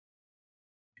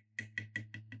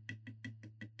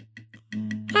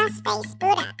Ghostface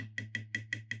Buddha.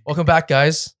 Welcome back,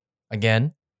 guys.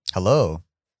 Again, Hello.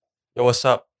 Yo, what's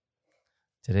up?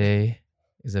 today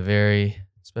is a very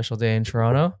special day in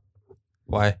Toronto.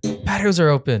 Why? Patios are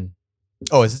open.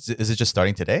 Oh, is it just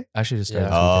starting today? Actually, just started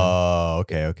Yeah. this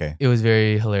weekend. Oh, okay. It was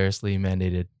very hilariously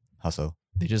mandated. How so?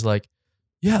 They just like,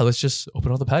 yeah, let's just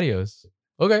open all the patios.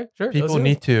 Okay, sure. People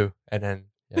need to, and then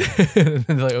and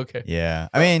they're like, okay. Yeah.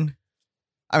 I mean,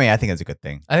 I think it's a good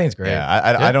thing. I think it's great. Yeah.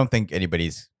 I Yeah. don't think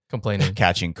anybody's Complaining.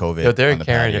 catching COVID. yo, they're on the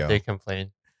Karen patio. if they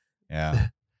complain. Yeah.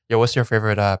 Yo, what's your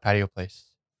favorite patio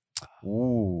place?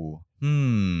 Ooh.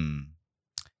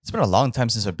 It's been a long time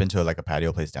since I've been to a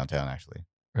patio place downtown. Actually.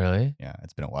 Really? Yeah.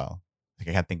 It's been a while. Like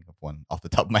I can't think of one off the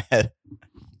top of my head.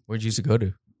 Where'd you used to go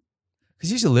to? Because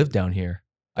you used to live down here.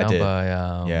 I Down did. by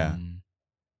Yeah.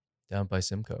 down by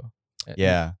Simcoe.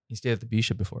 Yeah. You stayed at the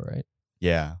Bishop before, right?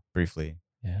 Yeah. Briefly.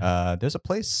 Yeah. There's a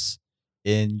place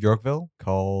in Yorkville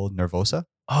called Nervosa.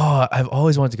 Oh, I've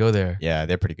always wanted to go there. Yeah,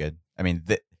 they're pretty good. I mean,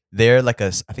 they're like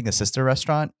I think a sister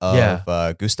restaurant of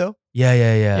Gusto. Yeah.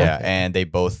 Yeah, Okay. and they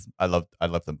both I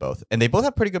love them both, and they both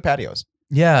have pretty good patios.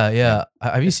 Yeah.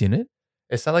 Have you seen it?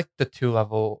 Is that like the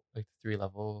 2-level, like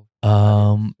 3-level?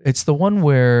 It's the one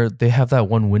where they have that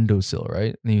one windowsill,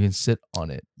 right? And you can sit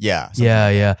on it. Yeah, something Yeah.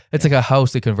 like that. It's like a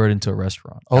house they convert into a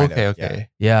restaurant. Oh, Kind of, okay.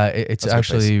 Yeah, it's That's a good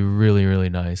actually really, really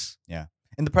nice.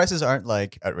 And the prices aren't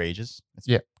like outrageous. It's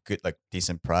Yeah. good, like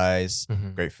decent price,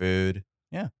 Mhm. great food.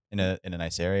 Yeah, in a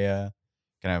nice area.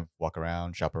 Kind of walk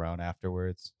around, shop around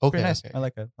afterwards. Pretty Okay, nice. okay. I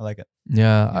like it.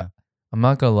 Yeah, Yeah. I'm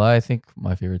not gonna lie. I think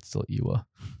my favorite's still Iwa.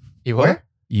 Where?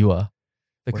 Iwa,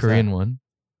 the Where's Korean that? one.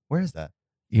 Where is that?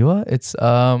 Iwa. It's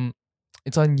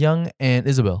on Young and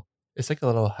Isabel. It's like a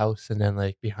little house, and then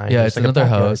like behind. Yeah, there's it's like a another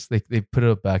backyard. house. They put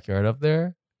a backyard up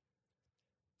there.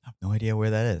 I have no idea where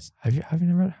that is. Have you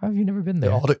never been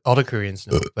Yeah, there? all the Koreans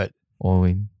know, but Well,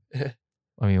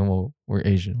 well, we're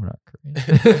Asian. We're not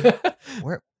Korean.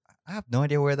 Where? I have no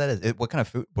idea where that is. What kind of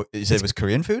food? You said it was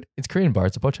Korean food? It's Korean bar.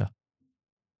 It's a pocha.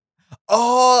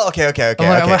 Oh, okay.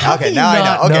 I'm like, how can you Now I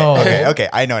not know. know? Okay.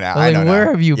 I know now. I'm like,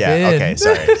 where have you yeah, been? Okay.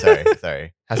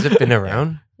 Sorry. has it been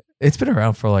around? It's been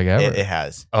around for like ever. It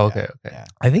has. Oh, Yeah, okay. yeah.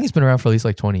 I think it's been around for at least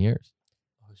like 20 years.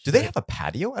 Do they have a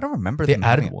patio? I don't remember. They them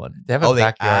added having it. one. They have a Oh, they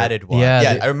backyard. added one. Yeah,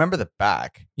 Yeah, they- I remember the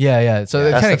back. Yeah. So Yeah.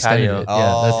 they That's kind of the extended patio. it.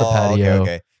 Yeah, that's the patio.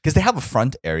 Okay. Because they have a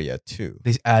front area too.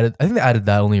 I think they added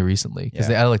that only recently because Yeah.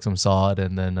 they added like some sod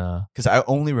and then Because I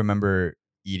only remember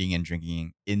eating and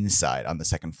drinking inside on the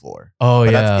second floor. oh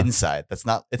But yeah, that's inside. It's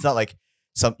not like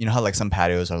some. You know how like some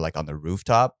patios are like on the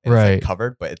rooftop, and it's Right. like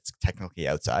covered, but it's technically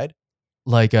outside.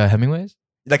 like Hemingway's.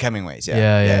 Like Hemingway's, yeah.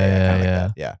 Yeah, kinda yeah.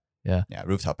 like that. Yeah. Yeah,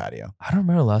 rooftop patio. I don't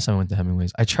remember the last time I went to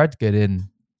Hemingway's. I tried to get in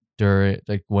during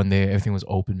like when everything was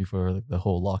open before like the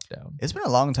whole lockdown. It's been a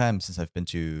long time since I've been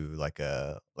to like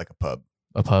a pub.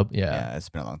 A pub, Yeah, yeah. it's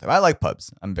been a long time. I like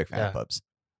pubs. I'm a big fan of Yeah. pubs.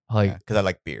 Like Because I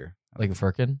like beer. like a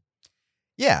Firkin.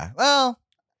 Yeah, well,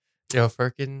 Yo,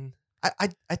 Firkin.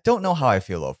 I don't know how I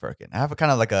feel about Firkin. I have a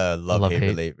kind of like a love-hate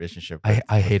Love-hate. relationship I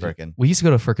with hate Firkin. it. We used to go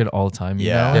to Firkin all the time, you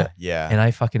Yeah, know? yeah. And I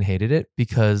fucking hated it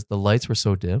because the lights were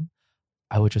so dim.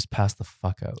 I would just pass the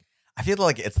fuck out. I feel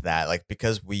like it's that, like,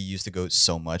 because we used to go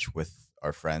so much with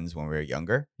our friends when we were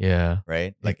younger, Yeah.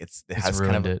 right? Like it it's has kind of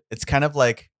ruined it. it's kind of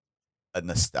like a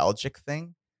nostalgic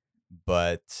thing,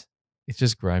 but It's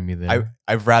just grimy there.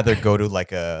 I'd rather go to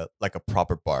like a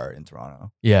proper bar in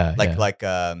Toronto. yeah. Like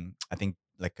yeah. I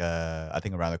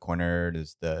think around the corner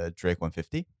there's the Drake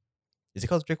 150. Is it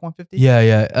called Drake 150?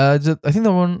 Yeah. I think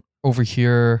the one over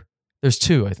here, there's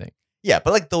two, I think. Yeah,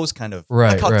 but like those kind of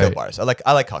Right, like cocktail right. bars. I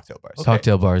like cocktail bars. Okay.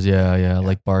 Cocktail bars, yeah.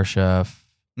 Like Bar Chef.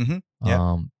 Mhm,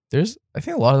 yeah. I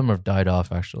think a lot of them have died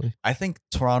off actually. I think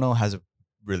Toronto has a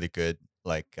really good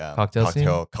like Cocktail scene?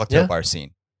 cocktail Yeah. bar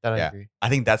scene. That I Yeah. agree. I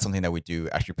think that's something that we do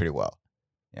actually pretty well.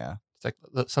 Yeah. It's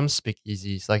like some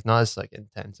speakeasies, like not as like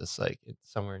intense as like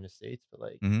it's somewhere in the States, but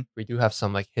like Mhm. we do have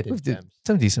some like hidden We've did gems.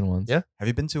 some decent ones. Yeah. Have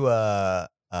you been to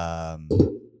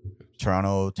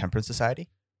Toronto Temperance Society?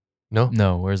 No,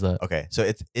 No, where's that? Okay, so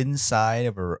it's inside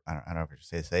of I don't know if I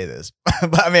should say this,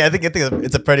 but I mean I think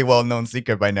it's a pretty well known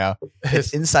secret by now.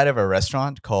 It's inside of a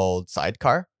restaurant called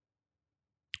Sidecar.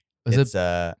 Is It's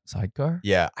it Sidecar?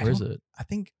 yeah. Where is it? I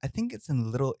think it's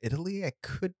in Little Italy. I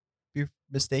could be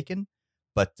mistaken,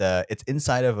 but it's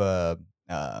inside of a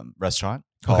restaurant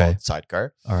called Okay.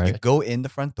 Sidecar. All You right. go in the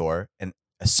front door, and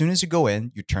as soon as you go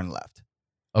in, you turn left.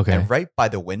 Okay. And right by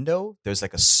the window, there's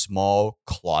like a small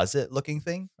closet-looking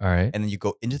thing, All right. and then you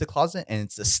go into the closet, and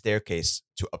it's a staircase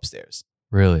to upstairs.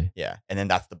 Really? Yeah, and then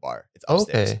that's the bar. It's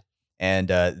upstairs, okay. and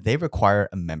they require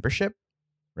a membership,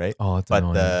 right? Oh, it's But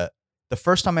annoying. the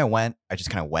first time I went, I just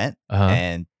kind of went, Uh-huh.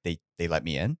 and they they let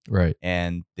me in. Right.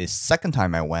 And the second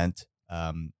time I went,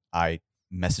 I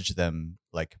messaged them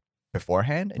like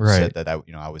beforehand and Right. said that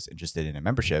I was interested in a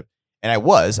membership, and I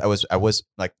was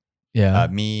like Yeah.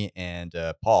 me and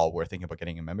Paul were thinking about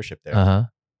getting a membership there. Uh-huh.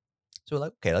 So we're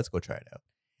like, okay, let's go try it out.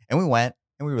 And we went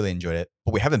and we really enjoyed it,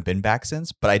 but we haven't been back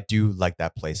since. But I do like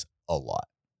that place a lot.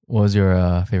 What was your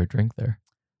favorite drink there?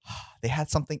 They had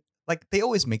something like they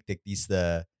always make these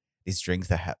drinks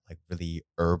that have like really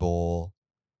herbal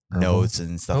notes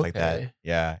and stuff like that. Okay.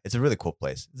 Yeah, it's a really cool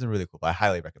place. It's a really cool. I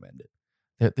highly recommend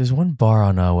it. There's one bar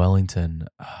on Wellington.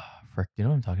 Frick, do you know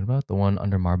what I'm talking about? The one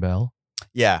under Marbell.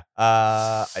 Yeah,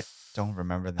 I don't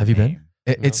remember the Have you been?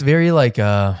 name. It's very like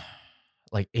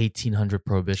 1800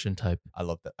 prohibition type. I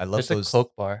love that. I love There's those. a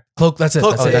Cloak Bar. Cloak. That's it.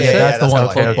 Cloak- That's oh, it. yeah, Yeah, yeah, that's yeah, the that's one.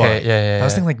 the Cloak one. bar. Okay, yeah. I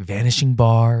was thinking like Vanishing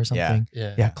Bar or something.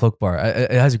 Yeah. Yeah, Cloak Bar.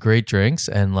 It has great drinks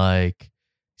and like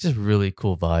it's just really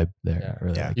cool vibe there. Yeah. I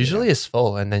really Yeah. like it. Usually it's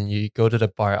full, and then you go to the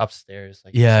bar upstairs.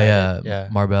 Like Yeah, beside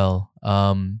it. Marbell.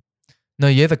 No,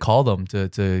 you have to call them to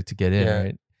get in, Yeah.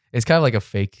 right? It's kind of like a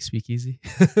fake speakeasy.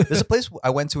 There's a place I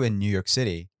went to in New York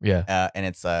City, Yeah, and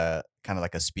it's kind of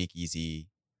like a speakeasy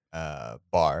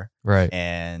bar, right.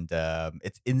 and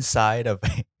it's inside of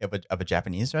a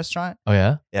Japanese restaurant. Oh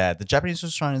yeah. Yeah, the Japanese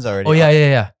restaurant is already. Oh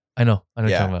yeah. I know what you're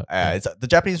Yeah, talking about. it's the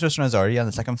Japanese restaurant is already on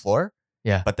the second floor.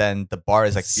 Yeah. But then the bar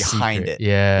is like behind Secret. it.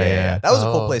 Yeah. That was a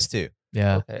cool Oh. place too.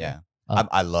 Yeah. Okay. Yeah. Um,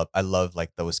 I love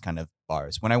like those kind of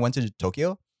bars. When I went to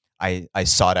Tokyo, I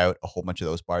sought out a whole bunch of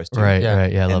those bars too. Right. Yeah.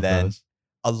 Right. Yeah. I And love then- those.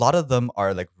 A lot of them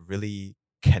are like really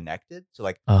connected. So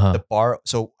like Uh-huh. the bar.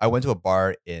 So I went to a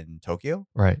bar in Tokyo,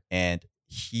 Right. and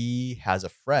he has a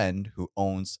friend who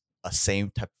owns a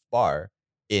same type of bar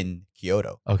in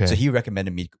Kyoto. Okay. So he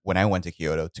recommended me when I went to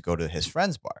Kyoto to go to his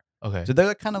friend's bar. Okay. So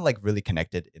they're kind of like really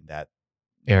connected in that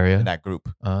Area. group.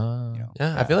 Ah. You know?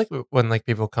 Yeah, I feel like when like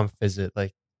people come visit,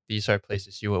 like these are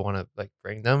places you would want to like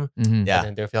bring them, Mhm. Yeah. and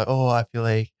then they'll feel like, oh, I feel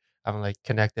like I'm like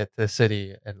connected to the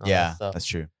city and all Yeah, that stuff. that's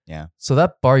true. Yeah. So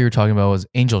that bar you were talking about was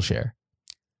Angel Share.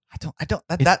 I don't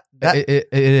that It's- that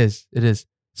It is.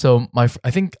 So I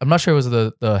think I'm not sure it was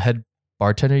the head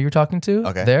bartender you were talking to.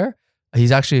 Okay. There,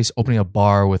 he's actually opening a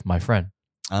bar with my friend.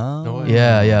 No way.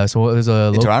 Yeah. So there's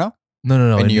a In Toronto? no in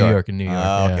In New New York? York. In New York.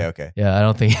 Oh, yeah. okay. Yeah, I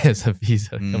don't think he has a visa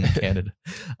to come to Mm. Canada.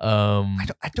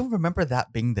 I don't remember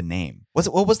that being the name.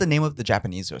 What was the name of the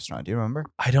Japanese restaurant? Do you remember?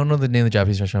 I don't know the name of the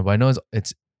Japanese restaurant, but I know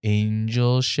it's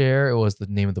Angel Share. It was the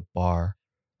name of the bar,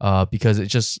 because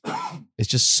it's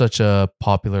just such a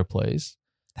popular place.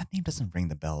 That name doesn't ring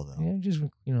the bell though. Yeah, just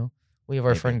we have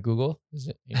our Maybe. friend Google. Is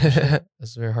it Angel Share?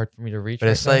 It's very hard for me to reach. But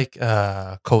right it's now.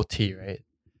 like cold tea, right?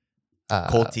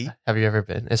 Cold tea? Have you ever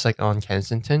been? It's like on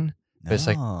Kensington. But it's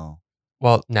like- No.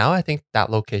 Well, now I think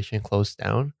that location closed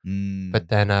down. Mm. But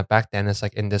then back then it's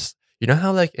like in this. You know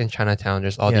how like in Chinatown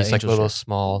there's all Yeah, these like Angel little Share.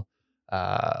 small,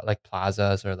 like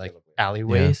plazas or like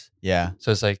alleyways. yeah.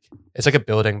 So it's like a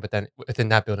building, but then within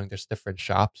that building there's different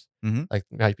shops. Mhm. Like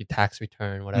might be tax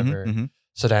return, whatever. Mhm.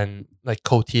 So then like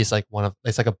Coty is like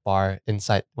it's like a bar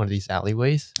inside one of these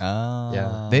alleyways. Oh,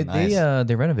 Yeah.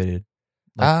 they renovated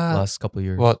last couple of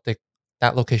years. Well,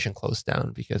 that location closed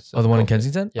down because Oh, of the one in COVID.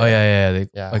 Kensington? Yeah. Oh yeah. They,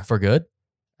 Yeah. like for good?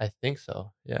 I think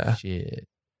so. Yeah. Shit.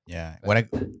 Yeah. When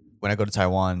I go to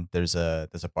Taiwan, there's a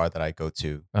bar that I go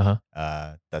to.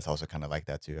 Uh-huh. That's also kind of like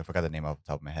that too. I forgot the name off the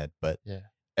top of my head, but Yeah.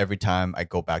 every time I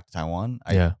go back to Taiwan,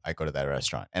 I go to that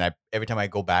restaurant, and every time I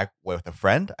go back with a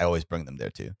friend, I always bring them there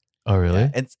too. Oh really?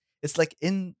 Yeah. It's like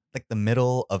in like the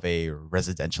middle of a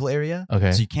residential area.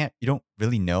 Okay. So you don't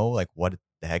really know like what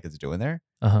the heck is doing there,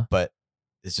 Uh-huh. but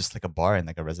it's just like a bar in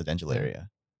like a residential Yeah. area.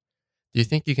 Do you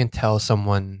think you can tell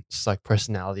someone's like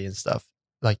personality and stuff,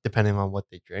 like depending on what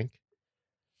they drink?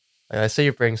 Like, let's say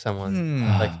you bring someone, Hmm.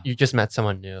 like you just met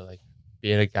someone new, like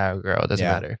being a guy or girl, it doesn't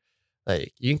Yeah. matter.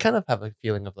 Like you can kind of have a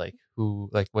feeling of like who,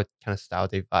 like what kind of style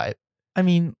they vibe. I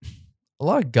mean, a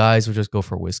lot of guys would just go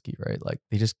for whiskey, right? Like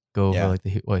they just go Yeah. for like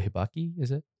the Hibaki, is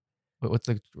it? What's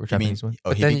the You mean, Japanese one? oh,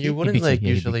 But then hibiki? you wouldn't Hibiki, like yeah,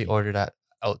 usually hibiki. order that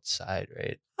outside,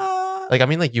 right? Like I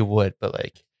mean, like you would, but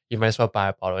like you might as well buy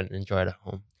a bottle and enjoy it at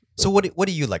home. So what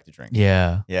do you like to drink?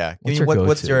 Yeah. Yeah. What's Give me your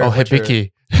what's go-to? your Oh, what's your-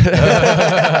 hibiki.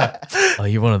 Oh,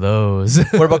 you're one of those.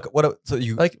 What about so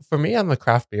you Like for me, I'm a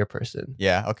craft beer person.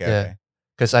 Yeah, okay, Yeah. okay.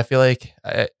 Because I feel like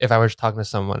if I was talking to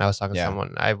someone, Yeah.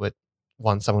 I would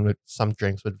want someone with some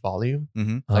drinks with volume.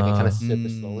 Mm-hmm. So I can kind Uh, of sip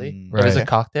it slowly. Mm, If it's a right.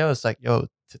 cocktail, it's like, yo,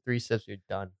 to 3 sips, you're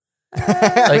done.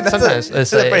 like sometimes it's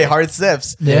that's a like- pretty hard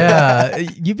sips. Yeah,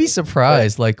 you'd be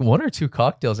surprised. Like 1 or 2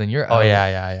 cocktails and you're Oh, out.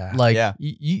 yeah. Like Yeah.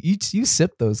 you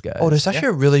sip those guys. Oh, there's actually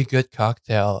a really good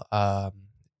cocktail.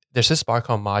 There's this bar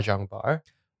called Mahjong Bar.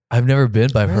 I've never been,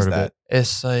 but I've Where is heard of that? it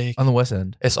It's like on the West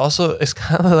End. it's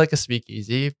kind of like a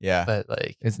speakeasy, Yeah. but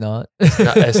like It's not.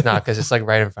 it's not because it's like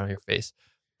right in front of your face.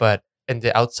 But and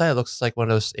the outside looks like one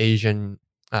of those Asian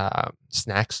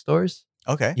snack stores.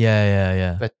 Okay.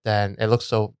 Yeah. But then it looks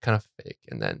so kind of fake,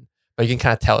 and then but you can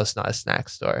kind of tell it's not a snack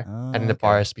store, Oh, and the okay.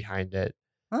 bar is behind it.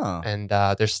 Oh. And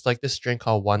there's like this drink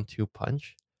called 1-2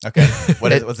 Punch. Okay.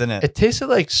 What's in it? It tasted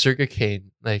like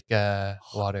sugarcane, like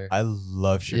water. I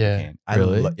love sugar Yeah. cane.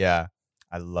 Really? Yeah.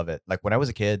 I love it. Like when I was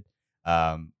a kid,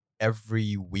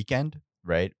 every weekend,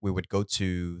 right, we would go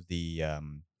to the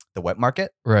wet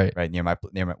market, Right. right, near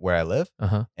where I live.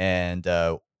 Uh-huh. And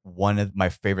one of my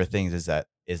favorite things is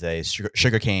a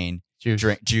sugar cane Juice.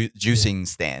 juicing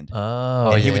stand.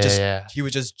 Oh, And he yeah. would just yeah. he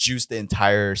would just juice the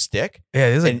entire stick, Yeah,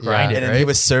 this is like and, grind and it, then right? he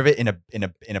would serve it in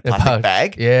a plastic pouch.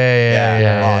 bag.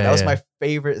 Yeah. Oh, that was my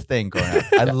favorite thing growing up.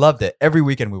 I loved it. Every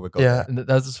weekend we would go Yeah. there.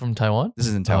 That was from Taiwan? This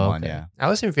is in Taiwan, okay. yeah. I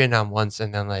was in Vietnam once,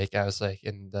 and then like I was like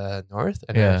in the north,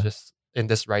 and I was Yeah. just in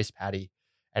this rice paddy,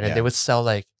 and then Yeah. they would sell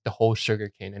like the whole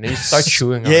sugar cane, and then you start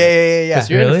chewing on Yeah, it. yeah, yeah. Because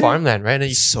you're in Really? the farmland, right? And you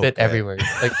It's so spit good. everywhere.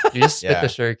 Like you just spit Yeah. the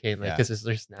sugar cane, like Yeah. because it's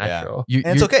just natural. You,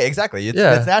 And it's you- okay, exactly.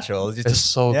 Yeah. It's natural. It's It's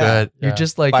just so yeah. good. You're Yeah.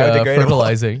 just like Biodegradable.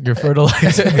 fertilizing. You're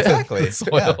fertilizing Exactly. the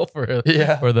soil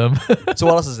Yeah. for them. So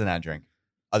what else is in that drink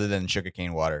other than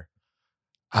sugarcane water?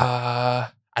 I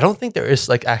don't think there is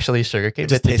like actually sugar cane, It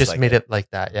just but they tastes just like made it. it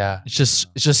like that. Yeah. It's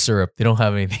just syrup. They don't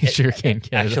have anything sugarcane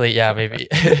Canada. Actually, yeah, maybe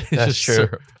it's that's just true.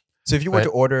 syrup. So if you were But- to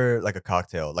order like a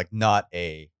cocktail, like not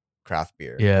a craft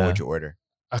beer, Yeah. what would you order?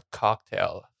 A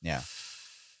cocktail. Yeah.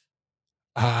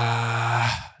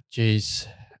 Jeez,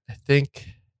 I think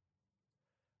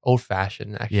old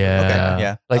fashioned. Actually, Yeah. Okay.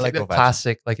 Yeah. like, I like the old fashioned.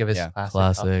 classic. Like if it's Yeah. classic.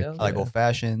 Classic. cocktails, I like yeah. old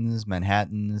fashions,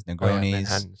 Manhattans, Oh, yeah, Negronis.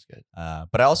 Manhattan's good.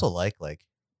 But I also like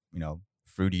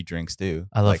fruity drinks too.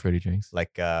 I love like, fruity drinks.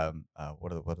 Like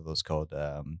what are those called?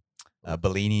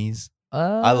 Bellinis.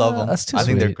 I love 'em. That's too I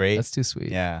think they're sweet. great. That's too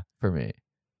sweet Yeah. for me.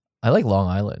 I like Long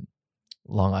Island.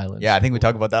 Long Island. Yeah, I think we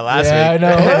talked about that last yeah, week.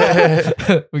 I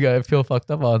know. We got feel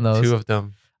fucked up on those. Two of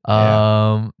them.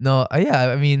 No, yeah.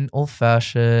 I mean, old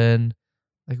fashioned.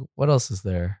 Like, what else is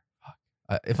there?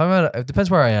 If I'm at, it depends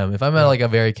where I am. If I'm at Yeah. like a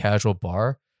very casual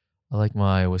bar, I like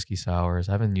my whiskey sours.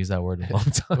 I haven't used that word in a long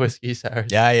time. Whiskey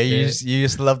sours. Yeah, you Yeah.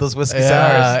 used to love those whiskey yeah,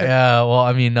 sours. yeah. Well,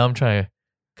 I mean, now I'm trying to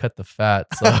cut the fat,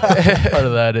 so part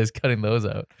of that is cutting those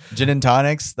out. Gin and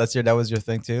tonics. That was your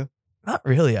thing too. Not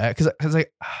really, because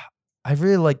like I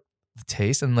really like the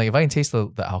taste, and like if I can taste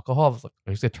the alcohol,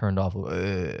 I just get turned off.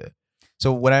 Ugh.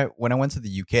 So when I went to the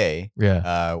UK,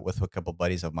 Yeah. with a couple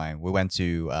buddies of mine, we went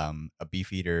to a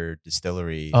Beefeater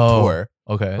distillery Oh. tour,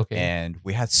 Okay. Okay. and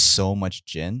we had so much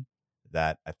gin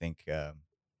that I think,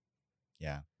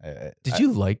 yeah. Did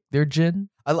you like their gin?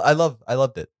 I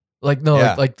loved it. Like no,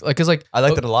 Yeah. because like I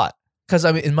liked it a lot. because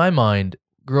I mean, in my mind,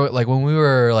 like when we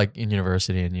were like in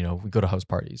university and we go to house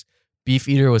parties,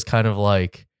 Beefeater was kind of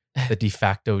like the de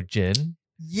facto gin.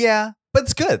 Yeah, but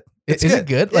it's good. It's Is it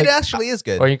good? It Like, actually is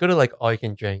good. Or you go to like all you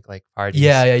can drink like parties.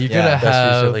 Yeah, you're Yeah. gonna That's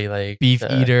have usually like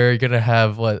Beefeater. You're gonna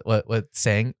have what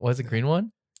Sang? What's the green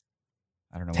one?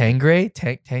 I don't know. Tangray,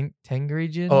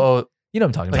 Tangray gin. Oh, You know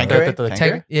what I'm talking like about. Tanqueray? the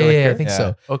Tang- liquor? yeah, The yeah, I liquor? think Yeah.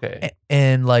 so. Okay.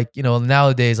 And like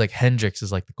nowadays, like Hendrix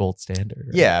is like the gold standard.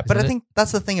 right? Yeah, but I Isn't it? think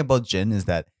that's the thing about gin is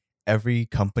that every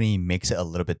company makes it a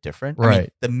little bit different. I mean,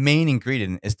 Right. the main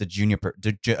ingredient is the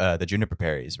juniper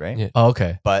berries, right? Yeah. Oh,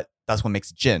 okay. But that's what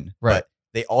makes gin. Right. But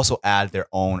they also add their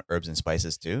own herbs and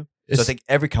spices too. So I Is- think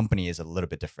every company is a little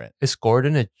bit different. Is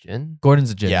Gordon a gin?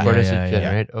 Gordon's a gin. Yeah. Gordon's yeah, a gin,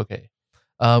 yeah. right? Okay.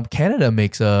 Canada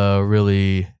makes a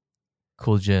really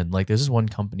cool gin. Like there's this one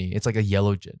company. It's like a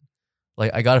yellow gin.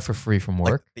 Like I got it for free from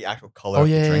Like work. the actual color Oh, of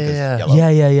yeah, the drink yeah, is yeah.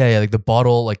 yellow. Yeah. Like the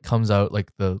bottle like comes out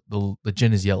like the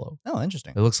gin is yellow. Oh,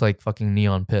 interesting. It looks like fucking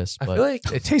neon piss, I but feel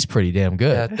like it tastes pretty damn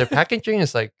good. yeah, their packaging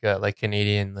is like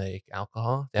Canadian like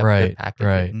alcohol. They have Right, good packaging.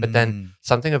 right. But then Mm.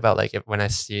 something about like when I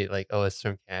see it like it's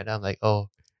from Canada, I'm like I'll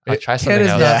try something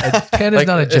Canada's else. else. not Canada's Like,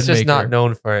 not a gin it's just maker. not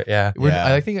known for it. Yeah.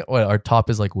 Yeah. I think what our top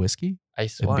is like whiskey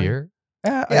Ice and wine. beer.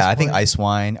 yeah, I think wine. ice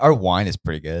wine. Our wine is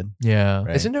pretty good. Yeah,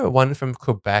 Right. Isn't there one from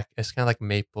Quebec? It's kind of like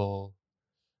maple.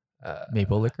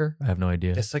 maple liquor. I have no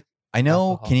idea. It's like I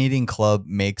know Alcohol. Canadian Club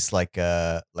makes like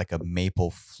a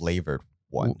maple flavored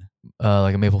one.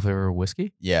 Like a maple flavor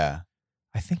whiskey. Yeah.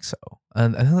 I think so.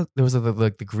 And I think there was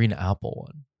like the green apple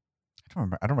one. I don't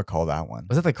remember. I don't recall that one.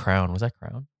 Was that the Crown? Was that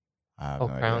Crown? I have oh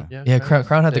no Crown. idea. Yeah,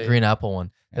 Crown had the They- green apple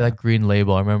one. They Yeah. had that green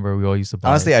label. I remember we all used to buy.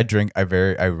 Honestly, it.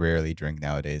 I rarely drink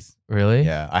nowadays. Really?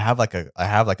 Yeah, I have like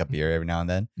a beer every now and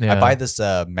then. Yeah. I buy this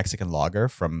Mexican lager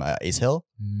from Ace Hill.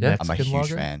 Yeah. I'm a Mexican huge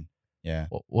lager? fan. Yeah,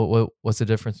 What's the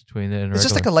difference between it and it's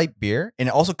just like a regular? light beer, and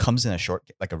it also comes in a short,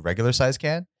 like a regular size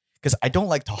can. because I don't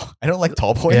like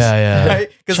tall boys. Yeah, yeah. Right?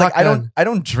 Because like Shotgun. I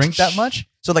don't drink that much.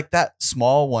 So like that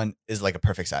small one is like a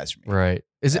perfect size for me. Right.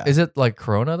 Is Yeah. it Like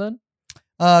Corona then?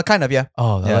 Kind of, yeah.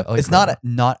 Oh, Yeah. I like It's Corona.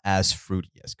 not as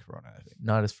fruity as Corona, I think.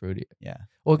 Not as fruity. Yeah.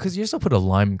 Well, because you still put a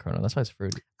lime in Corona. That's why it's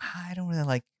fruity. I don't really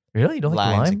like Really? You don't like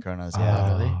limes lime? and Coronas. Oh,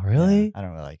 Yeah. really? Yeah, I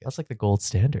don't really like it. That's like the gold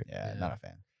standard. Yeah, Yeah. not a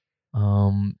fan.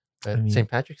 But I mean- St.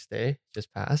 Patrick's Day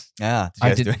just passed. Yeah.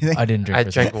 Did you guys do anything? I didn't drink. I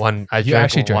for drank St. one. I You drank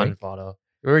actually one drank? bottle.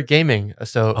 We were gaming,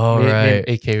 so Oh, me right. and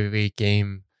AK we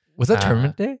game. Was that Uh,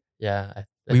 tournament day? Yeah, I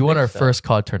We won think our so. first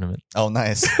COD tournament. Oh,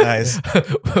 nice. Nice. I don't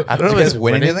Did know you if guys it's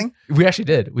win winning. anything? We actually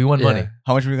did. We won Yeah. money.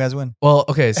 How much did you guys win? Well,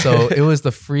 okay, so it was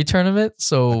the free tournament,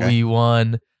 so Okay. we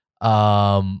won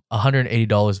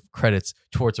 $180 of credits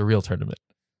towards a real tournament.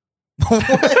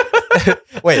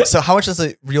 Wait, so how much does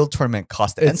a real tournament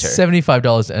cost to It's enter?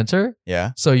 $75 to enter.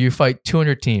 Yeah. So you fight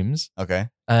 200 teams. Okay.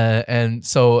 And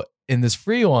so in this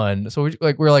free one, so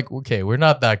we're like, okay, we're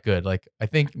not that good. Like I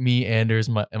think me, Anders,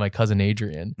 and my cousin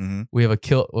Adrian, Mm-hmm. we have a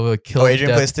kill. Oh, Adrian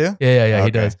death- plays too? Yeah, he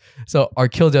Okay. does. So our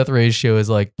kill death ratio is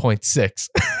like 0.6.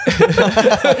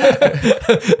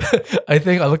 I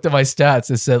think I looked at my stats.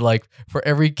 It said like for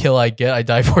every kill I get, I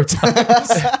die 4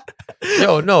 times.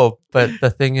 No, but the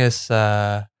thing is,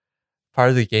 part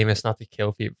of the game is not to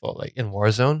kill people, like in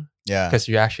Warzone, Yeah. because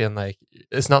you actually like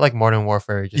it's not like Modern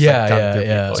Warfare. You just Yeah, like, gun yeah, through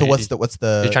yeah. people. So You- what's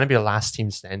the You're trying to be the last team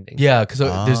standing. Yeah, because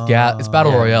there's gas. It's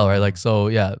battle yeah. royale, right? Like so,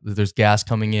 yeah. There's gas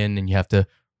coming in, and you have to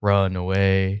run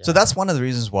away. So that's one of the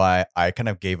reasons why I kind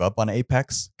of gave up on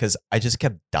Apex, because I just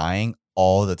kept dying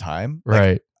all the time. Like,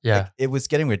 Right. yeah. like, it was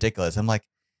getting ridiculous. I'm like,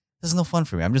 this is no fun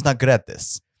for me. I'm just not good at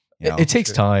this. You know? It takes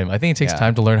True. time. I think it takes Yeah.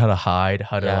 time to learn how to hide,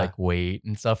 how to Yeah. like wait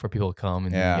and stuff for people to come.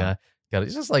 And Yeah. got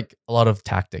it's just like a lot of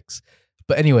tactics.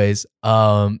 But anyways,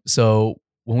 so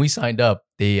when we signed up,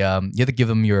 they you have to give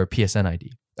them your PSN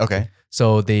ID. Okay.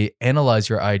 So they analyze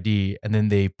your ID and then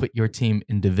they put your team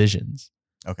in divisions.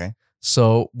 Okay.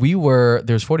 So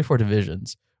there's 44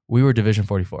 divisions. We were division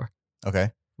 44.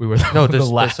 Okay. We were No, the there's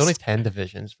last. only 10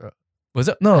 divisions, bro. Was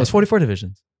it? No, it's 44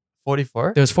 divisions.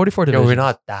 44. There was 44 Yo, divisions. we're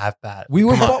not that bad. We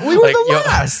were Come on. we were Like, the yo,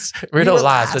 last. We're We the were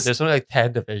last. But last. there's only like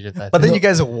 10 divisions. I But then think, you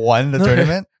guys won the No.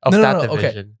 tournament? of No, that no, no, okay.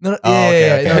 division. No, Oh, yeah, okay,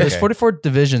 yeah, okay, no, there's okay. 44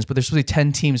 divisions, but there's supposed to be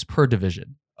 10 teams per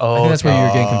division. Oh, I think that's where you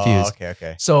were getting Oh, confused. Okay.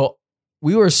 Okay. So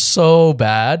we were so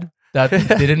bad that they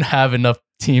didn't have enough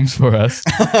teams for us.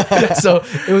 So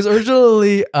it was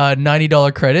originally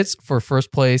 $90 credits for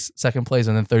first place, second place,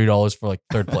 and then $30 for like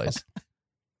third place.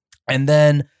 And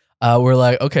then we're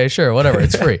like, okay, sure, whatever,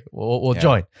 it's free. We'll Yeah.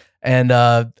 join. And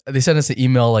they sent us an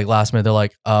email like last minute. They're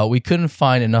like, we couldn't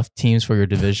find enough teams for your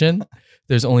division.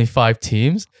 There's only 5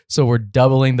 teams, so we're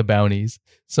doubling the bounties.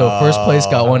 So first place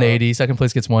got Oh. 180, second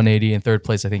place gets 180, and third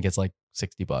place I think gets like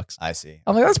 $60. I see.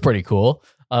 I'm like, that's pretty cool.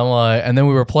 I'm like, and then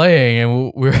we were playing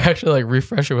and we were actually like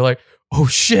refreshing. We're like, oh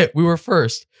shit, we were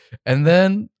first. And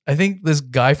then I think this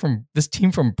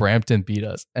team from Brampton beat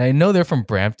us. And I know they're from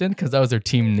Brampton because that was their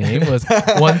team name was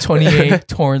 128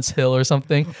 Torrance Hill or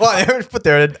something. Well, they ever put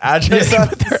their address Yeah, on?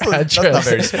 put their That's not address.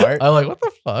 very smart. I'm like, what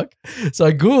the fuck? So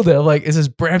I Googled it. I'm like, is this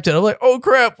Brampton? I'm like, oh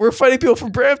crap, we're fighting people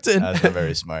from Brampton. That's not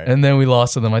very smart. And then we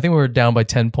lost to them. I think we were down by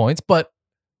 10 points, but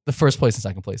the first place and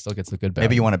second place still gets the good bounty.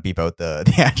 Maybe you want to beep out the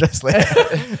address later.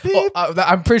 Beep.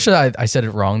 I'm pretty sure I said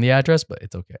it wrong, the address, but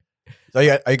it's okay. So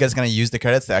are you guys going to use the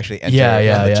credits to actually enter Yeah,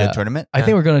 a legit yeah. tournament? I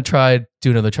think we're gonna try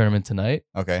do another tournament tonight,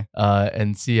 Okay.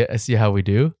 and see how we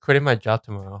do. quitting my job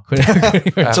tomorrow. So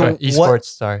So I'm an esports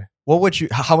star. What would you?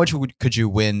 How much could you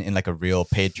win in like a real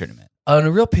paid tournament? in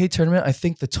a real paid tournament, I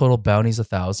think the total bounty is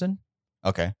 1,000.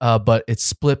 Okay. But it's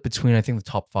split between I think the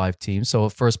top 5 teams. So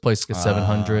first place gets Ah,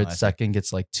 700, I see. second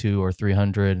gets like 200 or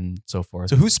 300, and so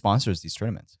forth. So who sponsors these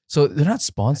tournaments? So they're not I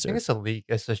sponsored. think it's a league.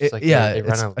 It's just It- like yeah, they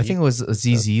run it's- a league. I think it was a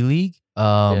ZZ League.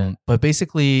 Yeah. But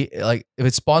basically, like if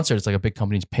it's sponsored, it's like a big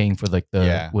company's paying for like the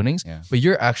Yeah, winnings. yeah. But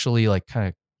you're actually like kind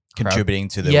of Contributing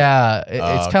to the yeah, it's Oh,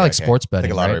 kind okay, of like okay. sports like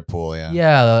betting, a lottery right? pool.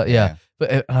 Yeah. Yeah.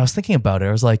 But and I was thinking about it.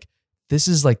 I was like, this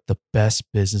is like the best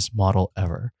business model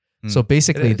ever. Hmm. So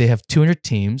basically, It is. they have 200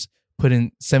 teams, put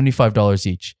in $75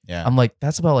 each. Yeah. I'm like,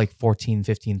 that's about like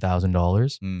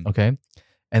 $14,000-$15,000. Hmm. Okay,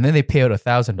 and then they pay out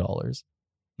 $1,000.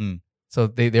 Hmm. So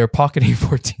they're pocketing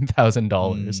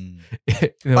 $14,000 Hmm.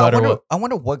 no But matter what. I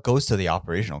wonder what goes to the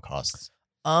operational costs.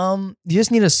 You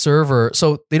just need a server.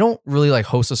 So they don't really like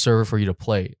host a server for you to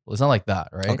play. It's not like that,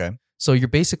 right? Okay. So you're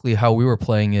basically how we were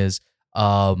playing is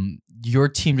your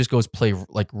team just goes play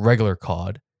like regular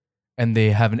COD, and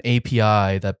they have an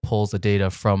API that pulls the data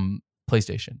from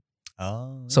PlayStation.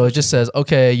 Oh. So it just says,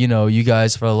 okay, you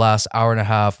guys for the last hour and a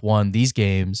half won these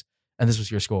games, and this was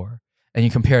your score, and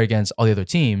you compare it against all the other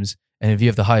teams, and if you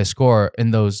have the highest score in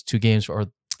those 2 games or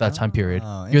that time period,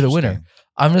 Oh, you're the winner. interesting.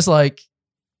 I'm just like,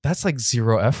 that's like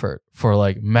zero effort for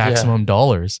like maximum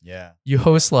dollars. Yeah. You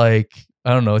host like,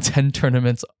 I don't know, 10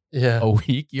 tournaments Yeah. a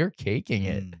week. You're caking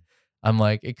it. Mm. I'm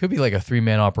like, it could be like a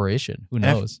 3-man operation. Who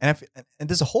knows? And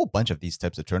there's a whole bunch of these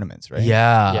types of tournaments, right?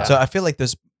 Yeah. Yeah. So I feel like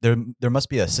there must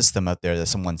be a system out there that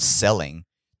someone's selling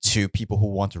to people who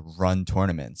want to run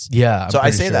tournaments. Yeah. I'm So I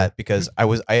pretty say sure. that because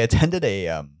I attended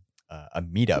a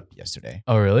meetup yesterday.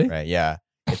 Oh, really? Right? Yeah.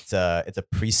 It's a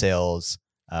pre-sales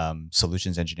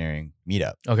solutions engineering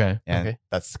meetup, Okay. and Okay.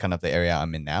 that's kind of the area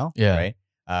I'm in now. Yeah. Right.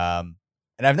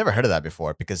 And I've never heard of that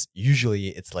before because usually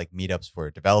it's like meetups for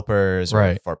developers or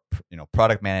Right. for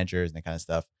product managers and that kind of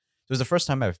stuff. So it was the first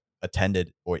time I've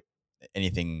attended or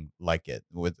anything like it.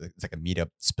 It's like a meetup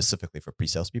specifically for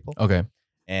pre-sales people. Okay.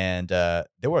 And there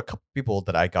were a couple people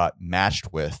that I got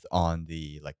matched with on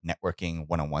the like networking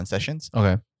one-on-one sessions.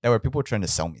 Okay. That were people trying to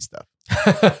sell me stuff.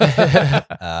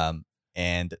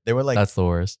 And they were like, That's the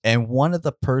worst. and one of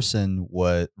the person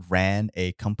ran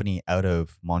a company out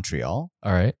of Montreal,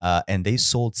 All right. and they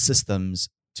sold systems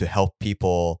to help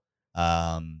people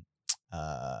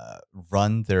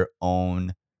run their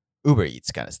own Uber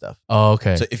Eats kind of stuff. Oh,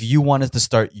 okay. So if you wanted to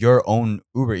start your own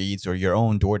Uber Eats or your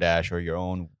own DoorDash or your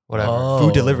own Whatever. Oh.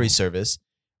 food delivery service,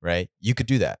 right? You could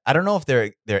do that. I don't know if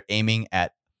they're aiming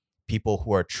at people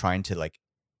who are trying to like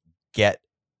get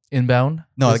Inbound?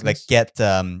 like business?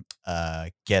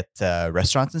 get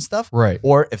restaurants and stuff, Right.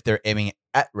 or if they're aiming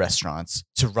at restaurants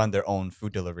to run their own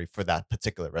food delivery for that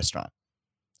particular restaurant,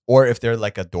 or if they're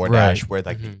like a DoorDash Right. where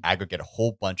like they Mhm. aggregate a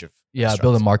whole bunch of Yeah. Build a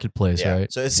restaurants. marketplace, Yeah.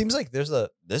 right? So it seems like there's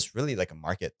really like a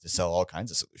market to sell all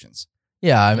kinds of solutions.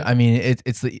 Yeah. I mean,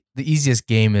 it's the easiest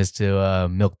game is to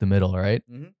milk the middle, right?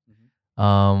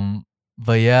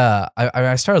 But yeah,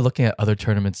 I started looking at other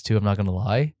tournaments too. I'm not gonna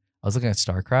lie. I was looking at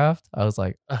StarCraft. I was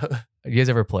like, you guys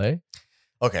ever play?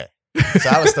 Okay, so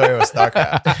I have a story with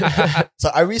StarCraft. So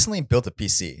I recently built a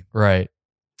PC. Right.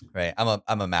 Right,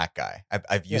 I'm a Mac guy.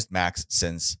 I've used Macs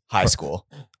since high school.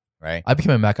 Right. I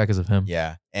became a Mac guy because of him.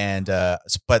 Yeah, and I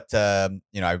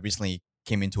recently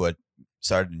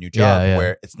started a new job Yeah.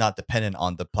 where it's not dependent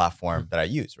on the platform that I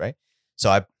use, right? So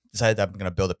I decided that I'm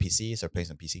gonna build a PC, start playing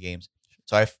some PC games.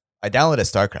 So I downloaded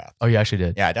StarCraft. Oh, you actually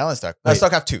did. Yeah, I downloaded Wait.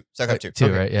 StarCraft 2. StarCraft 2. Too,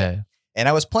 Okay. right? Yeah. And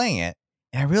I was playing it,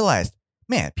 and I realized,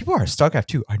 man, people who are StarCraft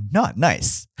 2 are not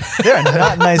nice. They are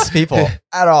not nice people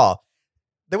at all.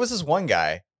 There was this one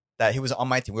guy that he was on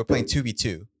my team. We were playing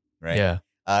 2v2, right?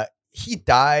 Yeah. He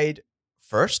died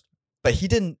first, but he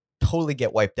didn't totally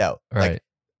get wiped out. Right. Like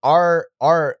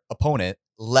our opponent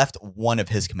left one of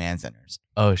his command centers.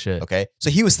 Oh shit. Okay. So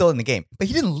he was still in the game, but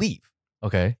he didn't leave.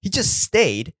 Okay. He just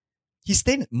stayed. He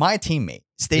stayed, my teammate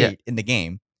stayed Yeah. in the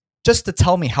game just to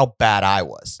tell me how bad I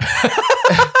was.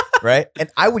 Right? And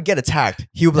I would get attacked.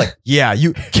 He would be like, yeah,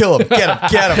 you kill him, get him.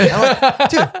 And I'm like,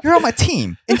 dude, you're on my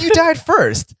team and you died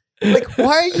first. Like,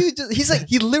 why are you he's like,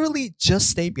 he literally just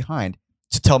stayed behind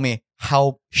to tell me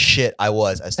how shit I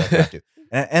was at StarCraft 2.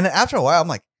 And after a while, I'm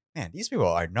like, man, these people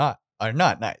are not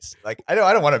nice. Like, I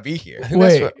don't want to be here. I think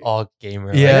Wait. that's for all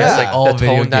gamers. Yeah, It's like all the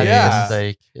video tone that games. is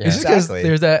like, yeah. It's just because Exactly.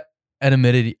 there's that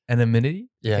anonymity.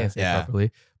 Yeah. Can't say Yeah. it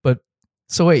properly. But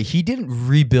so wait, he didn't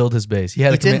rebuild his base. He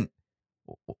had He a command-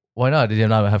 didn't. Why not? Did he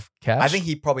not have cash? I think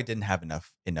he probably didn't have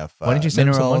enough. Why didn't you send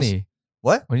him some minerals. money?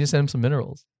 What? Why didn't you send him some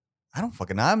minerals? I don't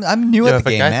fucking know. I'm new Yo, at if the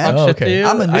a game, guy man. talks Oh, shit okay. to you,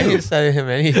 I'm a I noob. can send him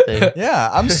anything. Yeah,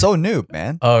 I'm so noob,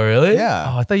 man. Oh really?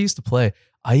 Yeah. Oh, I thought you used to play.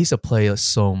 I used to play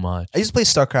so much. I used to play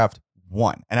StarCraft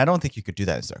 1, and I don't think you could do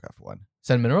that in StarCraft 1.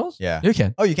 Send minerals? Yeah. You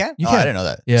can. Oh, you can? You Oh, can. I didn't know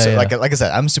that. Yeah, So, yeah. like I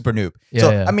said, I'm super noob. Yeah,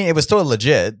 So, yeah. I mean, it was totally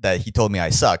legit that he told me I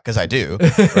suck, because I do,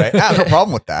 right? I have no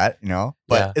problem with that,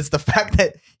 But Yeah. it's the fact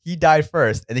that he died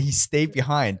first, and then he stayed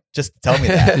behind just to tell me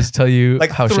that. Just tell you Like,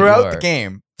 how shit you throughout are. the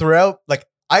game, like,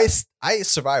 I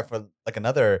survived for, like,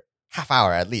 another half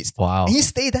hour at least. Wow. And he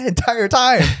stayed that entire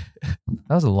time.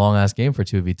 That was a long ass game for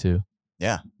 2v2.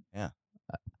 Yeah.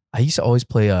 I used to always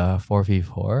play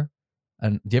 4v4.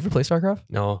 And do you ever play StarCraft?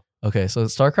 No. Okay, so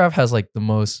StarCraft has like the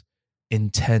most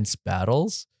intense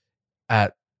battles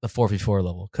at the 4v4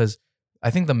 level because I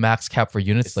think the max cap for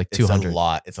units is like 200.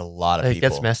 It's a lot of It people.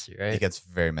 gets messy, right? It gets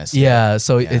very messy. Yeah,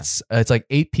 so Yeah. it's like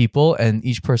 8 people and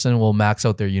each person will max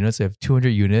out their units. They have 200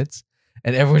 units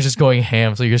and everyone's just going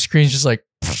ham. So your screen's just like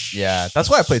Yeah. That's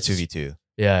why I play 2v2.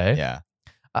 Yeah, eh? Yeah.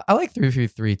 I like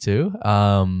 3v3 too.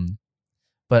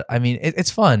 But I mean,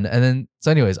 it's fun. And then, so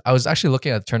anyways, I was actually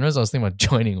looking at tournaments. I was thinking about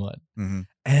joining one. Mhm.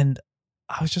 And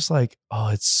I was just like, oh,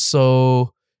 it's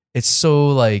so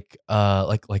like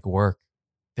work.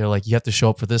 They're like, you have to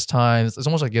show up for this time. It's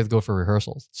almost like you have to go for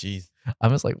rehearsals. Jeez.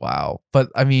 I'm just like, wow. But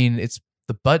I mean,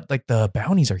 the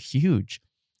bounties are huge.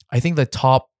 I think the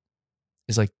top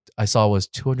is like I saw was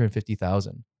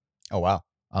 250,000. Oh wow.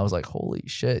 I was like, holy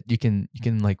shit! You can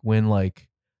like win like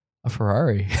a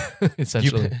Ferrari Do you,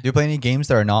 essentially. do you play any games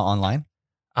that are not online?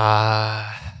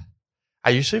 I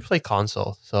usually play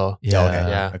console. So Yeah. Okay.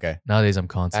 Yeah. Okay. Nowadays I'm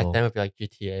back console. then it would be like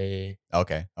GTA.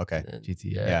 Okay. Okay. and then-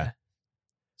 GTA. Yeah.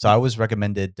 So I was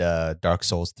recommended Dark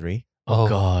Souls 3 Oh, Oh,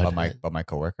 god. by my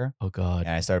coworker, Oh god.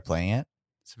 and I started playing it.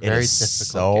 It's It very is difficult.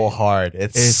 so game. hard.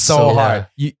 It's, It's so hard.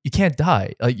 You can't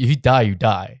die. Like if you die, you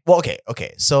die. Well,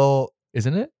 okay. So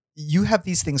Isn't it? you have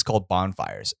these things called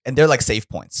bonfires, and they're like save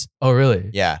points. Oh really?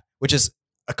 Yeah, which is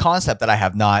a concept that I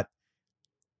have not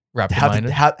Wrapped had in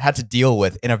to, had to deal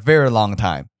with in a very long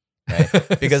time.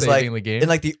 Because, like, the game. In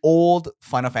like the old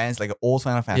Final Fantasy, like old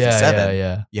Final Fantasy yeah, 7,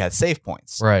 yeah. you had save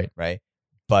points, Right. right?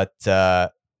 But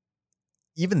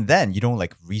even then, you don't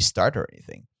like restart or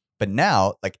anything. But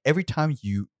now, like every time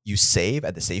you save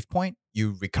at the save point,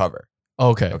 you recover.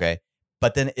 Okay. Okay,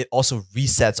 but then it also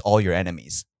resets all your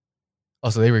enemies. Oh,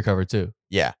 so they recover too.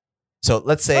 Yeah. So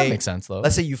let's That say makes sense though.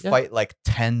 let's say you Yeah. fight like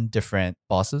 10 different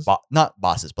bosses. not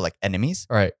bosses, but like enemies,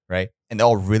 All right. right? And they're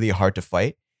all really hard to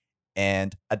fight.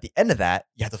 And at the end of that,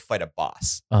 you have to fight a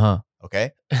boss. Uh-huh.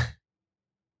 Okay.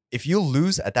 If you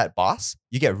lose at that boss,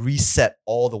 you get reset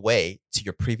all the way to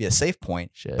your previous save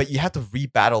point, Shit. but you have to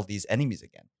rebattle these enemies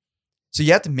again. So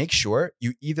you have to make sure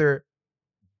you either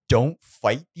don't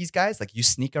fight these guys, like you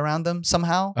sneak around them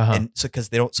somehow, Uh-huh. and so because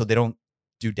they don't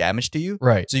do damage to you.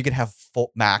 right. So you can have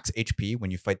full max HP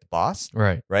when you fight the boss,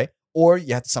 Right. right? Or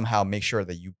you have to somehow make sure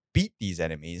that you beat these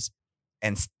enemies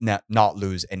and not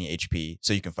lose any HP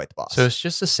so you can fight the boss. So it's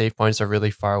just the save points are really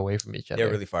far away from each other.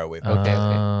 they're really far away from Okay,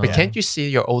 Uh, But Yeah. can't you see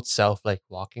your old self like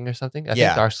walking or something? I Yeah.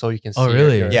 think Dark Soul you can see. Oh,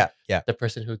 really? Yeah. The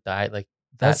person who died, like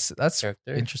That's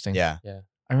character. interesting. Yeah.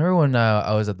 I remember when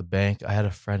I was at the bank, I had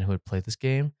a friend who had played this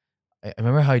game. I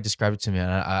remember how he described it to me, and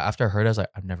after I heard it, I was like,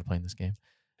 I'm never playing this game.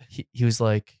 He was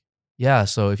like, yeah,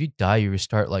 so if you die, you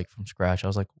restart like from scratch. I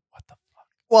was like, what the fuck?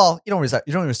 Well, you don't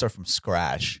even start from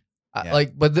scratch. Yeah.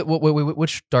 Like, but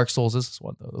which Dark Souls is this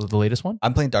one though? The latest one?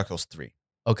 I'm playing Dark Souls 3.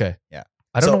 Okay. Yeah.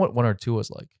 I don't So- know what 1 or 2 was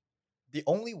like. The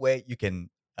only way you can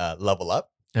level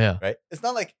up, Yeah. right? It's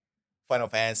not like Final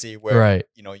Fantasy where Right.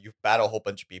 you battle a whole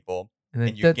bunch of people And, then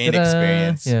and you gain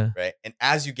experience, Yeah. right? And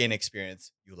as you gain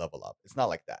experience, you level up. It's not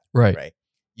like that, Right. right?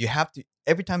 You have to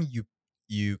every time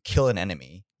you kill an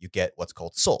enemy, you get what's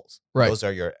called souls. Right. Those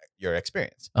are your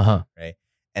experience. Uh huh.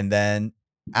 And then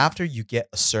after you get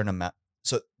a certain amount,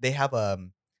 so they have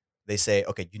they say,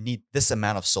 okay, you need this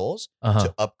amount of souls Uh huh.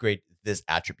 to upgrade this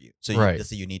attribute. So Right. let's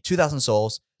say you need 2,000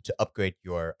 souls to upgrade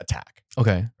your attack,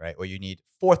 Okay. right? Or you need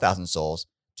 4,000 souls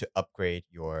to upgrade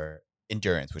your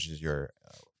endurance, which is your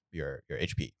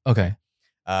HP. Okay.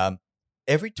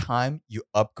 Every time you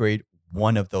upgrade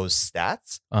one of those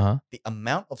stats, Uh huh. the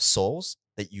amount of souls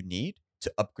that you need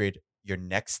to upgrade your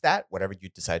next stat, whatever you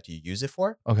decide to use it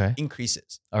for, Okay.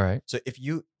 increases. All right. So if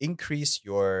you increase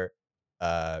your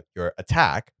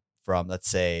attack from, let's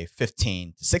say,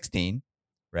 15 to 16,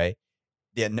 right?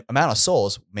 The amount of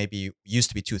souls maybe used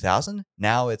to be 2,000.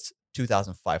 Now it's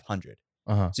 2,500.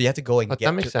 Uh huh. So you have to go and But get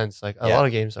that makes to- sense. Like a Yeah. lot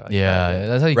of games are like Yeah, that.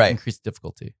 that's how you Right. increase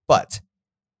difficulty. But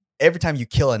every time you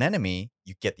kill an enemy,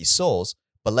 you get these souls.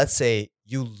 But let's say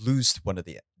you lose one of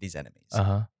these enemies. Uh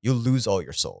huh. You lose all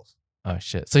your souls. Oh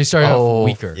shit. So you started Oh, off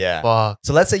weaker. Yeah. Fuck.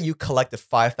 So let's say you collected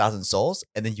 5,000 souls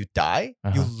and then you die,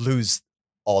 you Uh-huh. lose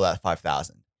all that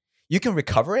 5,000. You can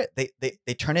recover it.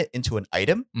 They turn it into an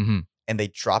item Mm-hmm. and they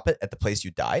drop it at the place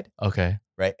you died, Okay.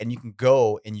 right? And you can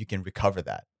go and you can recover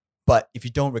that. But if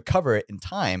you don't recover it in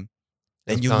time,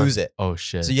 then It's you gone. lose it. Oh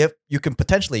shit. So you can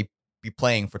potentially be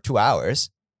playing for 2 hours,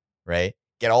 right?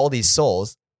 Get all these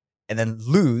souls and then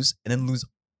lose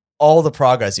all the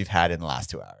progress you've had in the last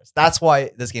 2 hours. That's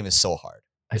why this game is so hard.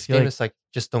 I This feel game like is like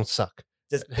just don't suck.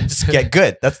 Just get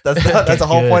good. That's the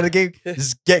whole good. point of the game.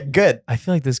 Just get good. I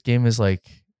feel like this game is like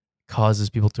causes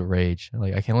people to rage.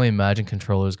 Like I can only imagine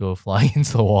controllers go flying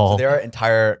into the wall. So there are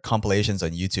entire compilations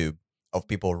on YouTube of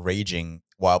people raging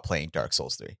while playing Dark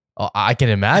Souls 3. Oh, I can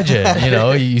imagine.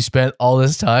 You spent all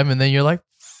this time and then you're like,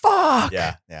 fuck.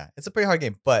 Yeah. It's a pretty hard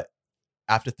game, but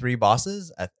after 3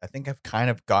 bosses, I think I've kind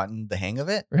of gotten the hang of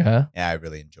it. Yeah. Yeah, I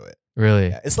really enjoy it. Really.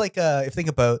 Yeah, it's like if you think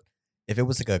about if it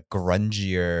was like a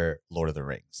grungier Lord of the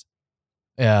Rings.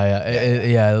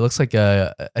 Yeah. It looks like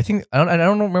I think I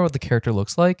don't remember what the character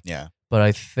looks like, Yeah. but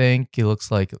I think he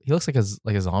looks like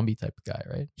a zombie type of guy,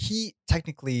 right? He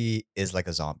technically is like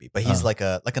a zombie, but he's like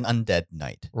an undead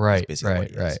knight. is Right. basically what Right.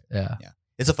 he is. Right. Yeah.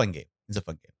 It's a fun game.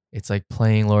 It's like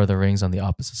playing Lord of the Rings on the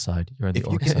opposite side. You're on the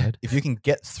orc side. If you can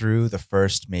get through the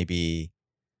first maybe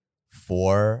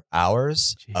 4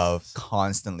 hours of Jesus.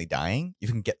 constantly dying, you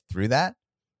can get through that,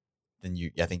 then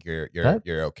I think you're That-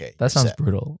 okay. That You're sounds set.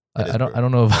 brutal. It is I don't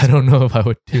brutal. I don't know if I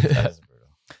would do That that. is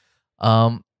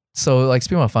brutal. So like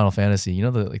speaking of Final Fantasy, you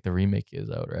know the remake is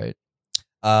out, right?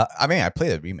 I mean, I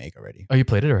played a remake already. Oh, you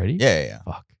played it already? Yeah.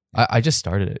 Fuck. I just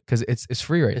started it because it's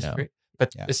free right It's now. free,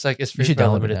 but Yeah. it's like it's You free should for a download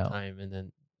it limited now. time, and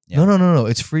then Yeah. No.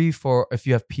 It's free for if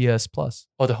you have PS Plus.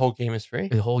 the whole game is free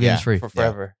The whole game Yeah, is free for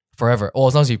forever. forever. Well,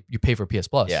 as long as you pay for PS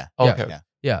Plus. Yeah. Yeah. Okay. Yeah.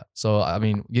 Yeah. So I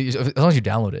mean, as long as you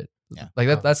download it. Yeah. Like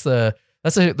Oh. that's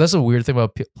a weird thing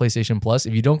about PlayStation Plus.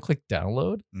 If you don't click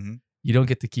download, Mhm. you don't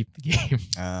get to keep the game.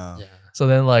 Uh, Yeah. So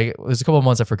then like there's a couple of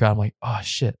months I forgot. I'm like, oh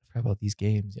shit, I forgot about these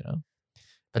games. You know.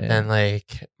 But Yeah. then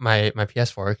like my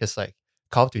PS4, because like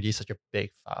Call of Duty is such a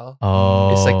big file.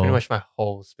 Oh. It's like pretty much my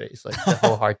whole space, like the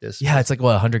whole hard disk. Yeah, it's like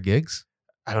what 100 gigs.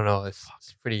 I don't know. It's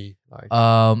pretty large.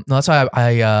 No, that's why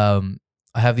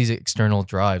I have these external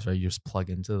drives where you just plug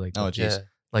into like Oh, the- geez. Yeah.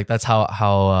 like that's how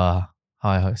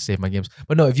I save my games.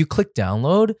 But no, if you click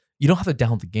download, you don't have to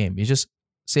download the game. It just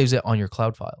saves it on your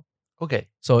cloud file. Okay.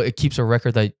 So it keeps a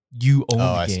record that you own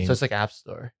Oh, the I see. game. So it's like App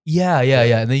Store. yeah,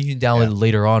 and then you can download Yeah. it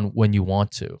later on when you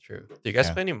want to. True. Do you guys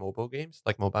Yeah. play any mobile games?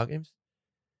 Like mobile games?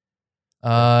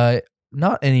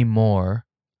 Not anymore.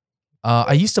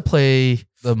 I used to play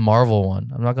the Marvel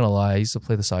one. I'm not gonna lie. I used to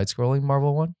play the side-scrolling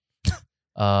Marvel one.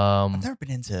 I've never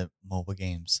been into mobile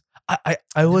games. I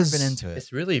I've was never been into it.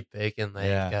 It's really big in like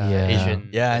Yeah. Yeah. Asian.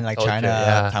 Yeah, and like culture. China,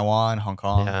 Yeah. Taiwan, Hong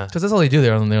Kong. Yeah. because that's all they do.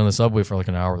 They're on the subway for like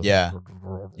an hour. Yeah.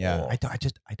 Yeah. I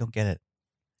don't get it.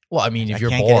 Well, I mean, if I you're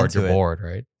can't get bored, into you're it. bored,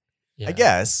 right? Yeah. I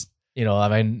guess. You know, I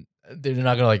mean, they're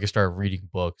not gonna like start reading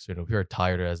books. You know, you're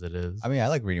tired as it is. I mean, I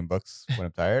like reading books when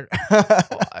I'm tired.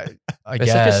 I It's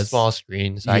guess. such a small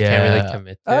screen, so I can't really Yeah.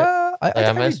 commit to it. I I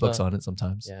read might as books well. on it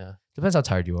sometimes. Yeah. Depends how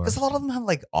tired you are. Because a lot of them have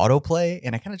like autoplay,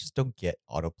 and I kind of just don't get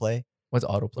autoplay. What's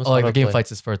autoplay? What's Oh, like the game autoplay?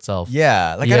 fights it for itself.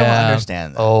 Yeah, like I don't Yeah.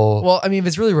 understand that. Oh. Well, I mean, if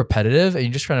it's really repetitive and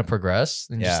you're just trying to progress,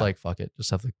 then just Yeah. like fuck it, just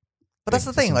have the. But that's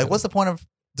the thing. Like, what's the point of?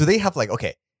 Do they have like?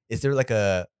 Okay, is there like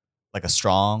a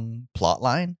strong plot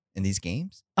line in these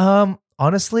games?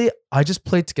 Honestly, I just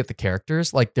played to get the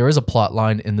characters. Like there is a plot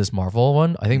line in this Marvel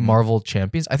one. I think Mhm. Marvel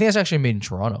Champions. I think it's actually made in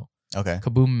Toronto. Okay.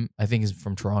 Kaboom, I think is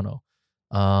from Toronto.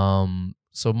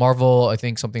 So Marvel, I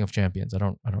think something of Champions. I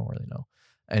don't really know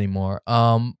anymore.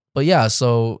 But yeah,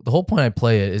 so the whole point I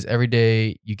play it is every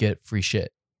day you get free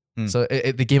shit. Hmm. So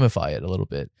they gamify it a little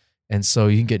bit, and so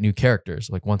you can get new characters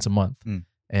like once a month. Hmm.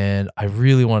 And I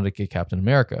really wanted to get Captain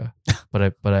America, but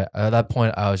I at that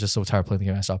point I was just so tired of playing the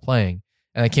game, I stopped playing.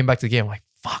 And I came back to the game, I'm like,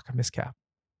 fuck, I miss Cap.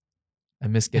 I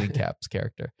miss getting Cap's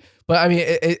character. But I mean,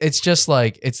 it's just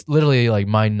like, it's literally like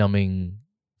mind numbing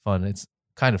fun. It's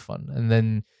kind of fun. And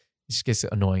then it just gets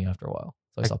annoying after a while.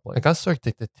 So I stopped I playing. got so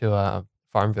addicted to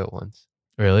Farmville once.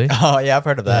 Really? Oh yeah, I've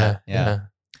heard of that. Yeah.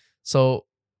 So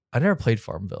I never played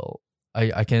Farmville.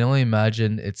 I can only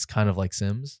imagine it's kind of like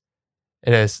Sims.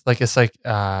 It is like it's like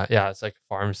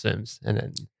farm sims, and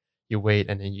then you wait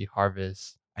and then you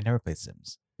harvest. I never played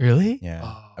Sims. Really? Yeah,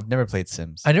 Oh. I've never played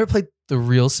Sims. I never played the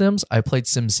real Sims. I played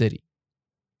Sim City.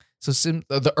 So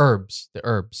the herbs.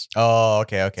 Oh,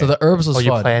 okay, okay. So the herbs was Oh,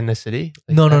 you fun. play in the city?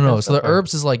 Like No. that kind of So the stuff, or-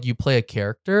 herbs is like you play a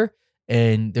character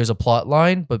and there's a plot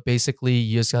line, but basically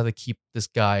you just have to keep this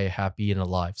guy happy and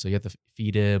alive. So you have to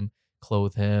feed him,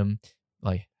 clothe him,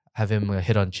 like have him like,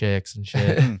 hit on chicks and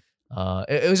shit.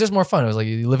 It was just more fun. It was like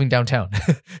you living downtown,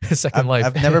 Second Life.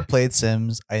 I've never played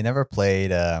Sims. I never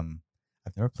played.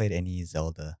 I've never played any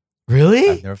Zelda. really.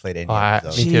 I've never played any Oh, I-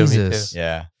 Zelda. me too. Me too. Jesus.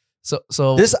 Yeah.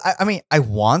 So This, I mean, I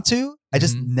want to. I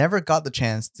just Mhm. never got the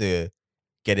chance to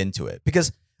get into it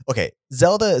because, okay,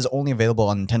 Zelda is only available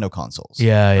on Nintendo consoles.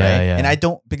 yeah, right? yeah. And I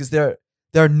don't because there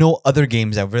are no other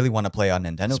games I really want to play on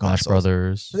Nintendo Smash consoles.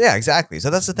 Brothers. So yeah, exactly. So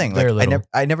that's the thing. Like Very little.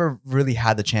 I never really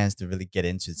had the chance to really get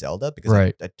into Zelda because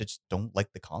Right. I just don't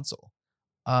like the console.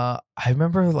 I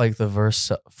remember like the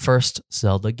first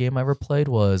Zelda game I ever played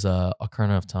was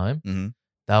Ocarina of Time. Mhm.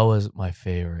 That was my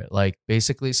favorite. Like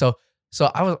basically, so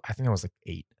I think I was like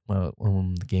 8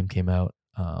 when the game came out.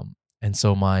 And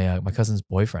so my cousin's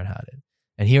boyfriend had it,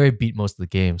 and he already beat most of the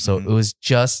game. So Mhm. it was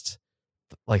just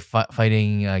like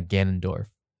fighting Ganondorf.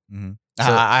 Mhm. So-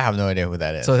 I have no idea who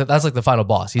that is. So that's like the final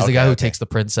boss. He's the Okay, guy who okay. takes the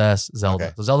princess Zelda.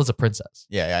 Okay. So Zelda's a princess.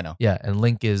 yeah, I know. Yeah, and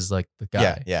Link is like the guy.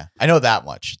 Yeah, yeah. I know that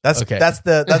much. That's Okay. that's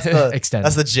the Extended.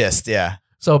 that's the gist. Yeah.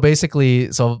 So basically,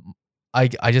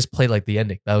 I just played like the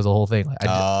ending. That was the whole thing. Like,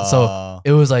 so Oh.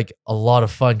 it was like a lot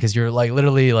of fun because you're like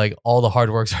literally like all the hard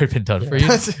work's already been done for you,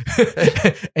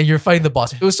 and you're fighting the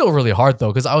boss. It was still really hard though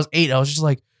because I was 8. I was just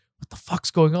like, what the fuck's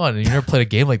going on? And you never played a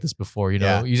game like this before. You know,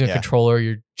 Yeah, using a yeah. controller,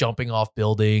 you're jumping off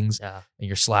buildings Yeah. and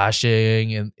you're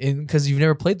slashing, and because you've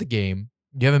never played the game,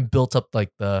 you haven't built up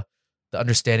like the the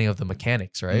understanding of the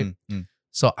mechanics, right? Mm.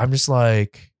 So I'm just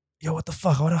like, yo, what the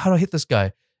fuck? How do I hit this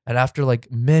guy? And after like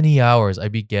many hours, I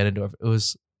beat Ganondorf. It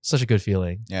was such a good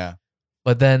feeling. Yeah.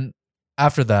 But then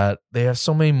after that, they have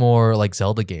so many more like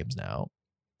Zelda games now.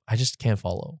 I just can't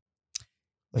follow.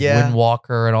 Like Yeah. Wind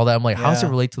Walker and all that. I'm like, how does it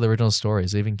Yeah. relate to the original story?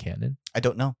 Is it even canon? I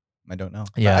don't know. But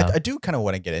Yeah. I do kind of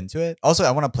want to get into it. Also,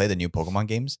 I want to play the new Pokemon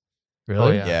games.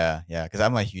 Really? yeah. Yeah. Because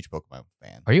I'm a huge Pokemon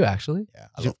fan. Are you actually? Yeah.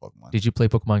 I Did love Pokemon. Did you play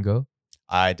Pokemon Go?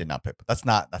 I did not pick. That's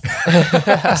not.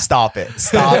 Stop it.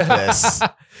 Stop this.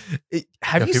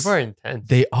 Have you? People are intense.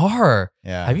 They are.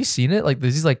 Yeah. Have you seen it? Like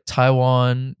there's these like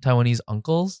Taiwanese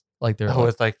uncles. Like they're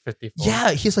with like 50 phones.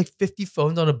 yeah. He has like 50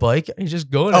 phones on a bike and he's just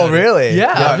going. Oh, at it. really?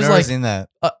 Yeah. I'm I've just never like, seen that.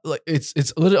 like it's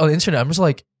literally on the internet. I'm just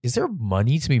like, is there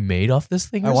money to be made off this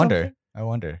thing? I or wonder.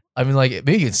 something? I mean, like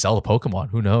maybe you can sell the Pokemon.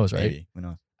 Who knows, right? Maybe. Who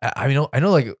knows? I mean, I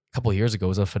know like a couple of years ago it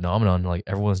was a phenomenon. Like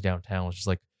everyone's downtown was just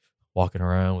like walking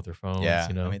around with their phones. Yeah.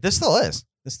 You know. I mean, this still is.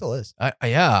 I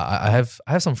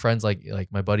have some friends like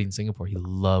my buddy in Singapore. He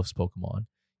loves Pokemon.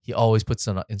 He always puts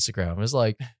it on Instagram. It's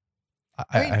like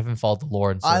I mean, haven't followed the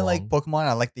lore in so I long. like Pokemon.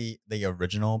 I like the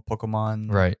original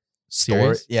Pokemon right story.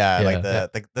 series. Yeah, Yeah.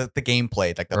 like the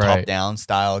gameplay, like the Right. top down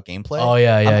style gameplay. Oh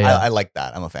yeah, yeah. I like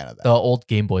that. I'm a fan of that. The old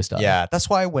Game Boy style. Yeah, that's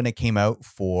why when it came out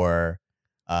for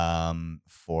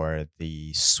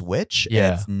the Switch, and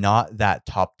Yeah. it's not that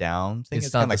top down thing. It's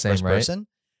It's not kind of the like same, first right? person.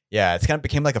 Yeah, it's kind of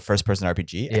became like a first person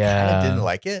RPG. I kind Yeah. of didn't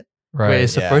like it. right. Wait,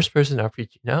 it's Yeah. a first person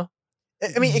RPG now?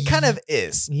 I mean, it kind of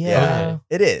is. Yeah.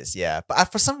 it is. Yeah,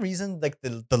 but for some reason, like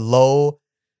the low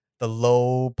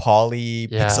poly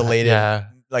Yeah, pixelated, yeah.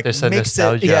 like There's a makes it.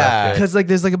 nostalgia Yeah, Because like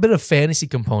there's like a bit of fantasy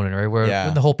component, right? Where Yeah.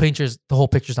 when the whole picture's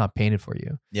not painted for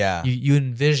you. yeah, You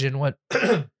envision what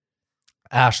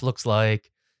Ash looks like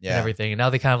and yeah. everything, and now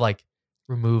they kind of like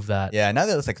remove that. Yeah, now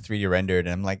that it's like 3D rendered,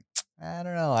 and I'm like, I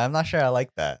don't know. I'm not sure I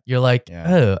like that. You're like,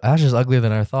 Yeah. oh, Ash is uglier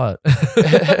than I thought.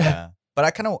 Yeah. But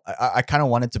I kind of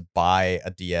wanted to buy a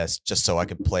DS just so I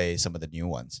could play some of the new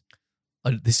ones.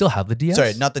 They still have the DS.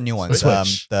 Sorry, not the new ones.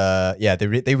 Switch.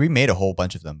 They remade a whole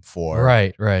bunch of them for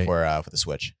right. for the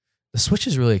Switch. The Switch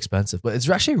is really expensive, but it's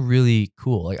actually really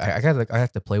cool. Like I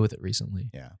have to play with it recently.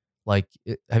 Yeah. Like,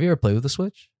 have you ever played with the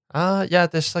Switch? Yeah,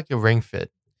 there's like a ring fit.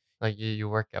 Like you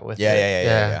work out with Yeah, it.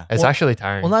 yeah. It's Well- actually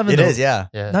tiring. Well, not even It the, is, yeah.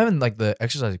 yeah. not even like the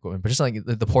exercise equipment, but just like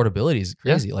the portability is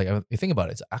crazy. Like you think about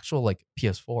it, it's actual like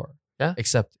PS4. Yeah.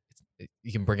 Except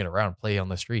you can bring it around, and play on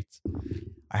the streets.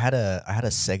 I had a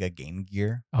Sega Game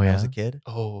Gear Oh, when I was yeah? a kid.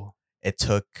 Oh, It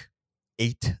took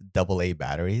 8 AA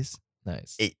batteries.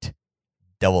 Nice. 8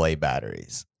 AA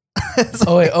batteries.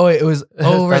 Oh wait, it was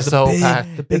right. That's The so big,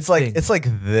 packed. the big it's like thing. it's like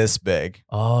this big.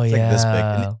 oh it's like yeah, this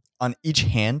big. And on each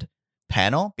hand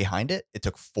panel behind it, it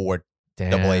took 4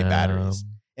 AA batteries.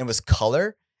 Damn. It was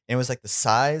color. And it was like the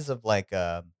size of like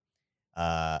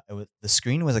the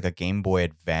screen was like a Game Boy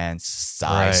Advance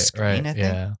size screen, I think.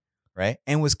 Yeah. Right?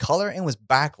 And it was color and was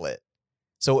backlit.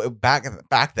 So back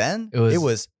then, It was it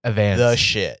was Advanced. the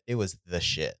shit. It was the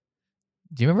shit.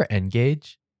 Do you remember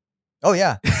N-Gage? Oh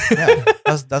yeah. Yeah.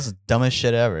 that's the dumbest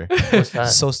shit ever. what's that?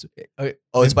 So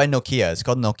oh, it's by Nokia. It's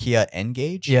called Nokia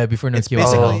N-Gage. Yeah, before Nokia It's was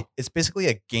basically a it's basically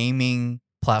a gaming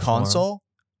platform. console,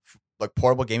 like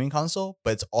portable gaming console,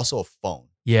 but it's also a phone,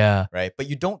 Yeah, right? But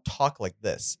you don't talk like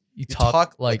this. you You talk,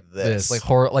 talk like like this, this. like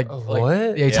horror, like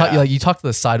What? Yeah, you talk to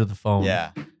the side of the phone.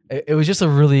 Yeah. It was just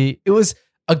it was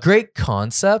a great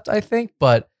concept, I think,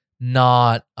 but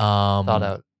not Thought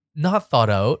out. not thought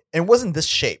out. And it wasn't this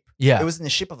shape. Yeah, It was in the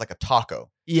shape of like a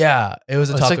taco. yeah, it was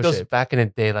a It's taco like those shape. back in the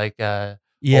day, like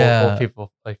Yeah, old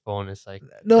people like phone is like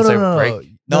no, it's no, like no, break.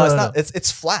 No, it's not.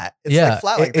 It's flat. It's yeah, like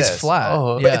flat like it's this. flat.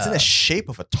 Oh, But yeah. it's in the shape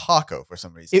of a taco for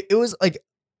some reason. It was like,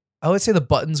 I would say the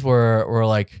buttons were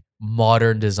like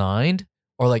modern designed,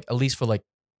 or like at least for like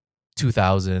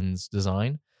 2000s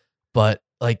design, but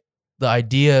like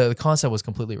the concept was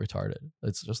completely retarded.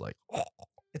 It's just like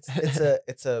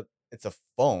It's a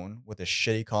phone with a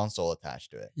shitty console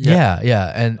attached to it.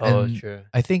 yeah, and Oh, and true.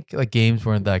 I think like games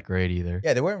weren't that great either.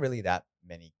 Yeah, there weren't really that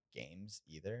many games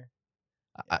either.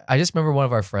 I just remember one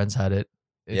of our friends had it.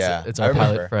 It's I our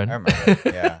remember. pilot friend. I remember.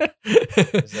 Yeah,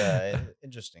 it was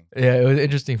interesting. Yeah, it was an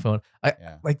interesting phone.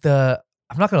 Yeah,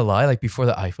 I'm not gonna lie, like before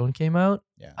the iPhone came out,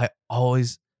 Yeah. I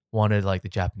always wanted like the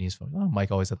Japanese phone. Oh,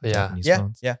 Mike always had the Yeah. Japanese yeah,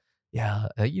 phones. yeah. Yeah,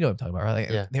 you know what I'm talking about, right? Like,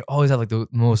 Yeah. they always have like the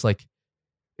most like,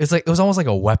 it was almost like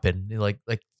a weapon. Like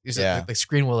Yeah. the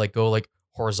screen will like go like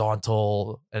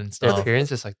horizontal and The stuff.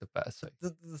 experience is like the best. Like,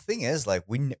 The thing is, like,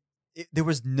 there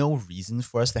was no reason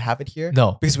for us to have it here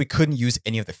No, because we couldn't use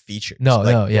any of the features. no,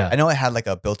 Like, no, yeah. I know it had like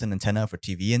a built-in antenna for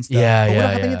TV and stuff. Yeah, but we yeah,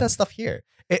 don't have any yeah. of that stuff here.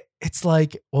 It's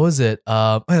like, what was it?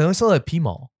 It was still at P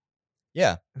Mall.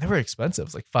 Yeah. They were expensive.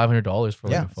 It's like $500 for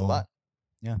like Yeah, a it's a phone. lot.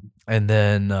 And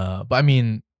then, but I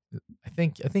mean, I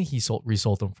think he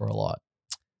resold them for a lot.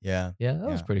 Yeah. Yeah, that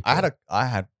was Yeah. pretty cool. I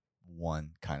had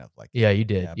one kind of like Yeah, you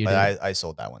did. yeah, you but did. I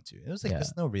sold that one too. It was like Yeah.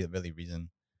 there's no really reason.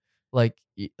 Like,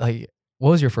 what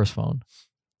was your first phone?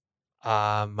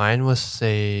 Mine was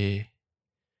I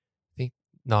think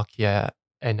Nokia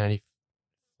N94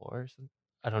 or something.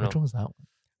 I don't Which know. one was that one?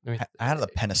 Let me I had a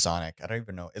Panasonic. I don't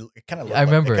even know. It kind of Yeah, I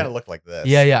remember it kind it. of looked like this.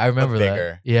 Yeah, I but remember that.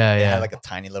 bigger. Yeah, It yeah. had like a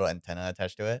tiny little antenna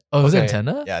attached to it. Oh, was it Okay.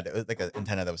 antenna? Yeah, it was like an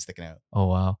antenna that was sticking out. Oh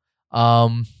wow.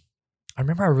 I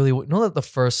remember you know that the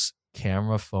first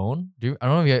camera phone. I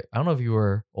don't know if you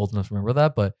were old enough to remember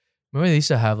that, but remember they used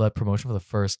to have that promotion for the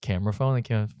first camera phone that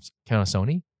came out of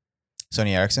Sony.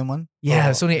 Sony Ericsson one? Yeah,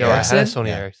 Oh, Sony yeah, I had a Ericsson. Sony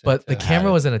Yeah. Ericsson. But the too. I had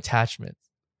camera it. was an attachment.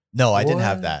 No, I didn't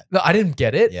have What? that. No, I didn't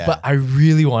get it, Yeah. but I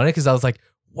really wanted it because I was like,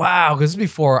 wow, because this is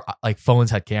before like phones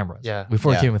had cameras. Yeah.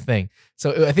 Before Yeah. it became a thing.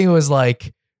 So I think it was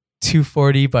like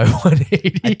 240 by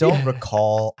 180. I don't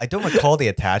recall the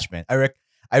attachment.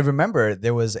 I remember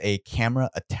there was a camera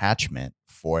attachment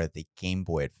for the Game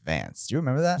Boy Advance. Do you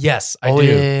remember that? Yes, I Oh, do.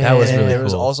 yeah, That was And really there cool.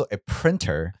 was also a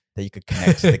printer that you could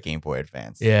connect to the Game Boy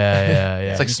Advance. yeah.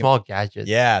 It's like You can- small gadgets.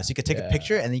 Yeah, so you could take Yeah. a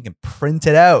picture and then you can print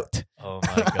it out. Oh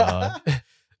my god.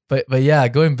 But yeah,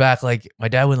 going back, like my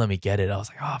dad wouldn't let me get it. I was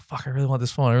like, oh fuck, I really want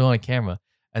this phone. I really want a camera.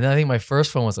 And then I think my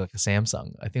first phone was like a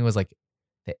Samsung. I think it was like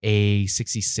the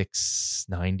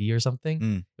A6690 or something.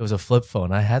 Mm. It was a flip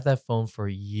phone. I had that phone for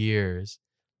years.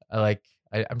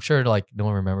 I'm sure like no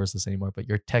one remembers this anymore, but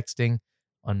you're texting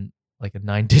on like a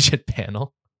 9-digit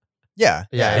panel. Yeah.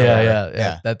 Yeah,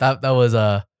 Yeah. That was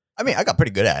I mean, I got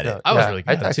pretty good at it. I was Yeah, really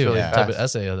I good at it actually too. really Type of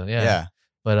fast. essay of it, Yeah. yeah.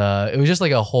 But it was just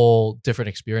like a whole different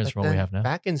experience Like from what we then, have now.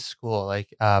 Back in school,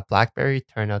 like BlackBerry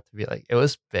turned out to be like it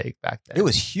was big back then. It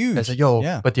was huge. I said, "Yo,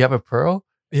 yeah. but do you have a Pro?"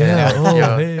 Yeah. Oh,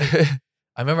 Yo. hey.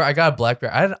 I remember I got a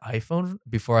BlackBerry. I had an iPhone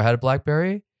before I had a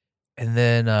BlackBerry, and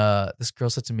then this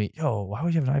girl said to me, "Yo, why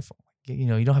would you have an iPhone? You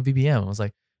know, you don't have BBM." I was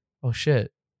like, "Oh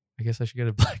shit, I guess I should get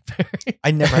a BlackBerry."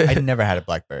 I never had a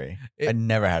BlackBerry. I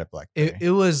never had a BlackBerry. It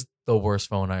was the worst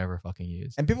phone I ever fucking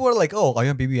used. And people were like, "Oh, are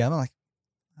you on BBM?" I'm like,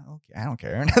 "Okay, I don't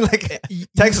care." like, You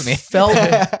text me.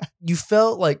 You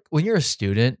felt like when you're a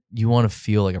student, you want to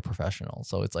feel like a professional.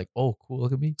 So it's like, oh, cool,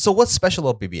 look at me. So what's special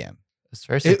about BBM? It's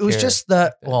very It was secure. just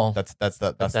that. Yeah. Well, That's But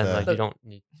then like the you don't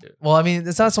need to. Well, I mean,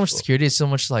 it's not so much Cool. security; it's so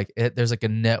much like there's like a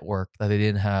network that they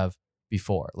didn't have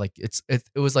before. Like it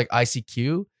was like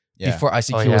ICQ yeah. before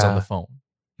ICQ was on yeah. the phone,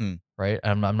 Hmm. right?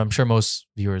 I'm sure most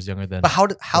viewers younger than. But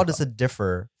how does it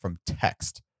differ from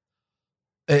text?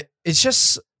 It's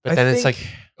just But I then it's think- like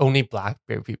only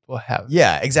BlackBerry people have.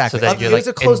 Yeah, exactly. So that Other- you're it like was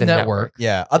a closed in the network.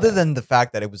 yeah, other than the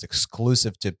fact that it was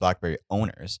exclusive to BlackBerry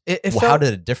owners, It well, felt, how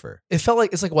did it differ? it felt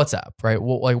like it's like WhatsApp, right?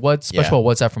 Well, like what's special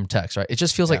about WhatsApp from text, right? It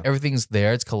just feels like Yeah. everything's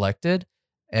there, it's collected,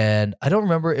 and I don't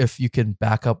remember if you can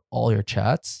back up all your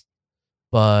chats,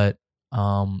 but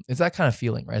it's that kind of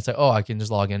feeling, right? It's like, oh, I can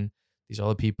just log in. These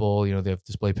other people, you know, they have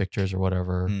display pictures or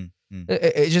whatever.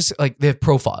 It just like they have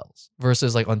profiles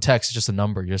versus like on text, it's just a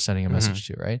number you're sending a Mhm. message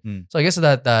to, right? Mm. So I guess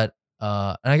that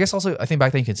and I guess also I think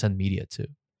back then you can send media too.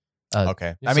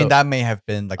 Okay, I so- mean that may have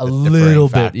been like A the little differing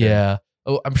bit, factor. yeah.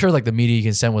 Oh, I'm sure like the media you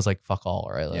can send was like fuck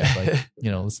all, right? Like, Yeah. like you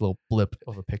know, this little blip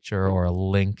of a picture or a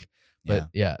link. Yeah. But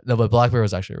yeah, no, but BlackBerry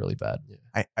was actually really bad.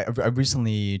 I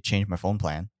recently changed my phone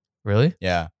plan. Really?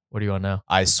 Yeah, What are you on now?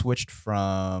 I switched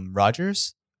from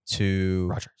Rogers to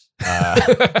Rogers.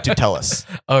 to TELUS.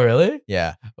 Oh, really?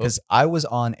 Yeah, because I was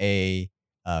on a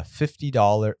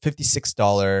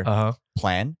 $56 Uh huh.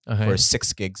 plan Okay. for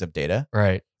 6 gigs of data,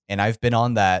 Right. and I've been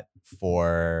on that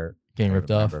for Getting I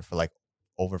ripped off. remember, for like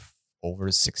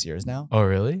over 6 years now. Oh,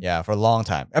 really? Yeah, for a long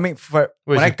time. I mean, Wait,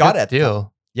 when it's I a got good it,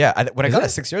 deal. yeah, when I Is got it? it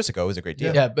 6 years ago, it was a great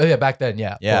deal. Yeah, but yeah, back then,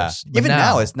 yeah. Of Yeah. course. But Even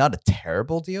now, it's not a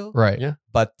terrible deal. right. Yeah.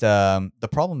 But the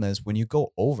problem is when you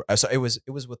go over. So it was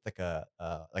with like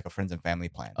a friends and family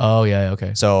plan. Oh yeah.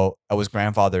 Okay. So I was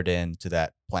grandfathered into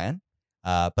that plan.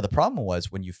 But the problem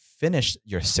was when you finish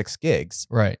your 6 gigs,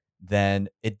 Right. then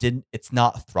it's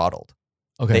not throttled.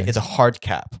 Okay. It's a hard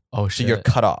cap. oh So shit. you're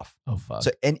cut off. oh fuck. So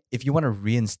and if you want to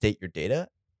reinstate your data,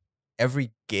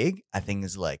 every gig I think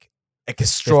is like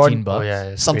extraordinary. $15. Oh yeah,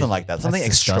 it's Something crazy. like that. That's Something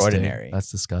disgusting. extraordinary. That's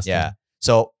disgusting. Yeah.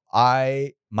 So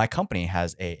my company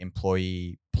has a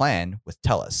employee plan with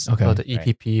TELUS. Okay. Oh, the Right.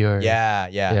 EPP or Yeah.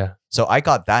 yeah. So I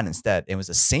got that instead. It was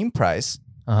the same price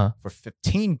Uh huh. for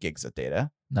 15 gigs of data,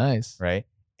 Nice. right?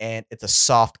 And it's a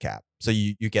soft cap. So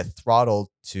you get throttled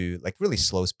to like really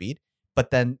slow speed, but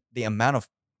then the amount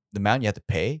you have to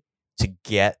pay to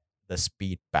get the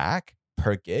speed back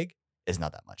per gig is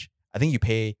not that much. I think you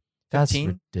pay That's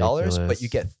 $15, but you ridiculous.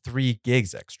 get 3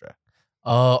 gigs extra.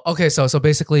 Okay. So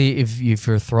basically, if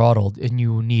you're throttled and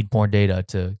you need more data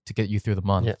to get you through the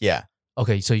month, Yeah. Yeah,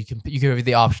 okay. So you have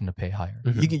the option to pay higher.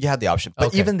 Mhm. you have the option, but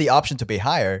Okay. even the option to pay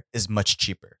higher is much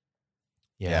cheaper.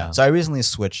 Yeah. So I recently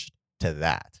switched to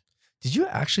that. Did you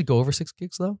actually go over 6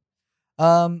 gigs though?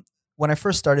 When I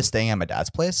first started staying at my dad's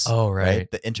place, Oh, right.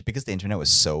 because the internet was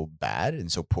so bad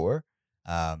and so poor,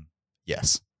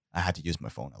 yes, I had to use my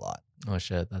phone a lot. Oh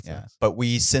shit, that's Yeah, nice. but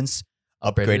we since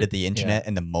Upgraded upgraded it? the internet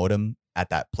and the modem at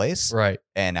that place, Right.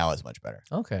 and now it's much better.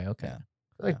 Okay. Yeah.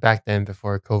 Like back then,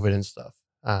 before COVID and stuff,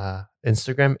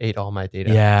 Instagram ate all my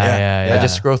data. Yeah. I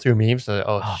just scroll through memes. So,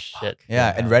 oh, Oh, shit. fuck.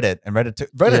 Yeah, and Reddit took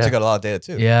Yeah. a lot of data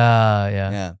too. Yeah.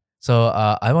 yeah, So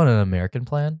I'm on an American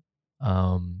plan.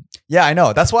 Yeah, I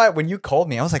know. That's why when you called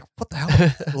me, I was like, "What the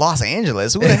hell, Los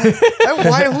Angeles? Who the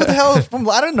hell? Who the hell is from?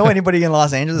 I don't know anybody in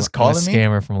Los Angeles I'm a calling me."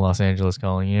 scammer from Los Angeles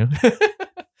calling you.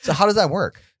 So how does that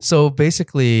work? So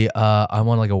basically, I'm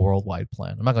on like a worldwide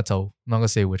plan. I'm not gonna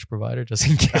say which provider, just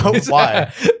in case. Oh,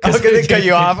 why? I was gonna cut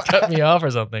you off. cut me off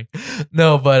or something.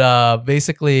 No, but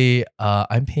basically,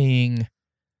 I'm paying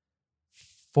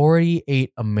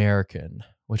 48 American,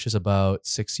 which is about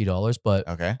 $60. But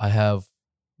Okay. I have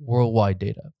worldwide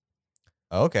data.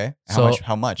 Okay. So-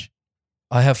 How much?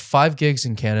 I have 5 gigs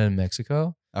in Canada and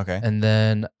Mexico, Okay. and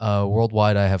then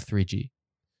worldwide I have 3G.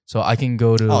 So I can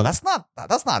go to. Oh, that's not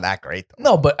that great though.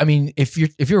 no, but I mean, if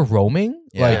you're roaming,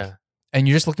 Yeah. like, Yeah. and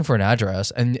you're just looking for an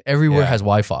address, and everywhere Yeah. has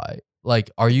Wi-Fi,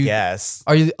 like, are you Yes.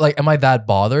 like, am I that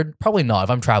bothered? Probably not. If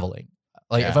I'm traveling,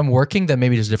 like, if Yeah. I'm working, then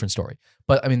maybe there's a different story.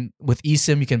 But I mean, with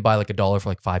eSIM, you can buy like $1 for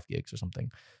like 5 gigs or something.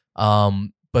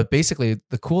 But basically,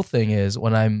 the cool thing is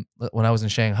when I was in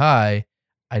Shanghai,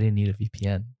 I didn't need a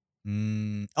VPN.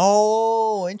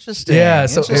 Oh, interesting. Yeah,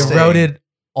 so it Interesting. routed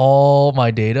all my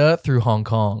data through Hong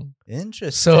Kong.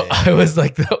 Interesting. So I was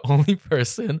like the only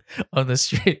person on the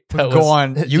street that go was,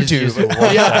 on Just YouTube. use it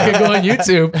once. yeah, I could go on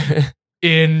YouTube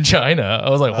in China. I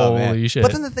was like, Oh, holy man. shit.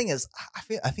 But then the thing is,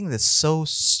 I think that's so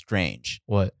strange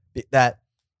What? that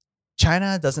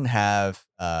China doesn't have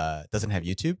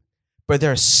YouTube, but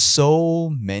there are so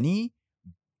many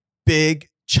big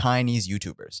Chinese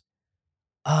YouTubers.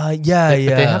 Yeah. But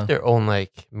they have their own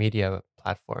like media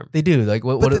platform. They do. Like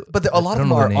what? But a lot I of don't them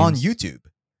know are their on names. YouTube.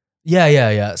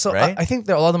 Yeah. So Right? I think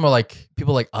that a lot of them are like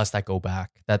people like us that go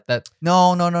back. That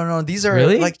No. These are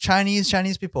Really? like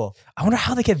Chinese people. I wonder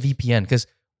how they get VPN, because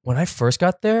when I first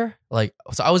got there, like,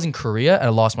 so I was in Korea and I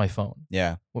lost my phone.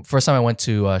 Yeah. First time I went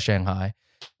to Shanghai,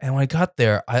 and when I got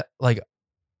there, I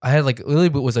had like literally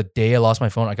it was a day I lost my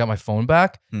phone. I got my phone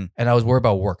back, Hmm. and I was worried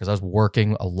about work because I was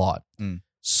working a lot. Hmm.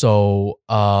 So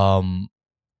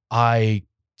I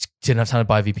didn't have time to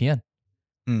buy a VPN.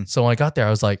 Hmm. So when I got there, I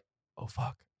was like, oh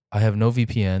fuck, I have no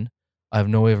VPN. I have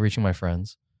no way of reaching my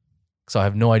friends. So I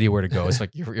have no idea where to go. It's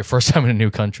like your first time in a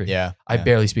new country. Yeah. I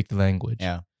barely speak the language.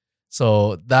 Yeah.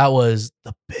 So that was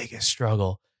the biggest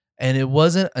struggle. And it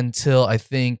wasn't until I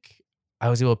think I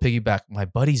was able to piggyback my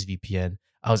buddy's VPN,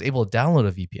 I was able to download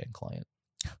a VPN client.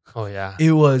 Oh yeah.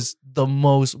 It was the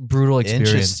most brutal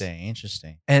experience.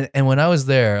 Interesting. And when I was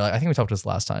there, like, I think we talked about this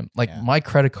last time, like, Yeah. my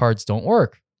credit cards don't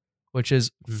work, which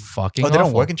is Mm. fucking Oh, they don't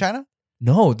awful. work in China?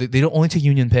 No, they don't only take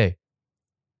Union Pay.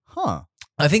 Huh.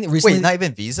 I think recently, Wait, not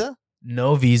even Visa?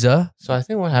 no Visa. So I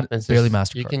think what happens Barely is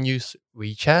MasterCard. you can use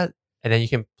WeChat and then you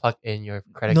can plug in your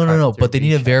credit No, card. through but they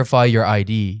need to WeChat. verify your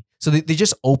ID. So they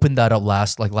just opened that up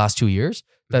last 2 years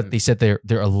that Mhm. they said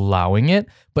they're allowing it.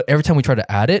 But every time we try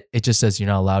to add it, it just says you're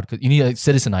not allowed because you need a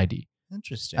citizen ID.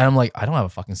 Interesting. And I'm like, I don't have a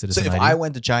fucking So citizen if ID. I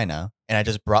went to China and I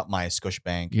just brought my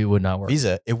Scotiabank You would not work.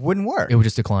 Visa, it wouldn't work. It would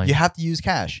just decline. You have to use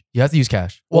cash. You have to use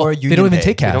cash. Or Well, they Union don't even Pay.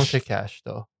 take They cash. don't take cash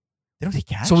though. They don't take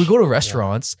cash. So we go to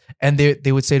restaurants and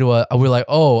they would say to us, we're like,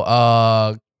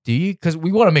 oh, do you? Because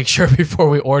we want to make sure before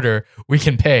we order we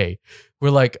can pay.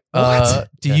 We're like, What?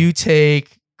 do Yeah. you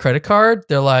take credit card?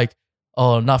 They're like,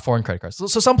 oh, not foreign credit cards. So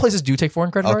some places do take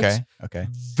foreign credit cards. Okay.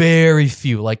 Very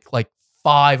few, like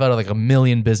 5 out of like a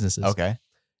million businesses. Okay.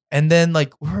 And then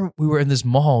like we were in this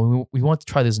mall. We wanted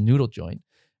to try this noodle joint,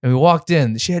 and we walked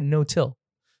in. She had no till,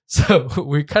 so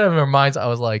we kind of in our minds. I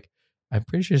was like, I'm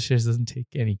pretty sure she doesn't take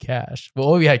any cash.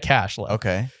 Well, we had cash left.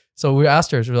 Okay. So we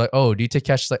asked her. We were like, oh, do you take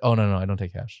cash? She's like, oh no, I don't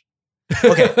take cash.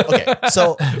 Okay.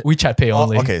 So WeChat Pay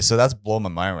only. okay, so that's blowing my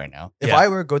mind right now. If Yeah. I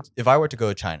were to go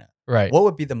to China, Right. what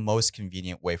would be the most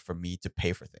convenient way for me to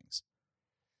pay for things?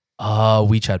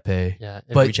 WeChat Pay. Yeah.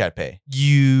 But- WeChat Pay.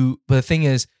 But the thing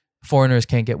is, foreigners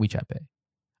can't get WeChat Pay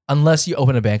unless you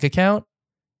open a bank account.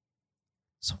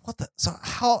 So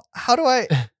how do I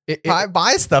It,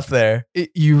 buy stuff there?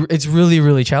 it's really,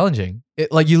 really challenging.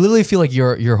 Like you literally feel like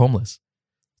you're homeless.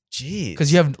 Jeez.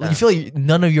 because you feel like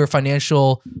none of your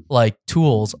financial like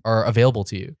tools are available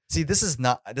to you. See, this is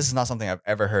not something I've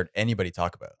ever heard anybody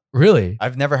talk about. Really?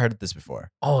 I've never heard this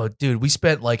before. Oh, dude, we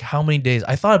spent like how many days?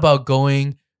 I thought about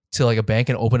going to like a bank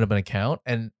and open up an account,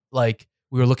 and like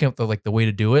we were looking up the way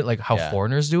to do it, like how Yeah.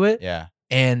 foreigners do it. Yeah.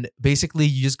 And basically,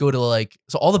 you just go to like,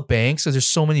 so all the banks, so there's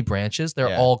so many branches, they're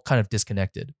Yeah. all kind of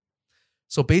disconnected.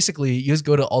 So basically, you just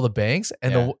go to all the banks,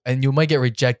 and Yeah. and you might get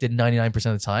rejected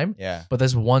 99% of the time, Yeah. but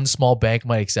there's one small bank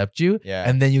might accept you, Yeah.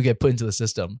 and then you get put into the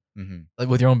system Mhm. like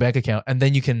with your own bank account, and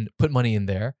then you can put money in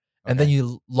there, and then Okay.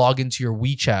 you log into your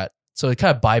WeChat. So it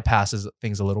kind of bypasses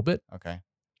things a little bit, Okay.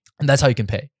 and that's how you can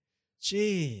pay.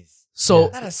 Jeez. So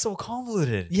That is so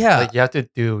convoluted. yeah, Like you have to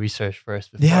do research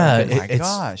first. Before. yeah, Oh my it's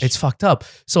gosh. it's fucked up.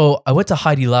 So I went to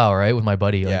Heidi Lao, right, with my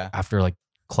buddy, like, Yeah. after like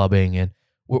clubbing, and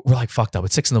we're like fucked up.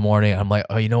 It's 6 a.m. I'm like,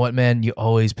 oh, you know what, man? You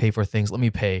always pay for things. Let me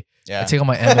pay. Yeah. I take out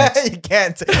my MX. You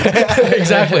can't.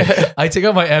 Exactly. I take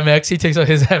out my MX. He takes out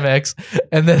his MX,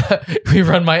 and then we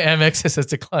run my MX. It says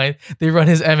decline. They run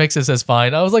his MX. It says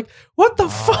fine. I was like, what the Oh,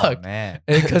 fuck? man.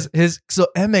 Because so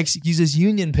MX uses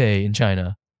Union Pay in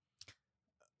China.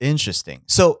 Interesting.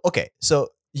 So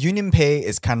Union Pay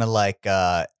is kind of like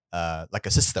a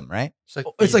system, right?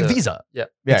 It's like Visa. Yeah.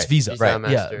 It's Visa. Visa, right. Yeah,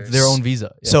 Master. their own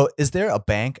Visa. Yeah. So is there a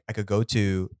bank I could go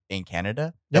to in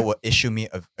Canada that Yeah. will issue me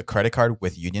a credit card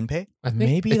with Union Pay? I think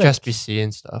maybe, like- HSBC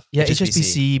and stuff. yeah,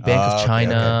 HSBC. HSBC, Bank Oh, of okay,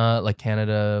 China, like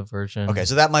Canada version. Okay,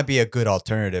 so that might be a good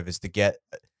alternative is to get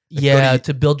Yeah, go to-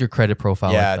 to build your credit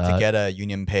profile. yeah, like to that. get a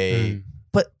Union Pay Mm.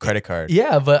 But credit card.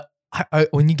 yeah, but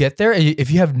when you get there, if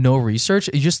you have no research,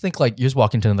 you just think like you just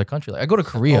walk into another country. Like I go to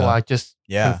Korea. Oh, I just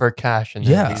Yeah. convert cash and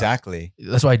Yeah. then Exactly.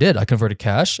 That's what I did. I converted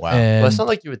cash. Wow. And Well, it's not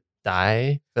like you would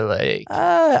die, but like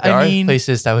I there are mean,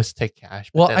 places that would take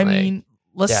cash. But well, then, I like, mean,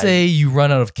 let's yeah, say you run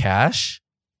out of cash,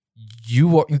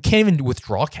 you can't even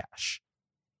withdraw cash.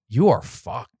 You are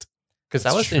fucked. because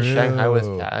I That's was in Shanghai with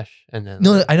true. cash, and then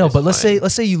No, like, I know, it's but let's fine.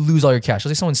 say you lose all your cash.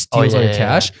 Let's say someone steals yeah, all your yeah,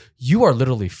 cash. You are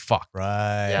literally fucked.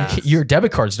 Right. Yeah. Your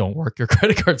debit cards don't work. Your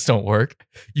credit cards don't work.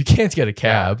 You can't get a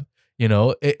cab. You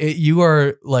know, you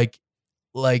are like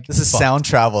This is fucked. sound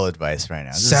travel advice right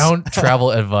now. This is- sound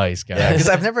travel advice, guys. Yeah,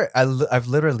 because I've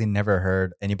literally never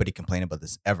heard anybody complain about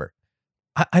this ever.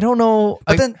 I don't know.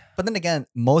 But then again,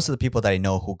 most of the people that I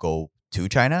know who go to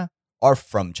China are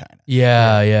from China.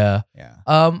 yeah.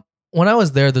 Yeah. When I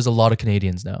was there, there's a lot of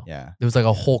Canadians now. Yeah. There was like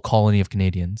a whole colony of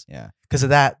Canadians. Yeah. Because of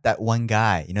that one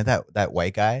guy, you know that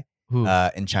white guy Who?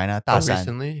 in China, Oh, Dasan.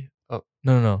 recently. Oh,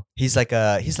 No. He's like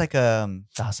a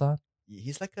Dasan?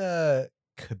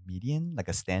 comedian, like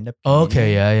a stand-up Oh, comedian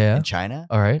okay. Yeah. in China,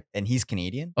 All right. and he's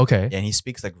Canadian, Okay. and he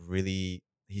speaks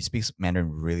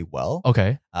Mandarin really well.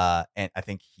 Okay. And I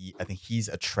think he's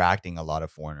attracting a lot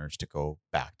of foreigners to go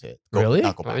back to Really?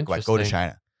 not go Oh, back, go to interesting.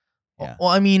 China. Yeah. Well,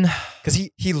 I mean, Because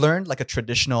he learned like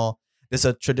there's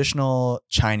a traditional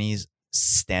Chinese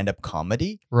stand-up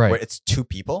comedy where right. it's two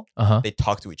people, Uh-huh. they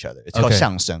talk to each other. It's called Okay.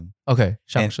 相声. Okay.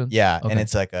 And- Shangshan. yeah, and Okay.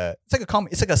 it's like a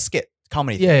comedy. It's like a skit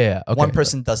comedy. Yeah. thing. Yeah. Okay. One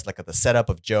person does like the setup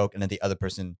of joke, and then the other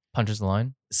person punches the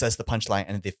line. says the punchline,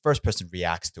 and then the first person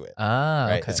reacts to it. Ah.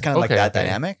 Right? Okay. It's kind of like Okay, that okay.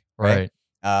 dynamic, right?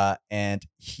 right. And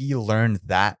he learned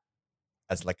that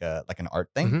as like an art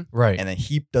thing, Mhm. Right. and then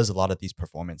he does a lot of these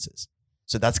performances.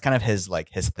 So that's kind of his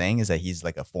thing is that he's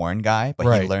like a foreign guy, but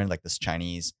Right. he learned like this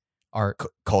Chinese Art.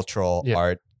 cultural Yeah.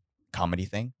 art comedy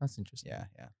thing. That's interesting.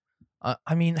 Yeah.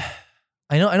 I mean,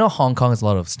 I know Hong Kong has a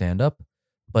lot of stand up,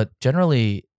 but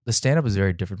generally the stand up is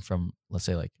very different from, let's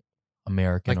say, like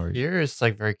American like or here it's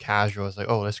like very casual. It's like,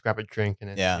 oh, let's grab a drink and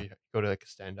then Yeah. you go to like a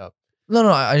stand up. no.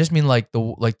 I just mean like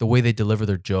the way they deliver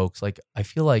their jokes. Like I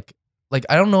feel like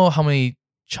I don't know how many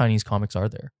Chinese comics are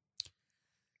there.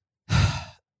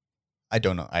 I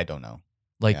don't know.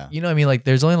 Like Yeah. you know what I mean? Like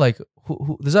there's only like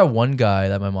who there's that one guy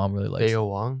that my mom really likes. Deo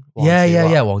Wang.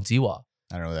 Yeah, Wang Jiwa.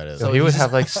 I don't know what that is. So So he would he's-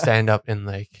 have like stand up in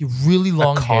like He really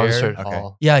long a concert hair. Okay.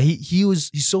 hall. Yeah,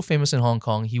 he's so famous in Hong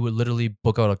Kong. He would literally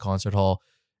book out a concert hall,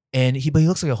 and he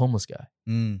looks like a homeless guy.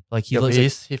 Mm. Like he Yeah, looks. but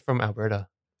Like, he's from Alberta.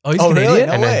 oh, he's Oh, really? Canadian.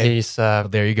 No and then way. he's Oh,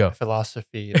 there you go.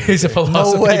 philosophy. He's a major.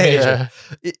 philosophy way. major.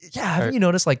 Yeah. Yeah, haven't you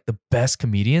noticed like the best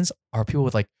comedians are people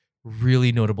with like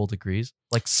really notable degrees,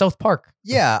 like South Park.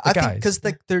 Yeah, the I think guys. because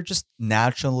like they're just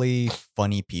naturally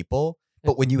funny people.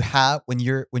 But when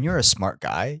you're a smart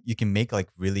guy, you can make like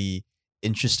really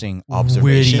interesting Witty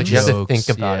observations. Like you have to jokes,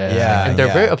 think about it. yeah, And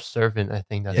they're very yeah. observant, I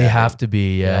think. That's They Yeah. have to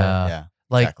be, yeah. yeah,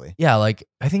 Like, exactly. yeah, like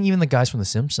I think even the guys from The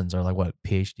Simpsons are like what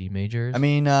PhD majors. I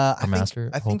mean,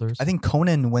 master holders? I think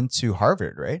Conan went to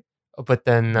Harvard, right? But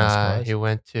then Not surprised. he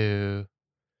went to.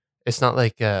 It's not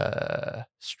like a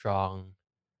strong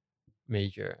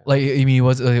major. Like, you mean it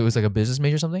was like a business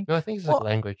major or something? no, I think it's Well, like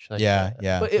language. Like, Yeah,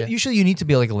 yeah. But Yeah. usually you need to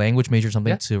be like a language major or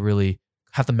something Yeah. to really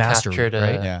have the mastery, capture the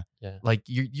right? Yeah. Like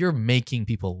you're making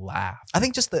people laugh. I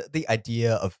think just the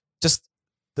idea of just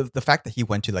the fact that he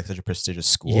went to like such a prestigious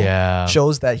school Yeah.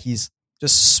 shows that he's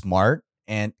just smart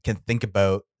and can think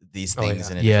about these Oh, things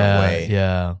yeah. in a Yeah, different way.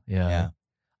 yeah, Yeah. yeah.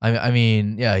 I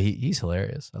mean, yeah, he's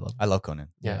hilarious. I love him. I love Conan.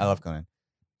 Yeah. I love Conan.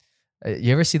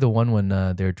 You ever see the one when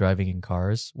they're driving in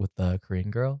cars with the Korean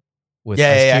girl? With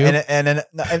Yeah, Ice yeah, Cube?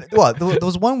 yeah. And well, there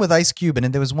was one with Ice Cube, and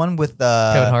then there was one with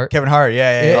Kevin Hart. Kevin Hart.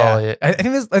 Yeah, yeah, yeah. Oh,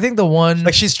 yeah. I think the one.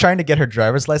 Like she's trying to get her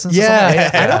driver's license. or yeah, something?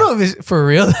 yeah. I don't know if it's for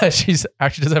real that she's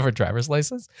actually doesn't have her driver's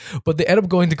license, but they end up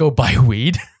going to go buy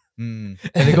weed Mm.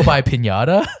 and they go buy a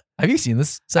pinata. Have you seen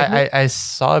this segment? I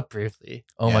saw it briefly.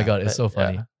 Oh my Yeah, god, it's so but, yeah.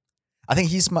 funny. I think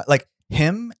he's like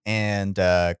him and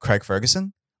Craig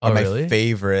Ferguson are Oh, my really?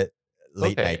 favorite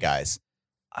late Okay. night guys.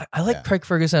 I like Yeah. Craig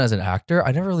Ferguson as an actor.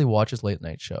 I never really watched his late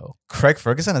night show. Craig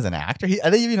Ferguson as an actor, I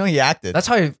didn't even know he acted. That's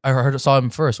how I saw him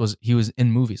first. Was he was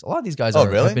in movies? A lot of these guys Oh,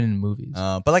 have really? been in movies.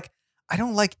 But like, I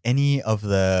don't like any of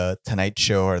the Tonight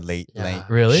Show or late Yeah. night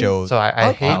Really? shows. So I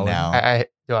like hate Fallon. now. I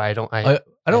I don't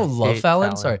love hate Fallon.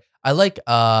 Fallon. Sorry, I like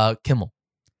Kimmel.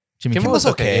 Jimmy Kimmel Kimmel. was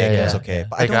okay. Yeah, It yeah. was okay.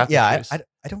 But Like, I don't. after Yeah, I, Juice.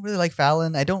 I don't really like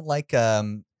Fallon. I don't like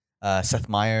Seth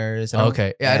Meyers. I don't-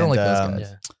 Okay, yeah, I don't like those and, guys.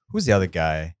 Yeah. Who's the other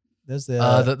guy? There's the,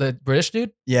 The British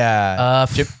dude, yeah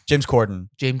James Corden.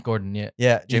 James Gordon. Yeah,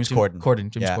 Yeah, James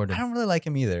Corden. James Yeah, Corden. I don't really like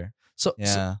him either. So,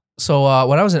 Yeah,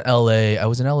 when I was in LA, I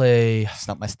was in LA it's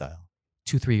not my style.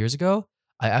 2-3 years ago.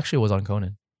 I actually was on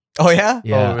Conan. Oh yeah,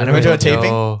 Yeah, Oh, I really? never do a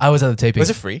taping? No. I was at the taping. was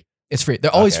it free? It's free.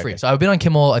 They're always Okay, free. okay. So I've been on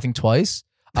Kimmel, I think twice.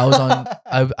 I was on.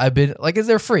 I've been like,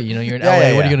 they're free. You know, you're in Yeah, LA. yeah,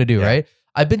 What are yeah. you gonna do, Yeah. right?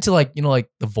 I've been to like like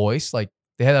The Voice. Like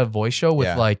they had a voice show with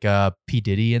Yeah. like P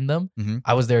Diddy in them. Mhm.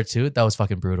 I was there too. That was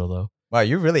fucking brutal though. Wow,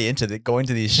 you're really into going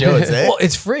to these shows, eh? Well,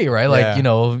 it's free, right? Like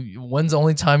Yeah. when's the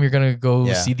only time you're gonna go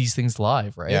Yeah. see these things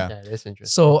live, right? Yeah. Yeah, it is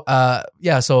interesting. So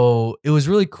so it was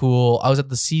really cool. I was at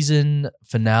the season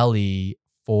finale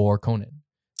for Conan.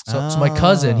 So my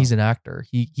cousin, Oh. he's an actor.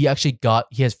 He actually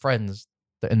he has friends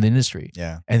in the industry,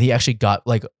 Yeah, and he actually got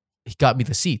he got me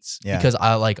the seats Yeah. because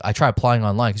I tried applying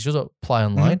online because you just apply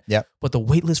online, Yep. but the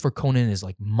wait list for Conan is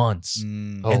like months,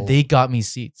 Mm, Oh. and they got me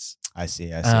seats. I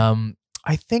see. I see.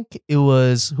 I think it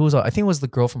was I think it was the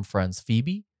girl from Friends,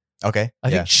 Phoebe. Okay, I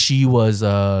think she was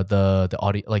the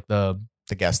audio like the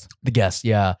guest, guest.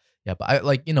 Yeah. But I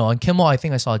on Kimmel, I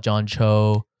think I saw John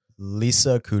Cho,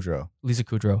 Lisa Kudrow. Lisa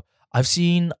Kudrow. I've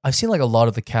seen like a lot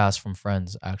of the cast from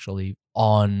Friends actually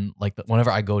on like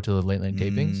whenever I go to the late night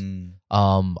tapings.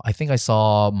 Mm, I think I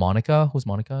saw Monica. Who's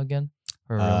Monica again?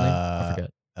 Her real name? I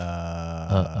forget.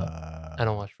 I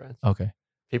don't watch Friends. Okay.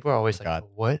 People are always Forgot.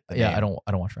 like, "What?" the Yeah, name.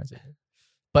 I don't watch Friends either.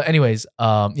 But anyways,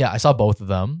 I saw both of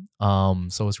them.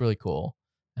 So it's really cool.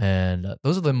 And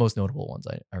those are the most notable ones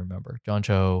I remember. John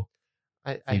Cho,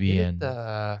 I Phoebe hate and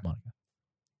the Monica.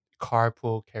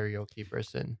 carpool karaoke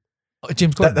person. Oh,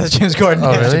 James Corden. That's James Corden.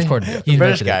 Oh, Yeah, really? James Corden. The He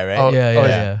British invented guy, it. right? Oh, Yeah,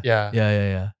 oh, yeah,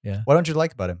 yeah. Yeah. What don't you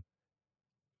like about him?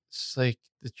 It's like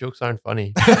the jokes aren't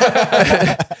funny.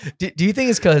 Do you think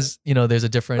it's because there's a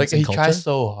difference like in he culture? tries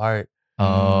so hard.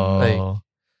 Oh,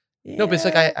 No, but it's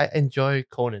like I enjoy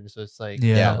Conan, so it's like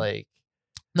Yeah. not like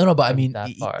no, but I I'm mean, that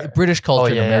far. British culture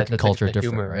and yeah, American the culture are the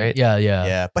different, humor, right? right? Yeah.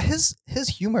 Yeah, but his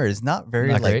humor is not very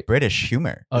Not like great? British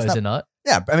humor. Oh, It's is not- it not?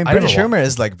 Yeah, I mean I never British wa- humor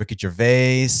is like Ricky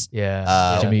Gervais,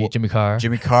 Yeah. Jimmy Carr.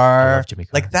 Jimmy I Carr, love Jimmy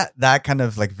Carr. like that kind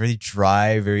of like very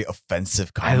dry, very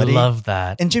offensive I comedy. love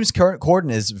that. And James Corden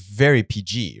is very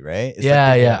PG, right? It's Yeah,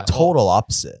 like the yeah. total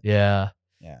opposite. Yeah.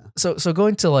 Yeah. So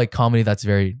going to like comedy that's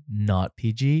very not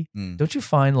PG. Mm. Don't you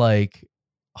find like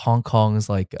Hong Kong's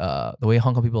like the way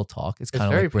Hong Kong people talk is it's kind of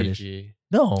very like British? PG.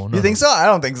 No. You think so? I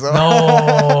don't think so.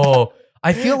 No.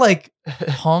 I feel like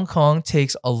Hong Kong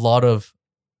takes a lot of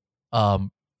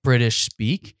British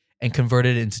speak and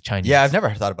converted it into Chinese. Yeah, I've never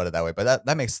thought about it that way, but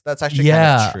that's actually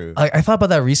kind of true. I thought about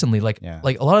that recently. Like Yeah.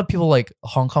 like a lot of people like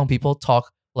Hong Kong people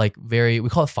talk like we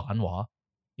call it fanhua.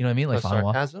 You know what I mean? Like Like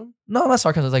fanhua. sarcasm. No, not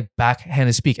sarcasm. It's like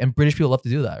backhanded speak. And British people love to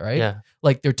do that, right? Yeah.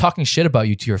 Like they're talking shit about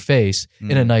you to your face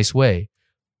in a Mm. nice way.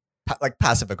 Like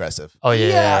passive aggressive. Oh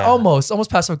yeah. almost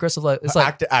passive aggressive. Like it's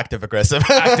like active aggressive.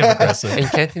 active aggressive. In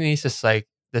Cantonese, it's like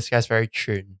this guy's very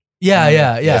chun.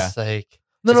 yeah. It's like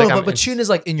No, it's no, like I'm- but tune is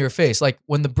like in your face. Like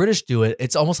when the British do it,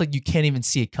 it's almost like you can't even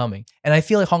see it coming. And I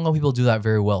feel like Hong Kong people do that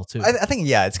very well too. I think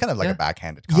it's kind of like Yeah. a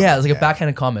backhanded comment. Yeah, it's like a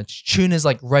backhanded comment. Tune is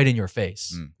like right in your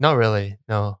face. Mm. not really.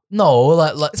 No. No,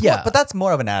 It's yeah, more, but that's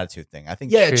more of an attitude thing. I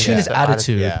think. yeah, Tune, tune yeah. is The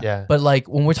attitude. Yeah. Yeah. But like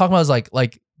when we're talking about is like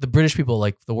the British people,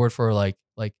 like the word for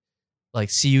like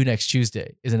see you next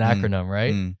Tuesday is an Mm. acronym,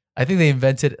 right? Mm. I think they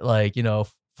invented like,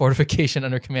 fortification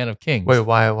under command of kings. Wait,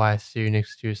 why? See you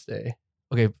next Tuesday.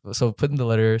 Okay, so put in the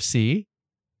letter C.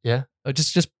 Yeah.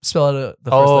 Just spell out the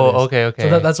first Oh, letters. okay.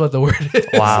 So that's what the word is.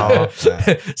 Wow.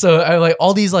 So I like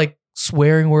all these like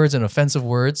swearing words and offensive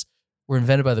words were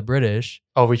invented by the British.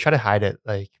 Oh, we try to hide it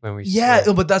like when we. Yeah,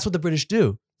 swear. but that's what the British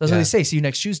do. That's what Yeah. they say. See you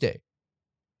next Tuesday.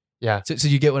 Yeah. So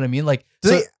you get what I mean? Like, Do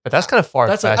so, they- But that's kind of far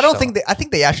That's fetched. like- I don't think they. I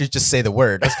think they actually just say the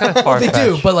word. That's kind of well, far they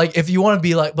fetched. do. But like, if you want to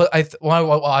be like, but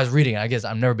while I was reading, I guess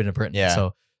I've never been to Britain. Yeah.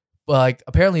 So, but like,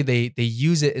 apparently they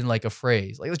use it in like a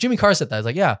phrase. Like Jimmy Carr said that. It's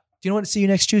like, yeah. Do you know what "see you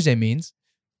next Tuesday" means?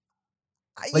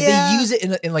 Like they use it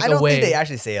in like I don't a way. think they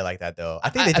actually say it like that though. I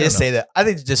think I they don't just know. say that. I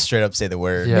think they just straight up say the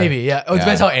word. Yeah. Maybe, yeah. Oh, it Yeah.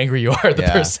 depends how angry you are at the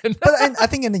Yeah. person. But I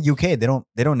think in the UK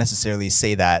they don't necessarily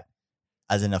say that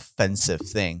as an offensive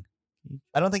thing.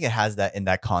 I don't think it has that in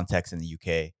that context in the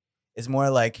UK. It's more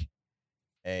like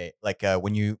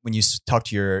when you talk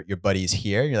to your buddies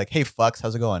here, you're like, "Hey, fucks,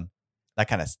 how's it going?" That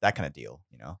kind of deal,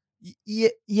 you know.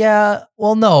 Yeah.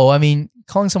 Well, no. I mean,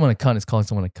 calling someone a cunt is calling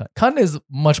someone a cunt. Cunt is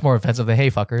much more offensive than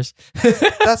 "hey, fuckers."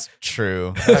 That's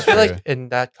true. I That's feel true. like in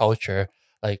that culture,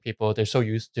 like people, they're so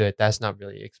used to it. That's not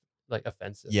really like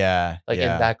offensive. yeah, Like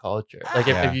yeah, in that culture, like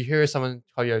Yeah. if you hear someone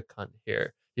call you a cunt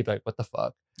here, you'd be like, "What the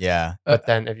fuck?" yeah. But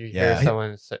then if you hear yeah.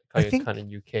 someone call you a think- cunt in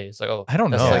UK, it's like, "Oh, I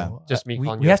don't that's know. Like just me we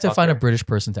calling we you. have to find a fucker. British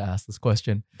person to ask this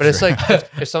question. But it's Sure. like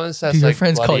if someone says your like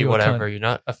friends call bloody you a whatever, cunt? you're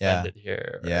not offended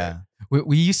here. or- Yeah.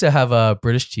 We used to have a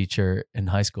British teacher in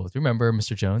high school. Do you remember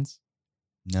Mr. Jones?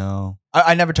 No,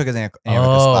 I never took any of his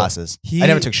Oh, classes. he- I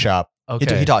never took shop.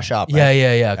 Okay. He taught shop. Right?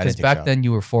 Yeah. I Because didn't take back shop. then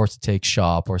you were forced to take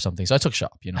shop or something. So I took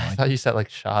shop. I Like thought you said like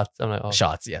shots. I'm like, oh,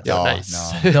 shots. Yeah. Yeah, Oh,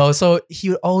 nice. no. No. So he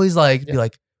would always like be Yeah.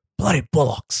 like bloody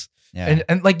bullocks, Yeah.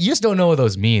 and like you just don't know what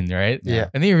those mean, right? Yeah.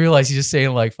 And then you realize he's just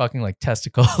saying like fucking like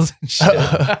testicles and shit.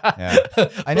 Yeah.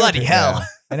 I never Bloody took- hell. yeah.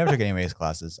 I never took any of his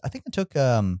classes. I think I took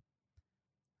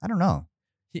I don't know.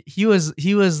 He was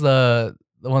the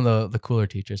one of the cooler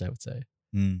teachers, I would say.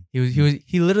 Mm.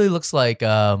 He literally looks like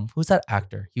who's that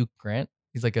actor? Hugh Grant.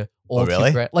 He's like a old really?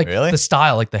 Hugh Grant. Like Really? the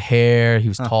style, like the hair. He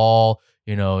was Huh. tall.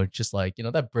 Just like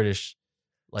that British.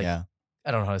 Like Yeah. I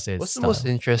don't know how to say it. What's the most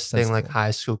interesting like Sensible.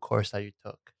 high school course that you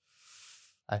took?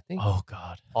 I think Oh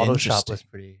God. auto shop was interesting.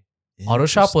 pretty. Auto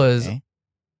shop was- Interesting,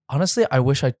 Honestly, I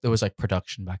wish there was like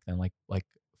production back then, like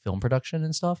film production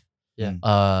and stuff. Yeah.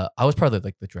 I was part of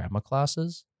like the drama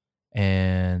classes,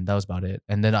 and that was about it.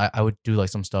 And then I would do like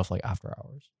some stuff like after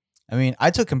hours. I mean, I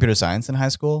took computer science in high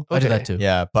school. I did Okay. that too.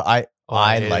 Yeah, but I Oh,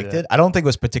 I hated liked it. it. I don't think it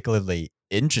was particularly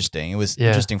interesting. It was Yeah.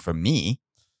 interesting for me,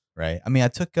 right? I mean, I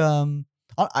took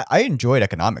I enjoyed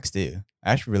economics too.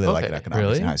 I actually really liked Okay. economics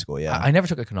Really? in high school. Yeah. I never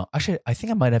took economics. Actually, I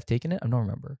think I might have taken it. I don't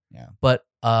remember. Yeah. But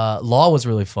law was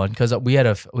really fun because we had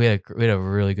a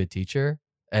really good teacher,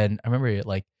 and I remember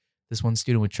like this one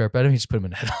student would chirp at him. He just put him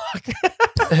in a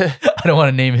headlock. I don't want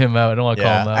to name him out. I don't want to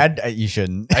call him out. You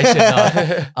shouldn't. I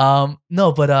should not.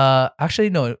 No, but actually,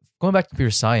 no. Going back to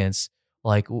computer science,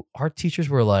 like our teachers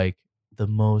were like the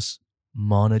most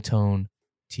monotone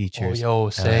Oh, teachers. yo,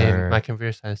 same. ever. My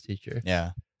computer science teacher.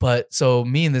 Yeah. But so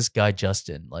me and this guy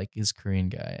Justin, like his Korean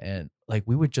guy, and like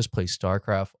we would just play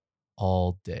StarCraft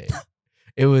all day.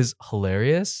 It was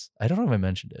hilarious. I don't know if I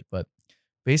mentioned it, but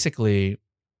basically,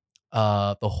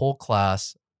 the whole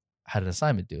class had an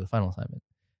assignment due, the final assignment,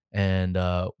 and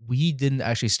we didn't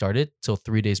actually start it till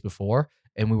 3 days before,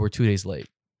 and we were 2 days late,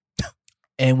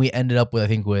 and we ended up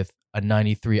with a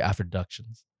 93 after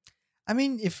deductions. I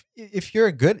mean, if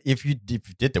you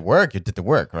did the work, you did the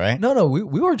work, right? No, we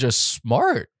were just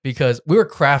smart because we were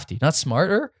crafty, not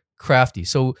smarter, crafty.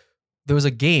 So there was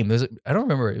a game. I don't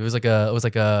remember. It was like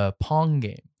a Pong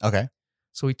game. Okay.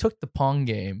 So we took the Pong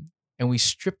game and we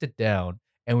stripped it down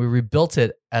and we rebuilt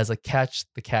it as a catch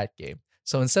the cat game.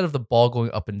 So instead of the ball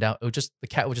going up and down, the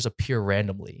cat would just appear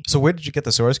randomly. So where did you get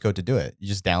the source code to do it? You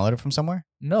just download it from somewhere?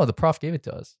 No, the prof gave it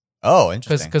to us Oh,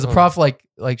 interesting. because the Oh. prof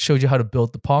like showed you how to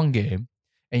build the Pong game,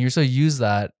 and you're supposed to use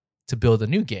that to build a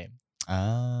new game.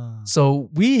 Ah. So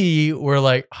we were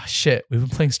like, oh, shit, we've been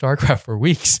playing StarCraft for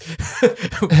weeks.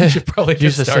 We should probably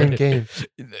Use just the start same game.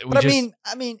 But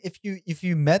I mean, if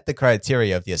you met the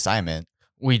criteria of the assignment,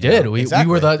 we did. Yeah, We exactly.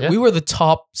 were Yeah. we were the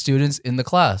top students in the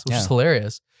class, which is Yeah.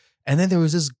 hilarious. And then there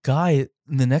was this guy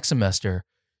in the next semester.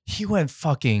 He went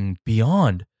fucking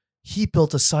beyond. He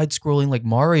built a side-scrolling like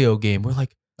Mario game. We're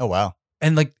like, oh wow,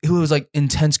 and like it was like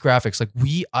intense graphics. Like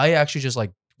I actually just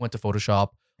like went to Photoshop.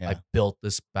 Yeah. I built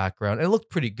this background. It looked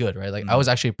pretty good, right? Like I Mhm. was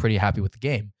actually pretty happy with the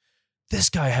game.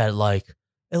 This guy had like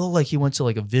it looked like he went to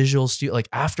like a visual studio, like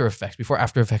After Effects before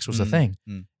After Effects was a Mm, thing,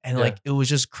 mm. and Yeah. like it was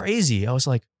just crazy. I was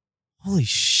like, holy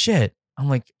shit! I'm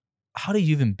like, how do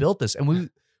you even build this? And we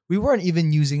we weren't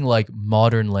even using like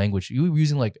modern language. We were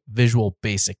using like Visual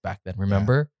Basic back then.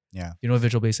 Remember? Yeah. You know what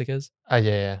Visual Basic is?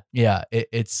 Yeah. Yeah.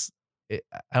 I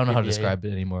don't know how to VBA. describe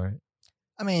it anymore.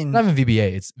 I mean, Not even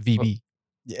VBA. It's VB.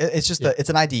 it's just Yeah. it's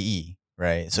an IDE,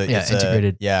 right? So Yeah, it's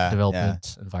integrated yeah,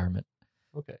 development environment.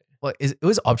 Okay. Well, it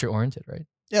was object oriented, right?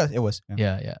 Yeah, it was.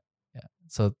 Yeah. Yeah.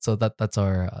 So that's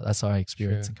our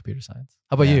experience Sure. in computer science.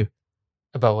 How about Yeah. you?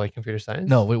 About like computer science?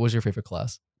 No, what was your favorite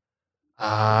class?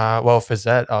 Well, phys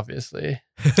ed, obviously.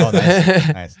 Oh,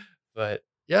 nice. Nice. But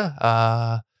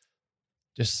yeah,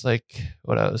 just like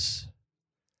what else?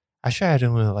 Actually, I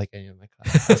didn't really like any of my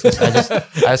classes.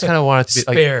 I just kind of wanted to be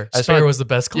like Spare. I just Spare wanted- was the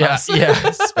best Yeah, class.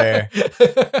 yeah. Spare.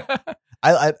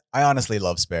 I honestly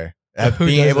love Spare. Who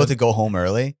Being able doesn't? to go home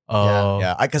early. Oh,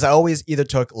 Yeah, because I always either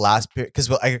took last period because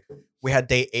we had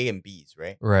day A and B's,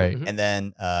 right? right. Mhm. And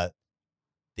then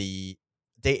the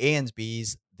day A and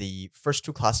B's, the first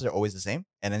two classes are always the same,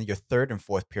 and then your third and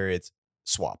fourth periods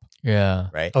swap, Yeah.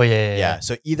 right? Oh yeah. Yeah.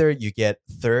 So either you get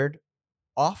third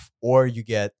off or you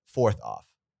get fourth off.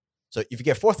 So if you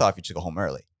get fourth off, you just go home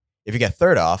early. If you get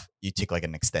third off, you take like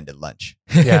an extended lunch.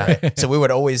 Yeah. So we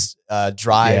would always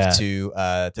drive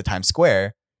Yeah. to Times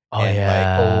Square Oh and, like,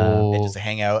 yeah. and just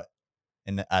hang out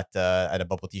at a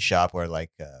bubble tea shop or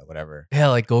like whatever. Yeah,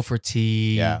 like go for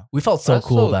tea. Yeah. We felt so That's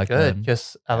cool back good then.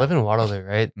 because I live in Waterloo,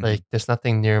 right? Mhm. Like, there's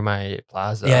nothing near my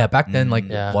plaza. Yeah, back then like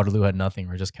Yeah. Waterloo had nothing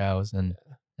or just cows, and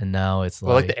now it's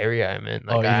Well, like, like the area I'm in,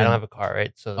 like Oh, I even- don't have a car,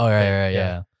 right? So oh right,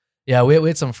 yeah. We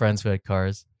had some friends who had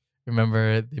cars.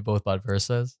 Remember they both bought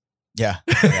Versas. Yeah.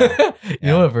 You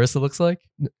know what a Versa looks like?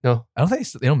 No. I don't think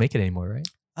they don't make it anymore, right?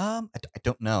 I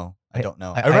don't know. I don't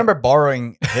know. I- I remember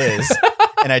borrowing his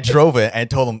and I drove it and I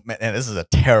told him, man, this is a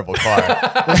terrible car.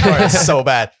 This car is so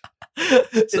bad.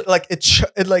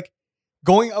 It like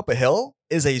going up a hill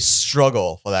is a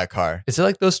struggle for that car. Is it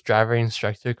like those driver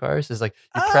instructor cars? It's like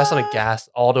you press on the Ah. gas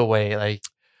all the way, like to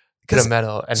the 'Cause-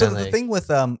 metal, and So then the like thing with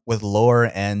lower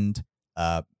end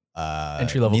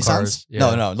Entry-level Nissans? cars, No,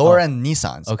 yeah. no, lower Oh. end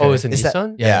Nissans. Okay. oh, is it Is that-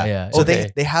 Nissan? Yeah. So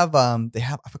Okay. they have I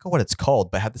forgot what it's called,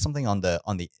 but have something on the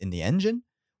in the engine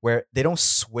where they don't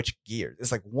switch gears.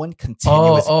 It's like one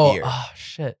continuous gear. Oh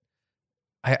shit.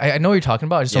 I know what you're talking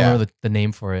about. I just don't Yeah. remember the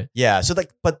name for it. Yeah. So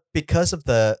like, but because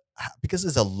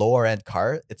it's a lower end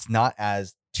car, it's not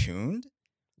as tuned.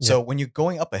 So when you're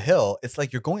going up a hill, it's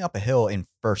like you're going up a hill in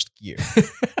first gear,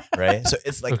 right? So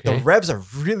it's like the Okay. revs are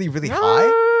really, really high,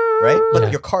 right? But Yeah.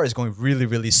 your car is going really,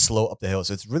 really slow up the hill.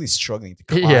 So it's really struggling to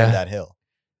climb Yeah. that hill.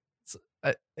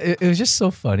 It was just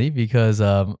so funny because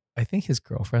I think his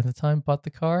girlfriend at the time bought the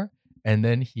car, and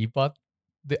then he bought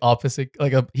the opposite.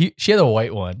 Like she had a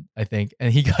white one, I think,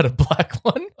 and he got a black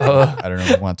one. Oh. I don't know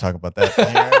if I want to talk about that.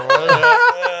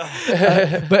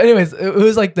 But anyways, it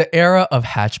was like the era of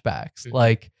hatchbacks.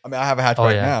 Like, I mean, I have a hatchback Oh,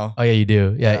 yeah. now. oh yeah, you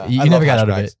do. Yeah, Yeah, you I never love got out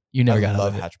of hatchbacks. it. You never I got out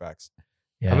love of it. hatchbacks.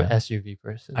 Yeah, I'm an SUV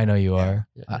person. I know you Yeah. are.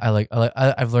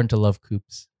 Yeah. I've learned to love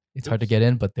coupes. It's hard to get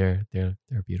in, but they're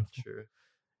beautiful. True.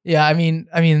 Yeah, I mean,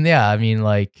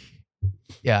 like,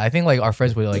 yeah, I think like our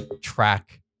friends would like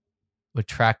track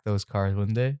those cars,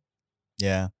 wouldn't they?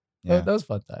 Yeah. That was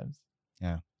fun times.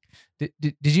 Yeah.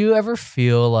 Did you ever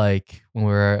feel like when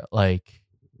we were like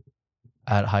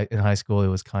in high school, it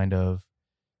was kind of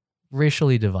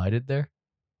racially divided there?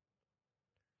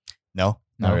 No,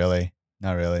 not No? really.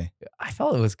 Not really. I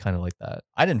felt it was kind of like that.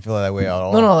 I didn't feel that way at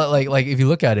all. No, like if you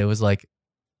look at it, it was like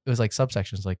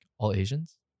subsections, like all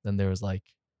Asians. Then there was like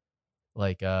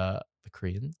the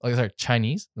Koreans, like sorry,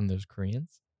 Chinese. Then there's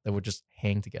Koreans that would just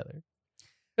hang together.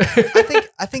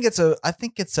 I think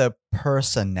it's a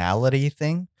personality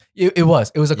thing. It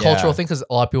was a cultural Yeah. thing because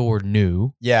a lot of people were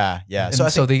new. Yeah, yeah. And So I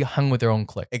so think they hung with their own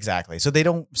clique. exactly. So they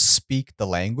don't speak the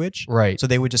language. Right. So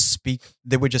they would just speak.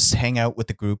 They would just hang out with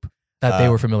the group that they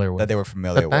were familiar with. that they were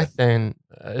familiar But back with. then,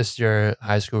 is your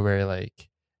high school very like?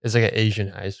 It's like an Asian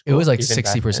high school. It was like even back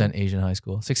 60% then? Asian high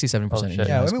school, 67% Oh, Asian shit.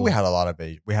 Yeah, high I school. mean we had a lot of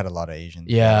Asians. We had a lot of Asians.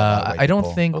 Yeah, I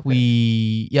don't think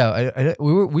Okay.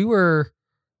 we were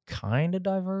kind of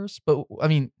diverse, but I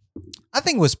mean, I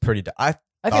think it was pretty. I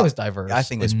think it was diverse. I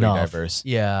think it was pretty enough. diverse.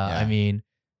 Yeah,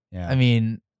 Yeah. I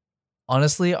mean,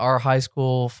 honestly, our high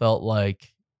school felt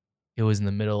like it was in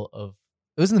the middle of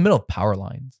power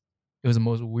lines. It was the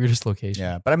most weirdest location.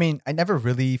 Yeah, but I mean, I never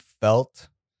really felt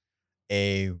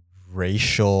a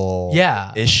racial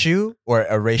Yeah. issue or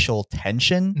a racial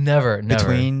tension Never.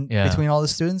 between Yeah. between all the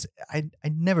students. I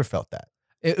never felt that.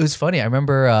 It was funny. I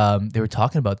remember they were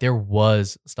talking about there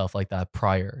was stuff like that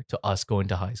prior to us going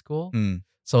to high school. Mm.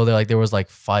 So there was like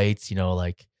fights,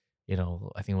 I think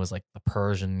it was like the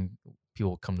Persian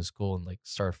people would come to school and like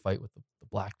start a fight with the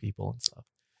black people and stuff.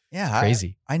 Yeah,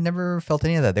 Crazy. I never felt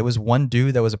any of that. There was one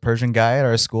dude that was a Persian guy at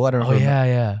our school. I don't know. Oh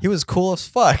yeah. He was cool as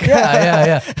fuck.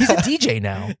 Yeah. He's a DJ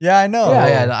now. Yeah, I know.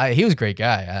 He was a great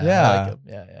guy. I like him.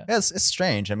 Yeah. Yeah, it's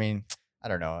strange. I mean, I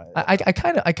don't know. I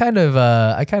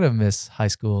kind of miss high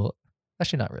school.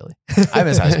 Actually, not really. I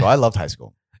miss high school. I loved high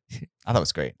school. I thought it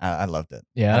was great. I loved it.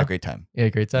 I had Yeah. a great time. Yeah,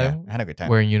 great Yeah, time. I had a great time.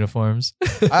 Wearing uniforms.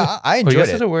 I Oh, you enjoyed guys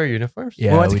it. had to wear uniforms?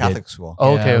 Yeah, we went to we did. Catholic school.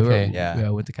 Oh, okay, we were- okay. Yeah. I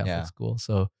went to Catholic Yeah. school,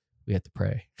 so we had to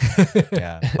pray.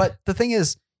 Yeah. But the thing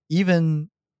is, even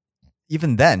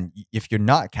then, if you're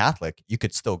not Catholic, you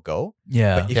could still go.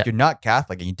 Yeah. But if you're not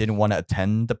Catholic and you didn't want to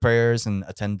attend the prayers and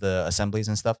attend the assemblies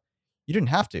and stuff, you didn't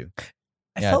have to.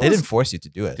 Yeah, they didn't force you to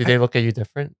do it. Did they look at you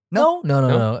different? No.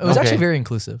 No? It was Okay. actually very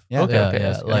inclusive. Yeah. Okay, okay,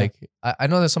 that's good. Like I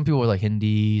know that some people were like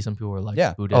Hindi, some people were like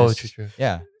Yeah. Buddhist. Oh, true.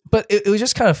 Yeah. But it was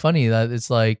just kind of funny that it's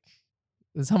like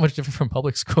it's not much different from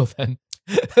public school then.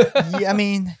 Yeah, I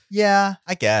mean, yeah,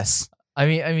 I guess. I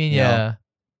mean, You know,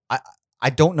 yeah. I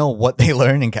don't know what they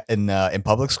learn in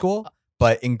public school,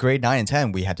 but in grade 9 and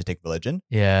 10 we had to take religion.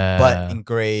 Yeah. But in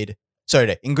grade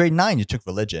 9 you took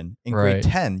religion. In Right. grade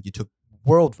 10 you took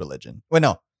world religion. Well,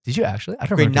 no, did you actually? I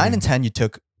don't grade remember 9 and 10 you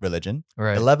took religion.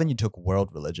 Right. 11 you took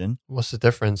world religion. What's the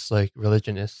difference? Like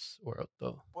religion is world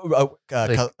though.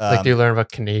 Like, Do you learn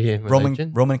about Canadian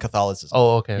religion? Roman Catholicism.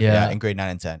 Oh, okay. okay. Yeah. Yeah, in grade 9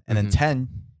 and 10. And then Mhm. 10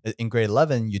 in grade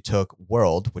 11 you took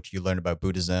world, which you learned about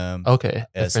Buddhism. Okay.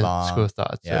 Different Islam, school of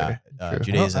thoughts. yeah, True. I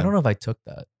Judaism. don't know if I took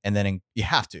that. And then you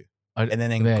have to. I- And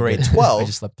then in maybe I grade did. 12 I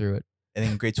just slept through it. And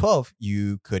in grade 12,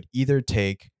 you could either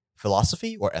take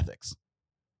philosophy or ethics.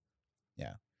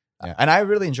 Yeah. Yeah. And I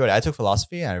really enjoyed it. I took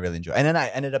philosophy and I really enjoyed it. And then I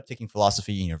ended up taking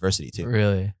philosophy in university too.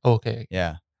 Really. Okay.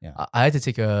 Yeah. I had to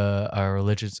take a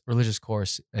religious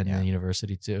course in Yeah. the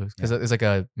university too because it's like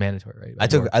a mandatory,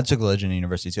 right? I took religion in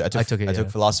university too. I took it, I took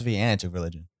yeah. philosophy and I took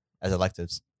religion as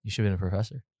electives. You should have been a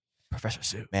professor. Professor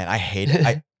Sue. Man, I hate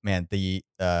it.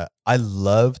 I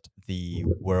loved the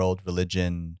world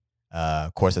religion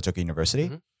course I took at university,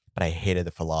 Mhm. but I hated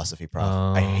the philosophy prof.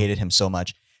 Oh. I hated him so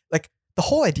much. Like the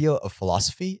whole idea of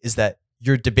philosophy is that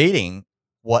you're debating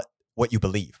what you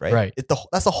believe, right? Right.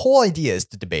 That's the whole idea, is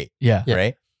to debate, Yeah. Yeah.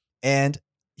 right? And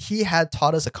he had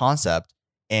taught us a concept,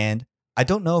 and I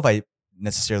don't know if I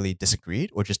necessarily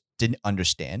disagreed or just didn't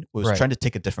understand. I was Right. trying to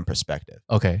take a different perspective.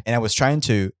 Okay. And I was trying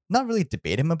to not really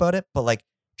debate him about it, but like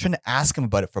trying to ask him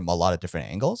about it from a lot of different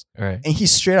angles. All right. And he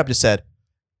straight up just said,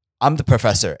 "I'm the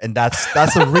professor, and that's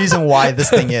the reason why this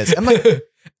thing is." I'm like,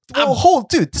 well, hold,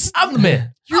 dude, I'm the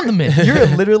man. I'm the man. you're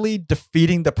literally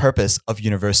defeating the purpose of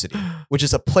university, which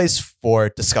is a place for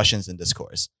discussions and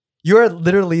discourse. You're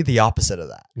literally the opposite of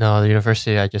that. No, the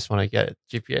university. I just want to get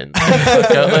GPA. And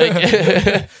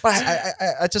like,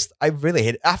 But I really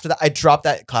hate it. After that, I dropped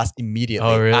that class immediately.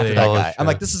 Oh, really? After that Oh, guy, I'm sure.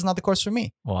 like, this is not the course for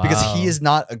me Wow. because he is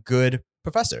not a good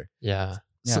professor. yeah.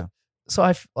 Yeah. So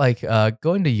I like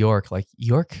going to York. Like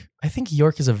York, I think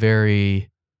York is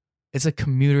it's a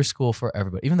commuter school for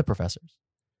everybody, even the professors.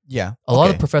 Yeah. A lot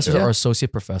of Okay. professors Yeah. are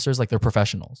associate professors, like they're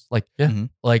professionals. Like, Yeah. Mhm.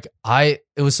 like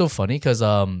it was so funny because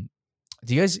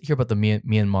do you guys hear about the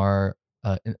Myanmar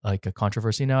like a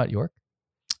controversy now at York?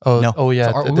 Oh, No. oh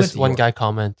yeah. So we went This to one York. guy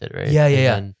commented, right? Yeah, yeah, And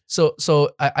yeah. then- So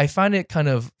I find it kind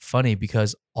of funny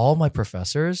because all my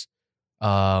professors,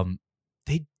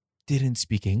 they didn't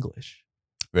speak English.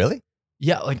 Really?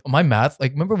 Yeah, like my math,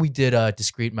 like remember we did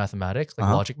discrete mathematics, like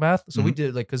Uh-huh. logic math. So we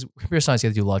did like because computer science you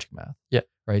have to do logic math. Yeah.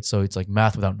 Right. So it's like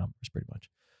math without numbers, pretty much.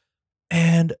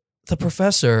 And the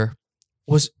professor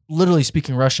was literally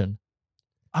speaking Russian.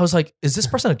 I was like, is this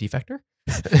person a defector?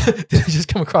 Did he just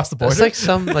come across the border? It's like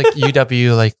some like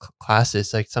UW like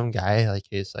classes. Like some guy like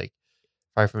he's like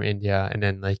far from India, and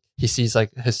then like he sees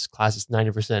like his class is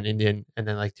 90% Indian, and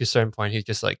then like to a certain point he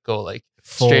just like go like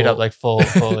straight up like full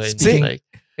Indian, Speaking like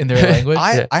in their language.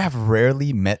 Yeah. I have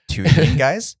rarely met two Indian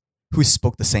guys who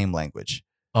spoke the same language.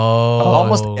 Oh,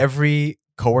 Almost every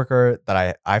coworker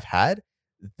that I've had,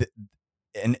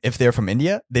 and if they're from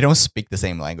India, they don't speak the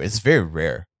same language. It's very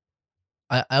rare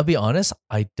I'll be honest.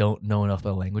 I don't know enough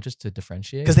about languages to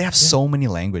differentiate because they have Yeah. so many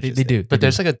languages. They do. but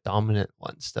there's like a dominant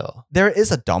one still. There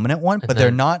is a dominant one, And but they're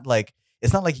then- not like,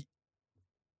 it's not like,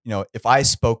 if I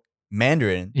spoke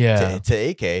Mandarin Yeah. to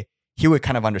AK, he would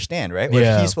kind of understand, right? Or if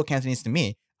Yeah. he spoke Cantonese to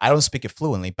me, I don't speak it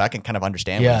fluently, but I can kind of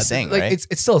understand what yeah, he's saying, like right?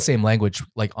 it's still the same language,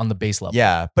 like on the base level.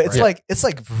 Yeah, but it's Right.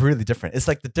 like really different. It's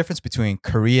like the difference between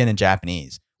Korean and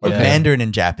Japanese or Yeah. Mandarin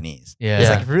and Japanese. Yeah. It's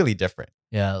Yeah. like really different.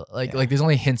 Yeah, like Yeah. there's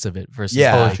only hints of it versus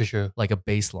Yeah. Oh, like, true, true. like a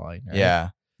baseline. Right? Yeah.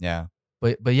 Yeah.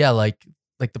 but yeah, like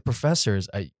the professors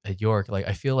at York, like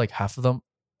I feel like half of them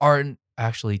aren't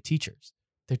actually teachers.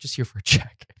 They're just here for a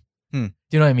check. Hmm. Do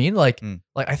you know what I mean? Like Hmm.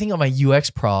 like I think of my UX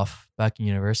prof back in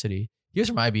university. He was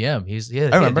from IBM. He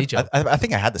had I remember. a day job. I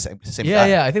think I had the same Yeah, guy.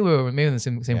 yeah. I think we were maybe in the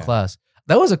same Yeah. class.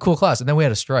 That was a cool class, and then we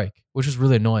had a strike, which was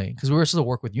really annoying because we were supposed to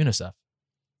work with UNICEF.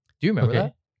 Do you remember Okay.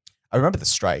 that? I remember the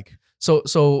strike.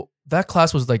 So that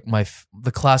class was like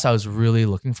the class I was really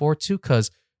looking forward to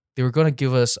because they were going to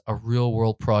give us a real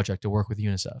world project to work with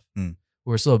UNICEF. Hmm.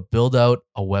 We were supposed to build out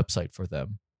a website for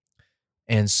them,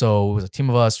 and so it was a team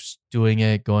of us just doing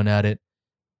it, going at it,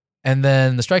 and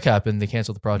then the strike happened. They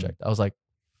canceled the project. I was like,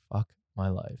 "Fuck my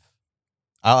life."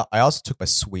 I also took my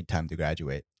sweet time to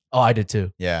graduate. Oh, I did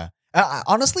too. Yeah.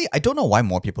 Honestly, I don't know why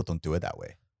more people don't do it that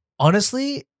way.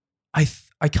 Honestly, I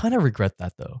kind of regret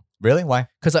that though. Really? Why?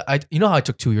 Because I you know how I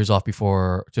took 2 years off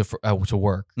before to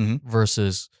work Mhm.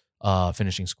 versus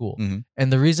finishing school, Mhm.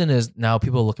 and the reason is now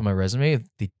people look at my resume,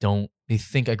 they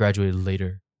think I graduated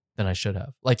later than I should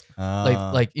have. Like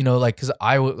because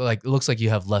it looks like you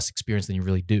have less experience than you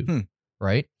really do, Hmm.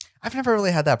 right? I've never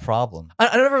really had that problem.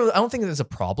 I don't think it's a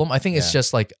problem. I think it's Yeah.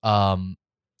 just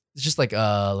like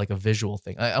a visual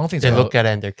thing. I don't think They it's look at it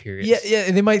and they're curious. yeah,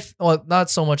 and they might not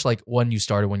so much like when you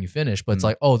started, when you finished, but it's Mm.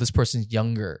 like, oh, this person's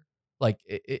younger. Like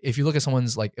if you look at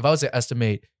someone's like, if I was to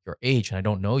estimate your age and I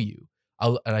don't know you,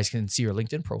 and I can see your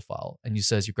LinkedIn profile and you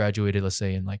says you graduated, let's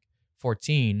say in like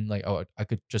 14, like I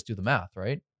could just do the math,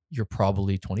 right? You're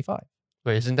probably 25.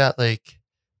 But isn't that like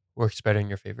works better in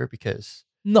your favor because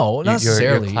No, not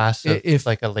necessarily. Your class of if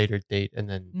like a later date and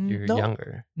then you're No.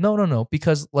 younger. no,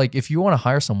 because like if you want to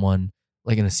hire someone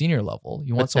like in a senior level,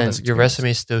 you want But someone then that's your experienced.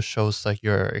 resume still shows like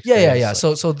your Yeah. experience,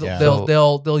 like- So Yeah.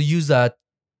 they'll use that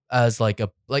as like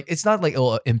it's not like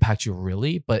it'll impact you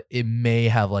really, but it may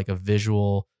have like a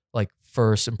visual like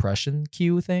first impression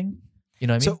cue thing. You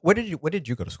know what I mean? So where did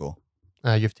you go to school?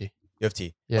 U of T. U of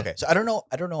T. Yeah. Okay. So I don't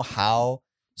know how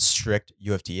strict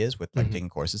U of T is with like Mhm. taking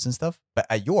courses and stuff. But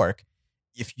at York,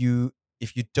 if you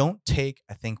don't take,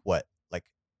 I think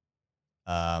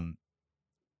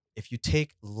if you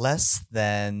take less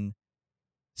than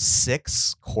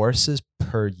 6 courses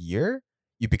per year,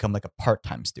 you become like a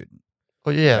part-time student.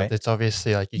 Oh yeah, Right? it's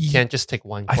obviously like you Ye- can't just take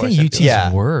one I course. think and UT be is like,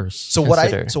 Yeah. worse. So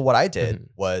Consider. what I did Mhm.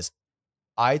 was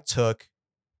I took,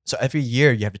 so every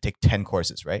year you have to take 10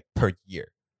 courses, right? Per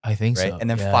year, I think right? so. And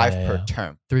then Yeah, 5 yeah, per yeah.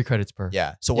 term. 3 credits per.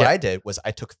 Yeah. So what Yeah. I did was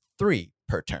I took 3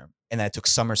 per term and then I took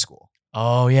summer school.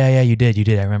 Oh yeah, you did.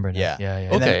 I remember now. Yeah. yeah.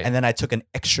 And, Okay. then I took an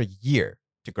extra year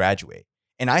to graduate.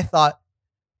 And I thought,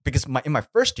 because in my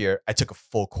first year, I took a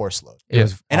full course load. It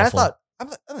was And awful. I thought,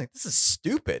 I'm like, this is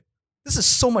stupid. This is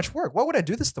so much work. Why would I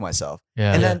do this to myself?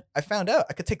 yeah. And then I found out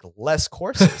I could take less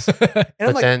courses. And But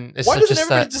I'm like, then it's why not doesn't just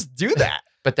everybody that. just do that?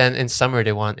 But then in summer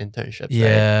they want internships. Right?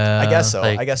 yeah, I guess so.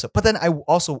 like- I guess so. But then I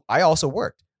also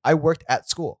worked. I worked at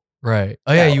school. Right.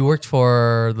 Oh yeah, Yeah. you worked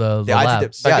for the The IT labs.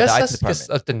 dip- But I Yeah, guess the IT that's because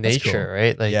department. of the That's nature, cool.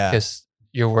 right? Like Yeah. because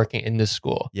you're working in the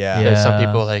school. Yeah. There's some Yeah.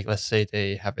 people like let's say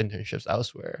they have internships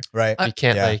elsewhere. Right. You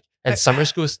can't yeah. like and summer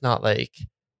school is not like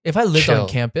If I lived Chill. on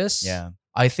campus, Yeah.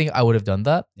 I think I would have done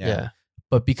that. Yeah.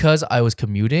 But because I was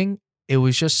commuting, it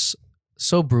was just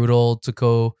so brutal to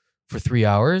go for 3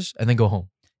 hours and then go home.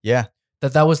 Yeah.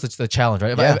 That was the challenge,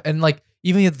 right? Yeah. And like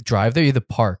even you have to drive there, you have to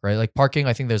park, right? Like parking,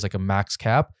 I think there's like a max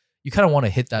cap. You kind of want to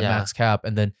hit that Yeah. max cap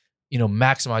and then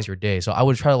maximize your day. So I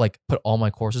would try to like put all my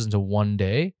courses into one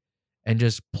day and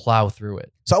just plow through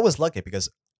it. So I was lucky because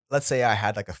let's say I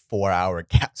had like a 4-hour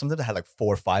gap. Sometimes I had like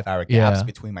 4 or 5 hour gaps Yeah.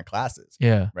 between my classes.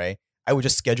 Yeah. Right. I would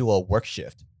just schedule a work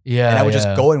shift Yeah. and I would yeah.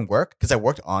 just go and work because I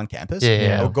worked on campus. Yeah,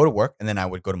 yeah. I would go to work and then I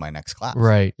would go to my next class.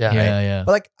 Right. Yeah. Yeah. Right. Yeah.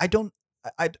 But like I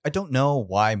don't know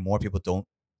why more people don't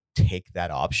take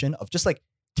that option of just like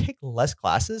take less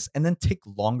classes and then take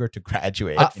longer to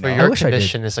graduate. I- you for know? your wish I did.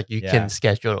 condition, it's like you Yeah. can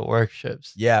schedule the work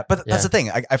shifts. Yeah, but that's Yeah. the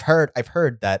thing. I've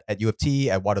heard that at U of T,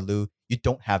 at Waterloo, you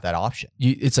don't have that option.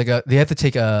 It's like they have to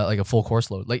take a full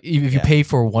course load. Like if you Yeah. pay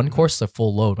for one course, it's a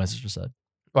full load. My sister said.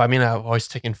 Well, I mean, I've always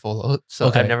taken full load, so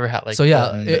Okay. I've never had like. so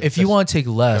yeah, the- if you want to take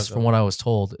less, goes from what I was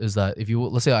told, is that if you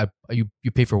let's say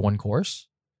you pay for one course,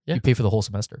 Yeah. you pay for the whole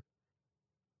semester,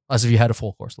 as if you had a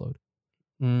full course load.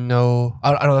 No,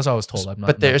 I know that's what I was told. I'm not,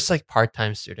 but there's like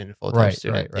part-time student and full-time Right,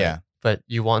 student. right. Yeah, But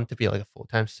you want to be like a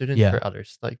full-time student Yeah. for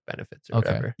others like benefits or Okay.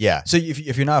 whatever. yeah. So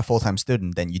if you're not a full time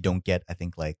student, then you don't get I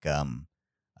think like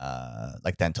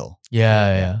dental.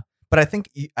 Yeah, yeah. But I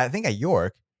think at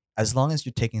York, as long as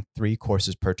you're taking 3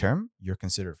 courses per term, you're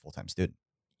considered a full time student.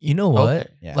 You know what? Okay.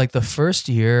 Yeah. Like the first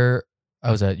year I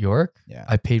was at York, Yeah,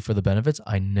 I paid for the benefits.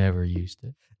 I never used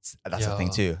it. that's the thing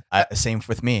Yo. too. Same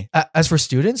with me. As for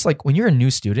students, like when you're a new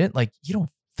student, like you don't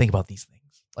think about these things.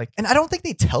 Like And I don't think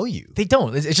they tell you. they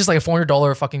don't. It's just like a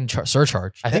 $400 fucking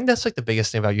surcharge. I think that's like the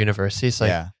biggest thing about universities. Like,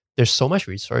 yeah, there's so much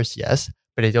resource, yes,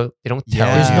 but they don't tell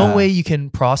Yeah. There's you. no way you can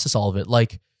process all of it.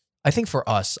 Like I think for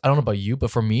us, I don't know about you,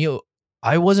 but for me,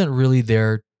 I wasn't really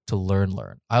there to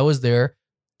learn. I was there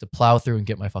to plow through and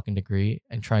get my fucking degree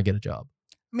and try and get a job.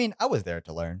 I mean, I was there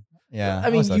to learn. Yeah. I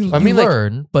mean, was there you, to I you mean, like,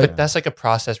 learn, But but that's like a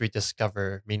process we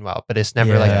discover meanwhile, but it's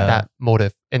never like Yeah. that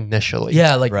motive initially.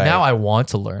 yeah, like Right. now I want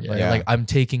to learn. Like, Yeah. like I'm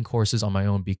taking courses on my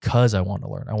own because I want to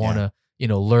learn. I want Yeah.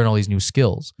 to, learn all these new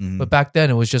skills. Mhm. But back then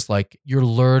it was just like you're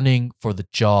learning for the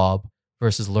job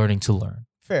versus learning to learn.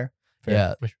 Fair. Fair.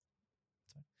 Yeah.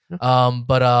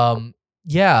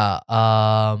 Yeah.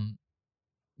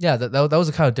 Yeah, that was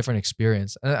a kind of different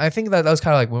experience. And I think that was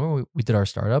kind of like when we did our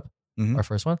startup, Mhm. our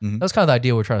first one. Mhm. That was kind of the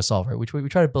idea we're trying to solve, right? We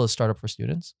try to build a startup for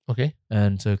students Okay.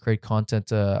 and to create content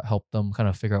to help them kind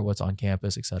of figure out what's on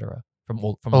campus, etc. From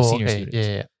Oh, senior okay.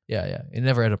 students. Yeah. Yeah. It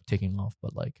never ended up taking off,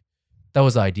 but like that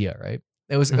was the idea, right?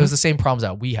 It was the same problems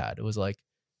that we had. It was like,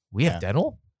 we have Yeah.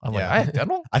 dental? I'm like, Yeah. I have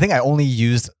dental? I think I only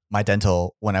used my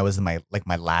dental when I was in my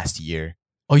last year.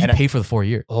 Oh, you And I- paid for the 4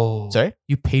 years. Oh. Sorry?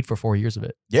 You paid for 4 years of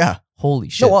it. Yeah. Holy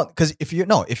shit. No, well, because if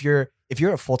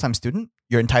you're a full-time student,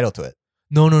 you're entitled to it.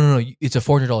 No. It's a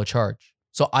 $400 charge.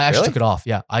 So I actually Really? took it off.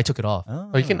 Yeah, I took it off.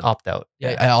 Oh, you can opt out.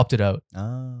 Yeah, I opted out.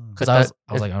 Oh. Because But I was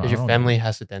that- like, I if don't your know. family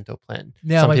has a dental plan.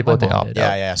 Yeah, Some my people they mom opt did.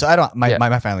 out. Yeah. So I don't. My Yeah.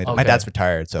 my family. My Okay. dad's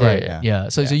retired. So Right. yeah. Yeah.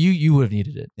 So you would have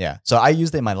needed it. Yeah. So I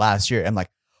used it in my last year. I'm like,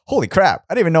 holy crap!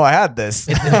 I didn't even know I had this.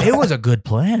 It was a good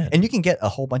plan. And you can get a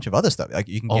whole bunch of other stuff. Like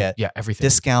you can get everything.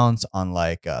 discounts on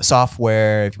like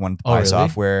software if you want to Oh, buy really?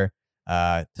 software.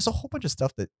 There's a whole bunch of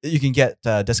stuff that you can get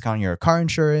discount on your car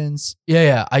insurance.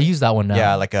 Yeah. I use that one now.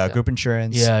 Yeah, like Yeah. group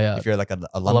insurance. Yeah. If you're like an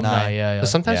alumni. alumni. Yeah. But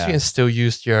sometimes Yeah. you can still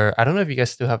use your. I don't know if you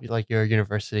guys still have like your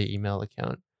university email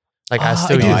account. Like I Ah,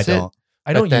 still I do. No, I use it. don't.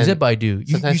 I don't But use then it, but I do. You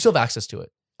sometimes- still have access to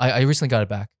it. I recently got it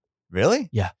back. Really?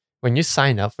 When you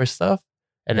sign up for stuff,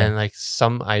 and Yeah. then like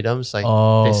some items like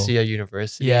Oh. they see a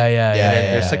university. Yeah. Yeah, And then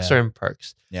yeah, there's like certain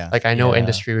perks. Yeah. Like I know Yeah.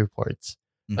 industry reports.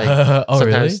 Like oh,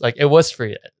 sometimes really? like it was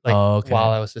free like Oh, okay. while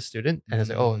I was a student, and it's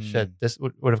like, oh Mm. shit, this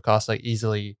would have cost like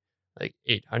easily like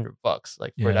 $800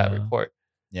 like for that Yeah. report.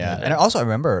 Yeah. Yeah. And I also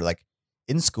remember like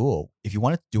in school, if you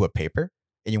wanted to do a paper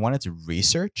and you wanted to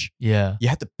research, Yeah. you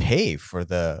had to pay for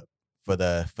the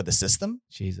system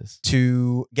Jesus.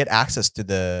 to get access to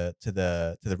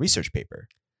the research paper.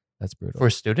 That's brutal. For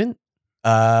a student,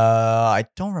 I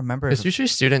don't remember. because usually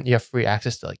student you have free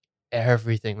access to like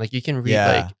everything. Like you can read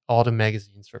Yeah. like all the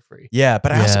magazines for free. Yeah,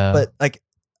 but I Yeah. also but like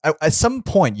at some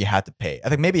point you had to pay. I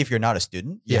think maybe if you're not a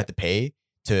student, you Yeah. have to pay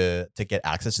to get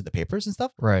access to the papers and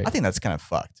stuff. right. I think that's kind of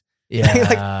fucked.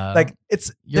 yeah. Like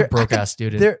it's you're they're broke ass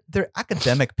student. They're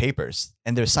academic papers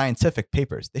and they're scientific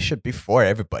papers. They should be for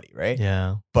everybody, right?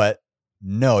 Yeah. But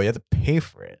no, you have to pay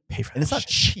for it. Pay for And it's that not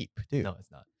shit. cheap, dude. No, it's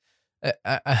not.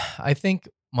 I think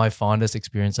my fondest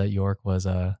experience at York was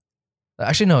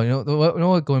actually no, you know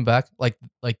what, going back, like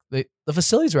the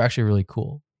facilities were actually really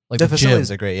cool. Like the the facilities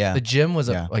gym. are great, yeah. The gym was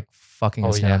Yeah. like fucking Oh,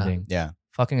 yeah. astounding. Yeah.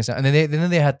 Fucking astounding. And then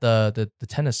they had the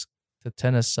tennis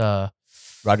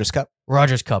Rogers Cup.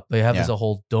 Rogers Cup. They have Yeah. this a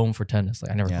whole dome for tennis.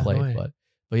 Like I never Yeah. played, No way.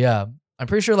 but yeah, I'm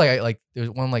pretty sure like there's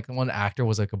one actor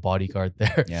was like a bodyguard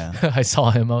there. Yeah. I saw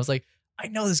him. I was like, I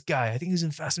know this guy. I think he was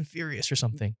in Fast and Furious or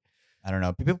something. I don't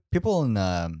know. People in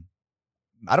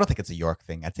I don't think it's a York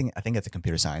thing. I think it's a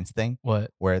computer science thing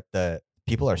What where the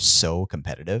people are so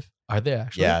competitive. are they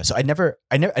actually? Yeah. So I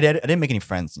didn't make any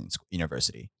friends in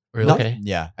university. Really? Not- Okay.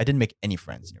 Yeah, I didn't make any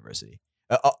friends in university.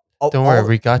 Don't worry,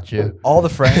 we got you. all the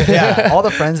friends. Yeah, all the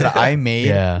friends that I made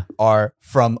Yeah. are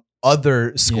from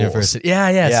other schools. University.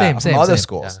 Yeah. Same. from other same.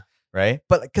 schools, Yeah. right?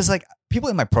 But because like people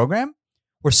in my program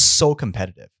were so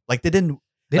competitive, like they didn't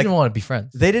They didn't want to be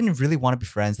friends. really want to be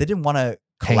friends. They didn't want to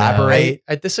Hang out. collaborate.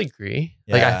 I disagree.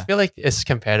 Like I Yeah. feel like it's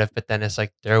competitive, but then it's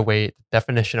like their way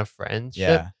definition of friendship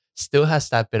Yeah, still has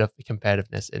that bit of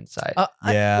competitiveness inside.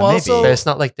 Yeah, well, maybe. Also, but it's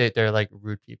not like they're like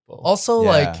rude people. also Yeah.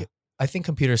 like I think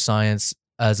computer science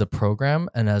as a program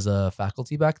and as a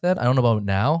faculty back then, I don't know about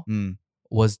now, Mm.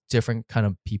 was different kind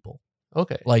of people.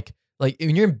 Okay. Like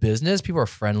when you're in business, people are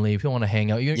friendly. People want to hang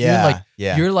out. You're yeah, like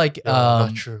yeah. you're like No,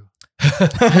 not true.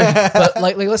 but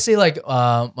like let's say like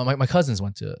my cousins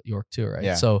went to York too, right?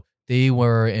 Yeah. So they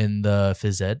were in the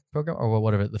phys ed program or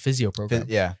whatever, the physio program.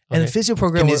 yeah. And the Okay. physio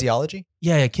program was, Kinesiology.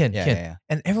 yeah, kin. Yeah.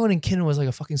 And everyone in kin was like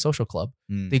a fucking social club.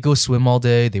 Mm. They go swim all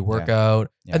day, they work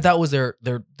out. Yeah. And that was their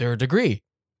degree.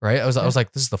 Right? I was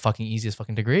like, this is the fucking easiest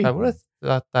fucking degree. I would have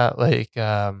thought that like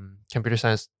computer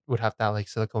science would have that like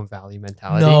Silicon Valley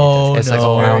mentality. No, it's like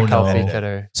no, very no. help each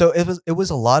other. So it was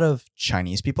a lot of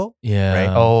Chinese people, Yeah.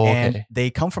 Right? Oh, and okay.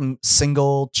 they come from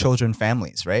single children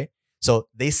families, right? So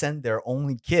they send their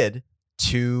only kid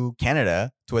to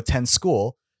Canada to attend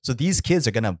school. So these kids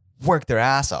are gonna work their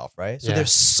ass off, right? So Yeah. they're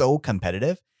so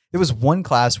competitive there was one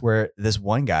class where this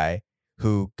one guy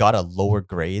who got a lower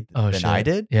grade Oh, than shit. I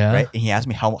did, Yeah. right? And he asked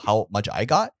me how much I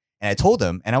got, and I told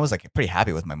him, and I was like pretty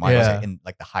happy with my mark. I was Yeah. like in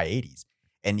like the high 80s,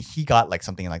 and he got like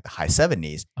something in like the high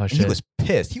 70s, Oh, and he shit. was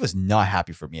pissed. He was not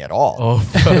happy for me at all,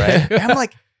 Oh, right? And I'm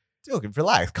like, dude,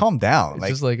 relax, calm down. It's Like,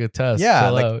 just like a test. yeah,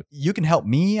 Chill like out. you can help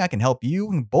me, I can help you.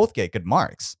 We can both get good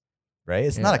marks, right?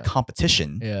 It's not a Yeah.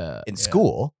 competition Yeah. in yeah,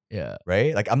 school, Yeah.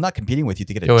 right? Like I'm not competing with you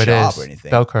to get a Yo, it job is or anything.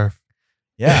 bell curve.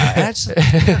 Yeah, and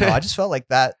I don't know, I just felt like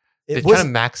that. They're It trying was to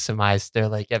maximize their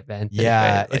like advantage.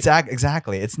 yeah, right? Like,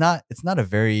 exactly. It's not a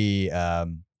very I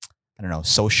don't know,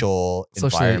 social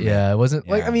Socially, environment. yeah. It wasn't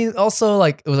like, Yeah. I mean, also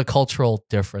like it was a cultural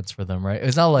difference for them, right?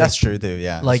 It's not like, That's true too.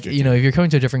 Yeah, that's like, true you too. know, if you're coming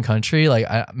to a different country, like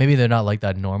maybe they're not like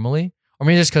that normally. Or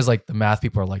maybe just because like the math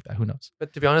people are like that. Who knows?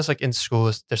 But to be honest, like in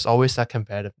schools, there's always that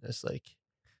competitiveness. Like,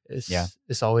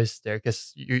 it's always there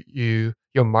because your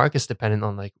mark is dependent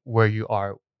on like where you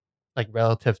are, like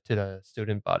relative to the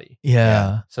student body.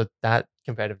 Yeah. So that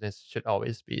competitiveness should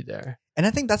always be there. And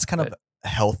I think that's kind of a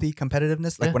healthy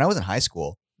competitiveness. Like Yeah. when I was in high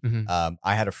school, Mhm.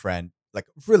 I had a friend, like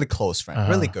really close friend,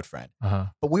 really Uh-huh. good friend, Uh-huh.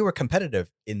 but we were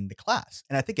competitive in the class,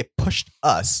 and I think it pushed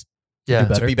us Yeah.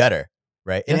 better. to be better,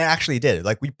 right? And Yeah. it actually did.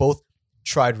 Like we both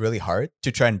tried really hard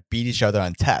to try and beat each other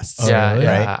on tests. Oh, yeah, really?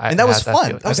 yeah. Right? And that was had fun.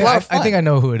 feeling. That was I a think, lot of I think fun. I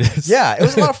know who it is. Yeah, it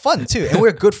was a lot of fun too, and we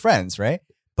were good friends, right?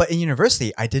 But in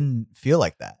university, I didn't feel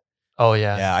like that. Oh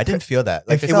yeah. Yeah, I didn't feel that.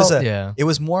 Like It it was felt- a, yeah. it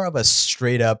was more of a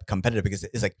straight up competitive because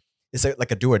it's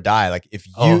like a do or die. Like if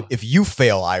Oh. you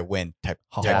fail, I win type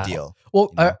Yeah. deal. Well,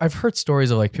 you know? I've heard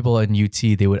stories of like people in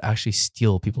UT, they would actually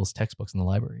steal people's textbooks in the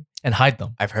library and hide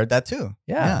them. I've heard that too.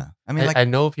 Yeah. I mean, like I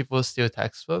know people steal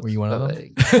textbooks. Were you one of but,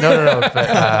 them? like- no.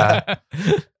 But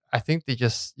I think they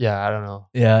just I don't know.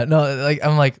 yeah, no, like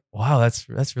I'm like, wow, that's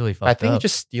really fucked I think up. it's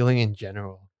just stealing in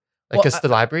general. Like, Well, because the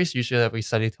libraries usually that we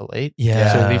study till late,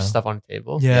 Yeah. so we leave stuff on the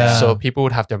table. Yeah. So people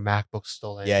would have their MacBooks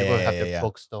stolen. Yeah, people yeah, would have yeah, their yeah.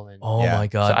 books stolen. Oh Yeah. my So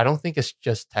god. I don't think it's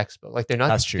just textbook. Like they're not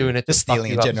That's true. doing it Just to fuck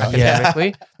stealing you in up general. Yeah.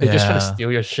 academically. They're just trying to Yeah.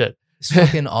 steal your shit. It's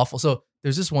fucking awful. So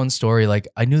there's this one story. Like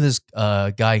I knew this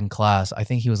guy in class. I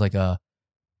think he was like a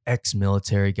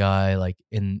ex-military guy, like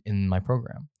in my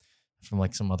program, from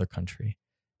like some other country.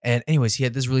 And anyways, he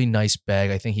had this really nice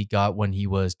bag. I think he got when he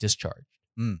was discharged,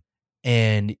 Mm.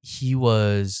 and he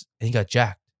got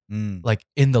jacked Mm, like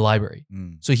in the library.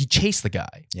 mm, So he chased the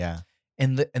guy, yeah.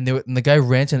 and the guy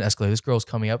ran to an escalator. This girl was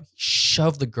coming up, he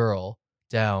shoved the girl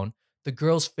down. The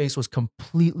girl's face was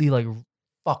completely like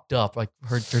fucked up, like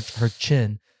her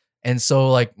chin. And so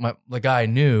like the guy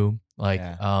knew, like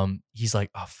he's like,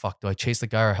 oh fuck, do I chase the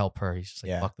guy or help her? He's just like,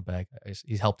 Yeah. fuck the bag.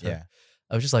 He helped her. Yeah.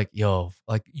 I was just like, yo,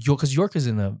 like because York is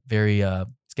in a very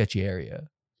sketchy area.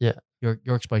 Yeah.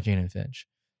 York's by Jane and Finch.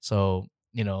 So,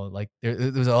 you know, like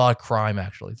there's a lot of crime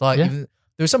actually. It's a lot, Yeah. even,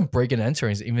 there's some break and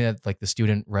enterings, even at like the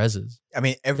student reses. I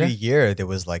mean, every year there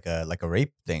was like a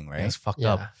rape thing, Yeah, right? it's fucked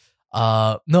Yeah.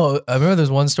 up. No, I remember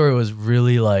there's one story was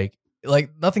really like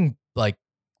nothing like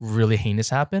really heinous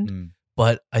happened, Mm.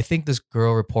 but I think this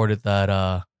girl reported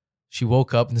that she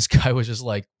woke up and this guy was just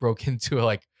like broke into her,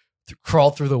 like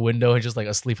crawled through the window and just like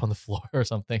asleep on the floor or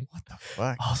something. What the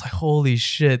fuck? I was like, holy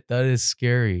shit, that is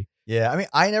scary. Yeah, I mean,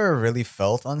 I never really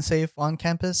felt unsafe on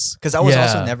campus because I was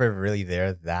also Yeah. never really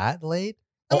there that late.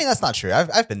 I mean, that's not true.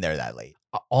 I've been there that late.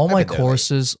 All I've my been there late.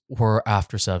 courses were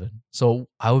after 7, so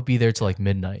I would be there till like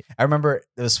midnight. I remember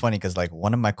it was funny because like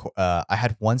one of my I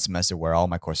had one semester where all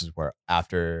my courses were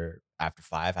after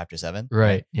 5, after 7.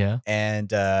 Right? Yeah.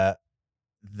 And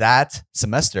that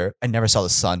semester, I never saw the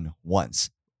sun once.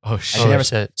 Oh I shit. never-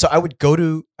 shit. So I would go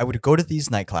to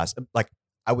these night class. Like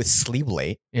I would sleep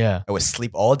late. Yeah. I would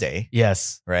sleep all day.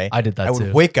 Yes. Right. I did that I would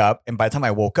too. wake up, and by the time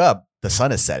I woke up, the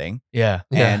sun is setting. Yeah.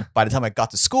 And by the time I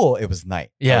got to school, it was night.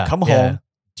 I Yeah, would come yeah. home,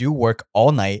 do work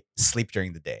all night, sleep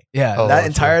during the day. Yeah. Oh, that sure.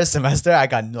 entire semester, I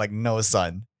got like no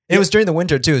sun. It was during the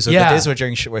winter too, so Yeah. the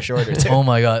days were shorter too. Oh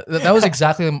my god, that was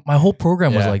exactly my whole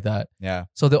program was Yeah. like that. Yeah.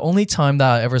 So the only time that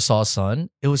I ever saw sun,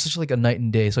 it was such like a night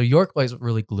and day. So York was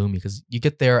really gloomy because you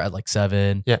get there at like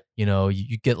 7. Yeah. You know,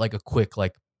 you get like a quick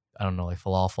like I don't know like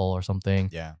falafel or something,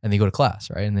 Yeah. and then you go to class,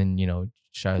 right? And then you know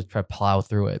try to plow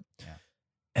through it. Yeah.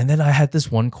 And then I had this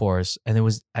one course, and it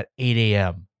was at 8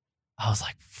 a.m. I was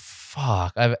like,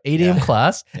 fuck, I have an 8 a.m. Yeah.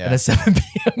 class Yeah. and a 7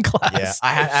 p.m. class. Yeah.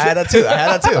 I had that too.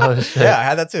 Oh, shit. Yeah, I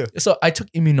had that too. So I took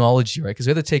immunology, right? Because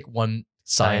we had to take one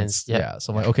science. Science, yeah. Yeah.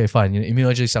 So I'm like, okay, fine. You know,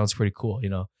 immunology sounds pretty cool, you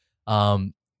know.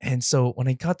 And so when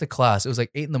I got to class, it was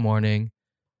like 8 in the morning,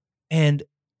 and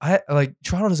I like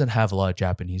Toronto doesn't have a lot of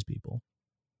Japanese people.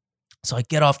 So I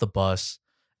get off the bus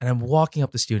and I'm walking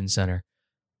up the student center,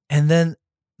 and then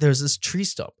there's this tree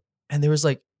stump, and there was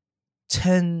like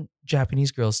 10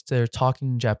 Japanese girls there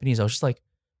talking Japanese. I was just like,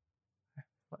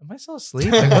 am I still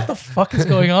asleep? Like, what the fuck is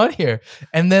going on here?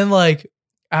 And then like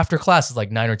after class, it's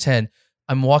like 9 or 10.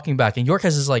 I'm walking back, and York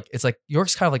has this like, it's like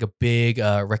York's kind of like a big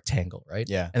rectangle, right?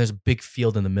 Yeah. And there's a big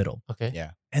field in the middle. Okay.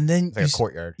 Yeah. And then It's like a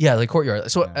courtyard. yeah, like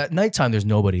courtyard. So Yeah. at nighttime, there's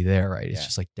nobody there, right? It's Yeah.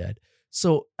 just like dead.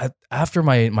 So after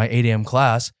my 8 a.m.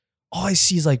 class, all I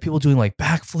see is like people doing like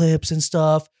backflips and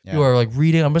stuff. Yeah. You are like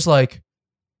reading. I'm just like,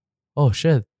 oh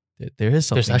shit, there is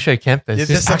something. There's actually a campus. Yeah,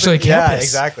 There's something- actually a Yeah, campus.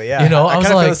 exactly. Yeah. You know, I I was kind of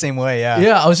feel like- the same way. Yeah.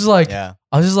 yeah, I was just like, Yeah.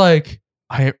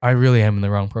 I really am in the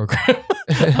wrong program.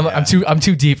 I'm, Yeah. I'm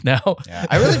too deep now. Yeah.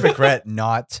 I really regret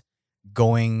not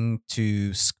going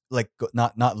to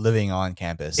not living on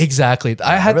campus. Exactly.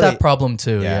 I had really- that problem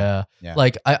too. Yeah. Yeah. Yeah.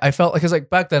 Like I felt like, cause like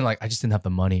back then, like I just didn't have the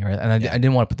money, right? And I Yeah.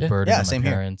 didn't want to put the Yeah. burden Yeah, on same my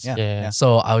here. parents. Yeah. Yeah.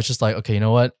 So I was just like, okay, you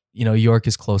know what? You know, York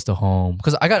is close to home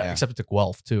because I got Yeah. accepted to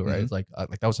Guelph too, right? Mhm. It's like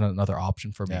that was another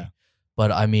option for me. Yeah.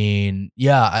 But I mean,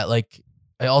 yeah,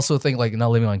 I also think like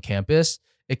not living on campus,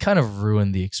 it kind of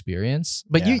ruined the experience.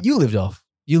 But Yeah. you lived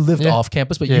Yeah. off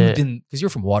campus, but Yeah, you yeah. didn't because you're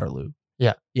from Waterloo.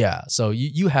 Yeah. Yeah. So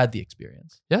you had the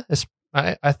experience. Yeah.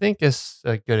 I think it's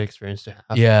a good experience to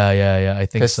have. Yeah. I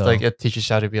think Because so. like it teaches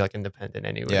you how to be like independent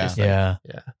anyways. Yeah. Like, yeah.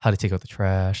 yeah. How to take out the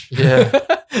trash. Yeah.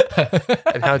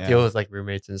 And how to Yeah. deal with like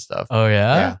roommates and stuff. Oh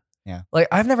yeah? Yeah. Like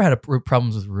I've never had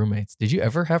problems with roommates. Did you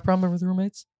ever have problems with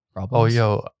roommates? Oh, Problems?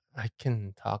 yo, I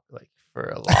can talk like for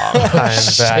a long time, but I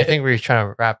Shit. think we're trying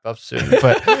to wrap up soon.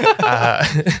 But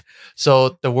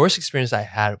so the worst experience I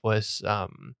had was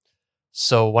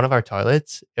so one of our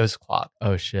toilets, it was clogged.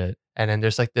 Oh shit. And then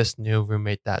there's like this new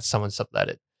roommate that someone sublet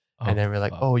it. And then we're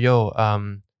like, fuck. oh, yo,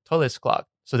 toilet's clogged,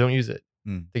 so don't use it.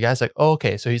 Hmm. The guy's like, oh,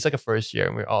 okay. So he's like a first year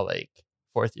and we're all like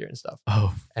fourth year and stuff.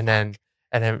 Oh, And then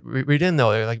we didn't know.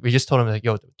 Like we just told him like,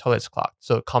 yo, the toilet's clogged.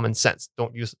 So common sense,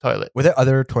 don't use the toilet. Were there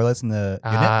other toilets in the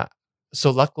unit?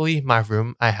 So luckily, my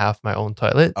room, I have my own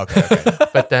toilet. Okay. Okay.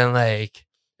 But then like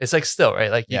it's like still right.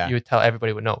 Like Yeah. you would tell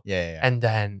everybody would know. Yeah. And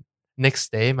then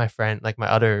next day, my friend, like my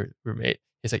other roommate,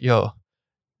 he's like, yo,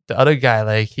 the other guy,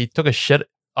 like he took a shit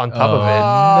on top of it.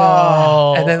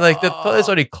 No. And then like the toilet's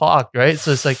already clogged, right?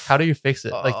 So it's like, how do you fix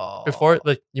it? Like before,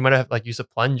 like you might have like used a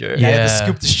plunger. Yeah. You had to Yeah.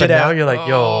 scoop the But shit now out. you're like,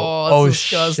 yo, oh that's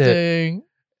shit. disgusting.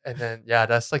 And then yeah,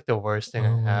 that's like the worst thing Oh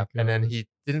I my have. And then gosh. he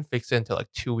didn't fix it until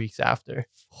like 2 weeks after.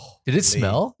 Did it Holy.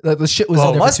 smell? Like the shit was Well,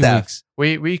 in there for must 2 have. weeks.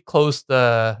 We closed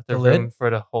the The lid? room for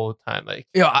the whole time. Like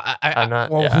Yeah, I'm not-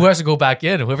 well, yeah. who has to go back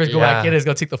in? Whoever's go back Yeah. in is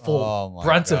gonna take the full Oh my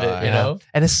brunt of it. God. You know.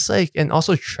 and it's like, and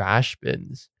also trash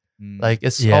bins. Mm. Like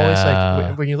it's always like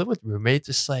Yeah. when you live with roommates,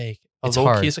 it's like a It's low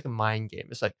hard. key. It's like a mind game.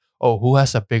 It's like, oh, who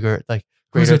has a bigger like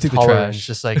Who's greater gonna take the tolerance? trash?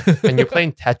 Just like, and you're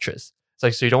playing Tetris. It's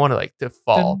like so you don't want to like to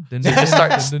fall. Dun, So you dun, just start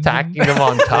dun, dun, dun, stacking dun. them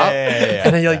on top, Yeah.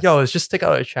 and then you're like, yo, let's just take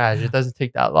out the trash. It doesn't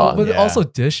take that long. But Yeah. also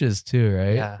dishes too,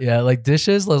 right? Yeah. Like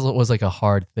dishes was like a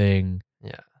hard thing.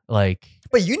 Yeah. Like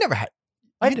But you never had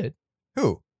I did.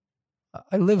 who?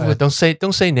 I live with Don't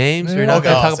say names. We're Yeah. not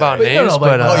gonna Okay. talk Oh, about sorry. No, names,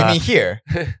 but- but Oh, you mean here?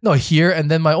 no here and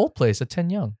then my old place at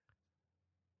 10 Young.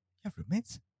 You have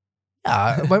roommates?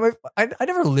 Yeah, I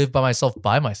never lived by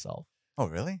myself. Oh,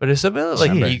 really? but it's a bit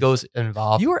like Jeez. egos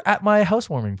involved. You were at my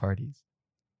housewarming parties.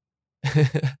 My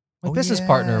Oh, business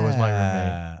partner was my roommate.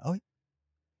 yeah. Oh,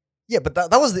 yeah, but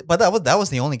that was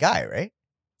the only guy, right?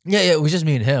 Yeah, it was just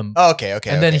me and him. Oh, okay.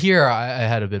 and then here I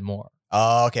had a bit more.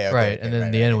 Oh, okay. right. okay, And then right,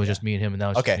 in the right, end it right, was yeah. just me and him, and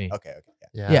now it's Okay. just me. Okay.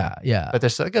 Yeah. But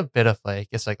there's like a bit of like,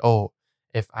 it's like, oh,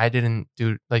 if I didn't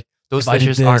do like those If I did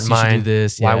dishes this, aren't you should do mine,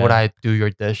 this. why would yeah. I do your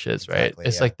dishes, right? Exactly,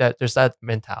 It's yeah. like that. There's that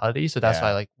mentality. So that's Yeah.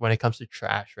 why, like, when it comes to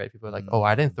trash, right? People are like, "Oh,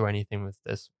 I didn't throw anything with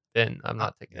this bin. I'm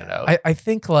not taking it Yeah. out." I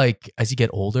think like as you get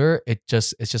older, it's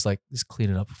just like just clean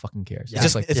it up. Who fucking cares? Yeah.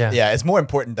 It's just like It's more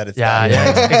important that it's yeah, that.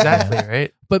 yeah, Yeah. exactly,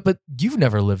 right? but you've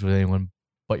never lived with anyone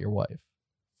but your wife.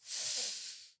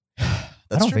 I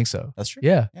That's don't true. think so. That's true.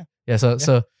 Yeah. Yeah. Yeah.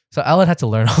 So Alan had to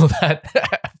learn all that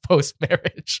post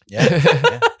marriage.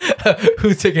 Yeah.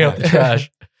 Who's taking out the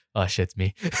trash? Oh shit, it's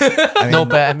me. mean, No,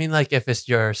 but I mean, like, if it's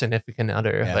your significant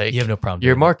other, Yeah. like, you have no problem.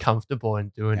 you're doing more it. comfortable in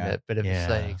doing Yeah. it. But if it's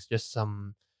Yeah. like just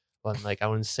someone, like, I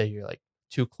wouldn't say you're like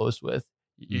too close with,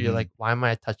 you're Mhm. like, why am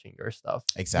I touching your stuff?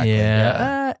 Exactly.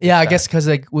 Yeah. Yeah. I guess because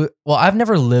like, well, I've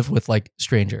never lived with like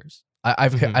strangers.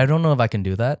 Mhm. I don't know if I can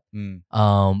do that. Mm,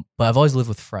 But I've always lived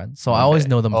with friends, so I always Okay.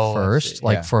 know them Oh, I first, see.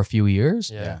 like Yeah. for a few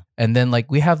years, Yeah. yeah. and then like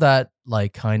we have that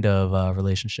like kind of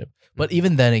relationship. But Mhm.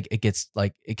 even then, it gets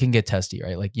like it can get testy,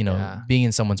 right? Like Yeah. being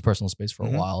in someone's personal space for a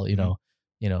Mhm. while, Mhm.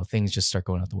 you know, things just start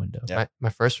going out the window. Yeah. My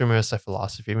first roommate was a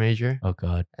philosophy major, Oh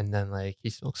god. and then like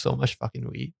he smoked so much fucking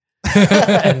weed,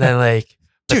 and then like,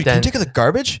 but Dude, then, can you take out the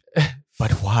garbage?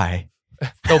 But why?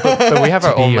 no, but we have To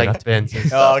our be own or like not to be. bins and Oh,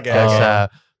 stuff. okay, 'cause,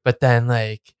 okay. but then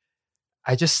like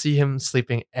I just see him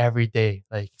sleeping every day.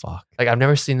 Like Fuck. I've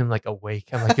never seen him like awake.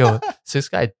 I'm like, yo, is this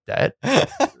guy dead?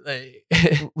 Like,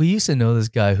 We used to know this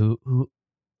guy who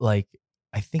like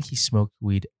I think he smoked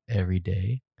weed every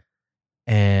day,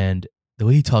 and the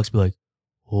way he talks, be like,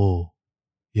 oh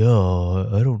yeah,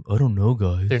 I don't know,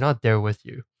 guys. they're not there with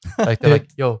you. Like they're like,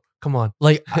 yo, come on.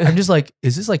 Like I'm just like,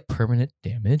 is this like permanent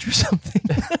damage or something?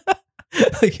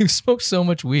 Like you smoke so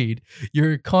much weed,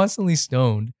 you're constantly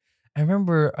stoned. I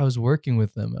remember I was working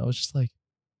with them. I was just like,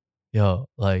 yo,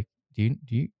 like, do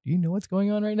you know what's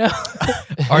going on right now?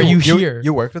 Are you here?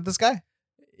 You worked with this guy?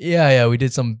 Yeah, we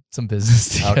did some business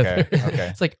together. Okay.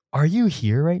 It's like, are you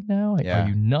here right now? Like, Yeah. are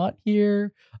you not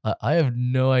here? I have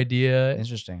no idea.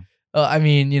 Interesting. I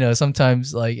mean,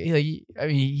 sometimes like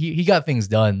he got things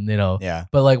done, Yeah.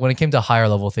 but like when it came to higher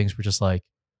level things, we're just like,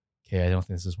 okay, I don't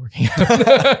think this is working.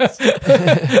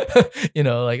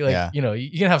 Yeah.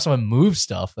 You can have someone move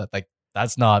stuff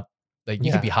that's not like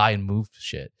you can Yeah. be high and move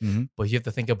shit, Mhm. but you have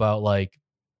to think about like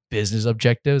business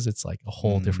objectives. It's like a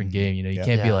whole different game. You Yeah.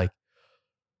 can't be Yeah. like,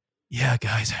 yeah,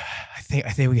 guys, I think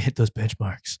we can hit those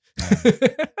benchmarks.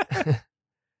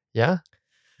 Yeah.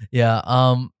 Yeah.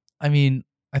 I mean,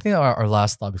 I think our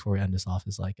last thought before we end this off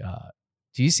is like,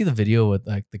 do you see the video with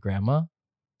like the grandma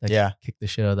that Yeah. kicked the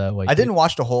shit out of that white I kid? didn't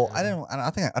watch the whole. I don't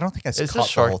think I It's a caught the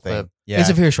short whole thing. clip. Yeah. It's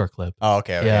a very short clip. Oh,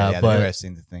 okay. Yeah, Yeah, but- maybe I've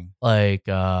seen the thing. Like,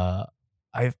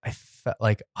 I felt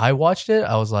like I watched it.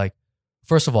 I was like,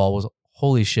 first of all, was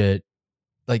holy shit.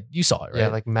 Like you saw it, right? Yeah,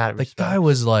 like mad the respect. guy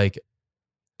was like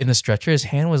in a stretcher. His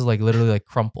hand was like literally like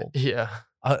crumpled. Yeah.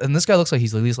 And this guy looks like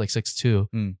he's at least like 6'2",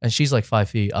 Mm. and she's like 5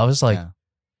 feet. I was like, Yeah.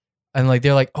 and like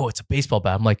they're like, oh, it's a baseball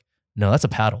bat. I'm like, no, that's a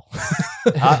paddle.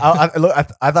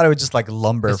 I thought it was just like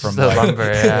lumber It's from just like, lumber,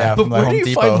 yeah. But from where like do Home you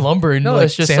Depot. find lumber in No, like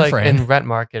it's just San like Fran? in red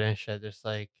market and shit. There's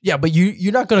like Yeah, but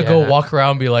you're not gonna go Yeah. walk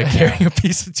around and be like carrying a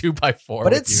piece of 2x4. But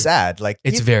with it's you. sad. Like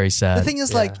It's even- very sad. The thing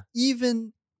is, like, Yeah.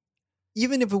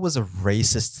 even if it was a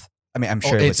racist, I mean, I'm Oh,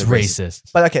 sure it it's was a racist.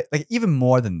 racist. But okay, like even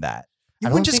more than that, you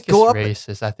I would don't just think go up. it's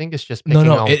racist. I think it's just No,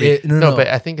 picking no, on no. but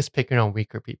I think it's picking on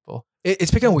weaker people.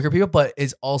 It's picking on weaker people, but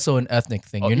it's also an ethnic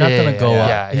thing. Oh, You're not yeah, gonna yeah, go.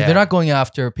 yeah, yeah. They're not going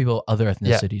after people other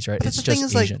ethnicities, right? But It's the thing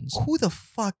just is, Asians. like, who the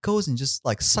fuck goes and just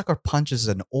like sucker punches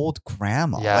an old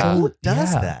grandma? Yeah. Like, who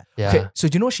does Yeah. that? Yeah. Okay, so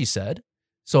do you know what she said?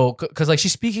 So, because like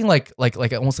she's speaking like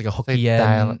almost like a Hokkien.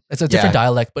 dialect. It's a different Yeah.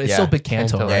 dialect, but it's Yeah. still big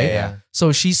Canto, Canto, right? Yeah.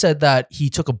 So she said that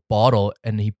he took a bottle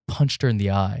and he punched her in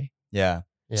the eye. Yeah,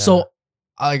 Yeah. So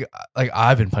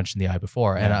I've been punched in the eye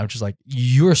before, and Yeah. I'm just like,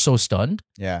 you're so stunned.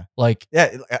 yeah, Like,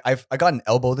 yeah. I got an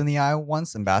elbowed in the eye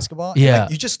once in basketball. and, Yeah.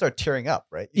 like, you just start tearing up,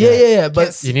 right? yeah. But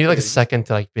Can't you need like a see- second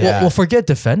to like be Yeah. well, forget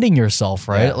defending yourself,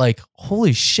 right? Yeah. Like,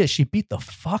 holy shit, she beat the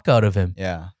fuck out of him.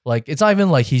 Yeah, Like, it's not even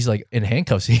like he's like in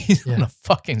handcuffs. He's on Yeah. a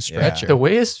fucking stretcher. the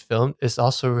way it's filmed is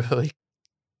also really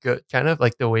good. Kind of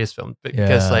like the way it's filmed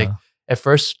because like at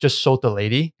first just showed the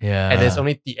lady yeah, and it's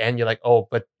only at the end you're like, oh,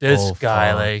 but this Oh,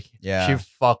 guy fuck. like Yeah. she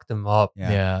fucked him up.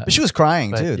 yeah, yeah. But she was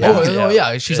crying But too. yeah. Oh, no,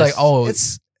 yeah. She's like, oh,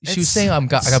 it's she was saying I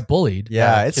got bullied.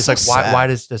 yeah, it's She's so like, why sad. why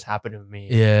does this happen to me?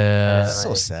 Yeah. It's so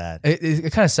Like- sad.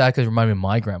 It kind of sad because it reminded me of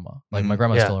my grandma. Like my Mhm.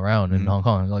 grandma's Yeah. still around in Mhm. Hong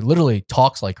Kong. Like literally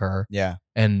talks like her Yeah.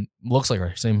 and looks like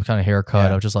her. Same kind of haircut.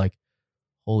 Yeah. I was just like,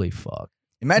 holy fuck.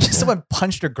 Imagine Yeah. someone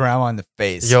punched her grandma in the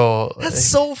face. Yo, That's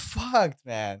so fucked,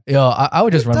 man. Yo, I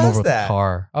would just Who run him does over with that? the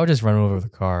car. I would just run him over with the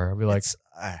car. I'd be like, It's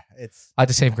I had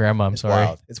to save grandma. I'm it's sorry.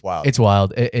 wild. It's wild. It's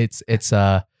wild.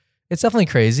 It's definitely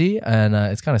crazy and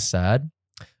it's kind of sad.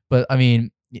 But I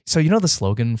mean, so you know the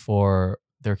slogan for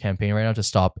their campaign right now to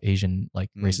stop Asian Mm.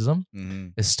 racism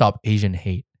Mhm. is stop Asian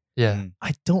hate. yeah. Mhm.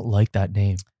 I don't like that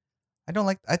name. I don't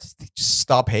like. I just think just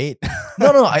stop hate.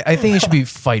 No. I think it should be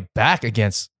fight back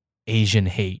against Asian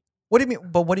hate. What do you mean?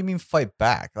 But what do you mean fight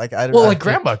back? Like I don't. Well, I like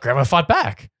think- grandma fought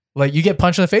back. Like you get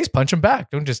punched in the face, punch him back.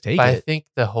 Don't just take But I it. think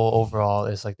the whole overall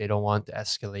is like they don't want to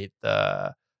escalate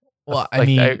the Well, I like,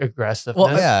 mean, the aggressiveness.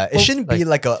 well, Yeah, it Well, shouldn't be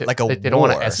like a they don't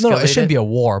wanna war. escalate. no, it escalated. shouldn't be a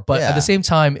war. But at Yeah. the same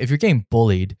time, if you're getting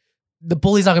bullied, the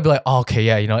bully's not gonna be like, oh, okay,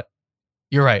 yeah, you know what?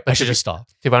 You're right. I Like, should if you- just stop.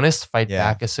 to be honest, fight Yeah.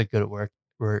 back is a good word.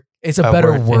 It's a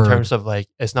better word. in terms of like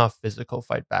it's not physical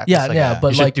fight back. Yeah, It's like, yeah, yeah. but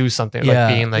you should like, do something yeah.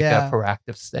 like being like Yeah. a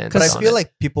proactive stance. But I Because feel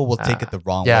like people will take it the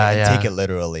wrong yeah, way and yeah. take it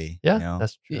literally. yeah, you know?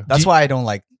 that's true. That's Do- why I don't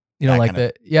like. you know, that like kind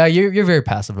of- the yeah, you're very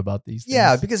passive about these things.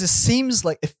 Yeah, because it seems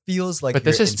like it feels like. But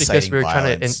this you're is because inciting we were trying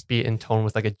to violence. be in tone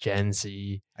with like a Gen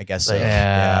Z I guess so. like,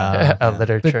 Yeah. Yeah.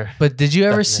 literature. But did you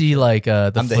ever see Definition. like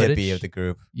the I'm the footage? hippie of the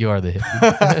group. You are the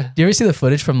hippie. Do you ever see the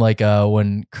footage from like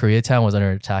when Koreatown was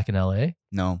under attack in LA?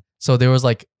 No. So there was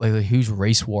like a huge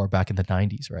race war back in the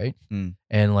 90s, right? Mm.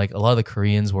 And like a lot of the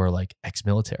Koreans were like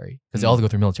ex-military because they Mm. all go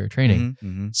through military training. Mhm,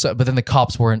 mhm. So, but then the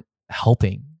cops weren't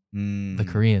helping the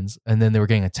Koreans, and then they were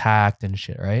getting attacked and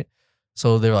shit, right?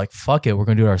 So they were like, fuck it, we're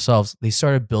gonna do it ourselves. They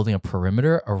started building a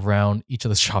perimeter around each of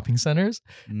the shopping centers,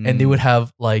 and they would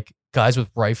have like guys with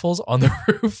rifles on the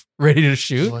roof ready to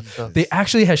shoot. What the They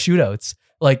actually had shootouts.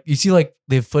 Like you see, like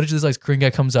the footage of this like Korean guy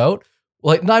comes out,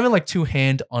 like not even like two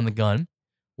hand on the gun,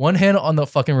 one hand on the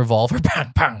fucking revolver,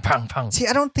 bang, bang, bang, bang. See,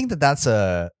 I don't think that that's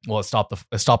a Well, it stopped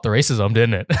the racism,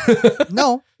 didn't it?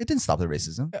 no. It didn't stop the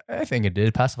racism. I think it did.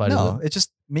 It pacified No, it. it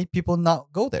just made people not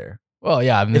go there. Well,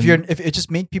 yeah. I mean, If it just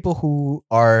made people who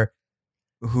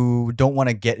don't want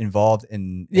to get involved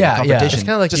in Yeah, yeah. confrontation, It's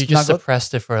kind of like you not just go-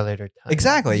 suppressed it for a later time.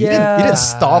 exactly. Yeah. You didn't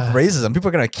stop racism. People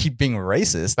are gonna keep being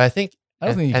racist. But I think I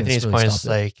don't think you can Anthony's really point stop is it.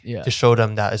 like Yeah. to show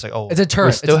them that it's like, oh, It's a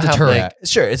deterrent. we still It's a have deterrent. like Yeah,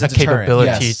 sure, it's a a deterrent.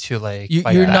 capability Yes. to like You're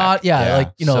fight back. not, Yeah.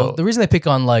 like So- the reason they pick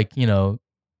on like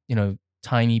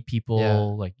tiny people, Yeah.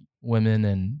 like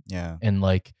women Yeah, and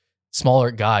like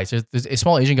smaller guys. There's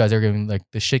small Asian guys that are getting like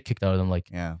the shit kicked out of them, like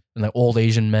yeah, and like old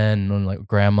Asian men and like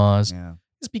grandmas. yeah.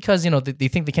 It's because they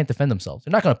think they can't defend themselves.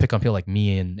 They're not gonna pick on people like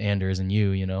me and Anders and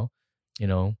you know.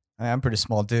 I'm a pretty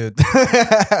small dude.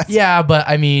 Yeah, but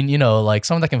I mean, like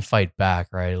someone that can fight back,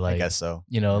 right? Like I guess so.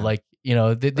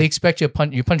 they expect you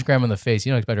to punch grandma in the face.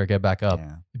 You don't expect her to get back up,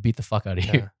 Yeah. beat the fuck out of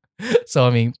Yeah. you. So I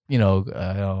mean,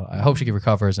 I hope she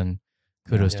recovers and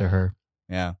kudos to Yeah. her.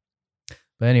 Yeah.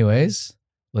 But anyways,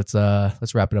 let's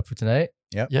wrap it up for tonight.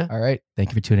 Yeah. All right. Thank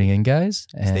you for tuning in, guys.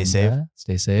 Stay And, safe.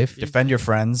 Stay safe. Defend your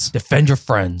friends. Defend your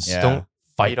friends. Yeah. Don't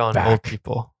Fight beat on back. old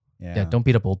people. Yeah. Don't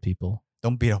beat up old people.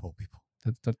 Don't beat up old people.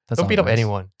 That's Don't how beat it up works.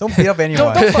 anyone. Don't beat up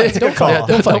anyone. Don't fight. Good Don't call. fight. Yeah, Don't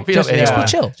don't fight. beat up Just be anyone.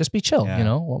 chill. Just be chill.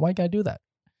 Yeah. Why you gotta do that?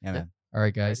 Yeah, man. All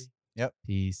right, guys. Yep.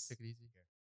 Peace. Take it easy.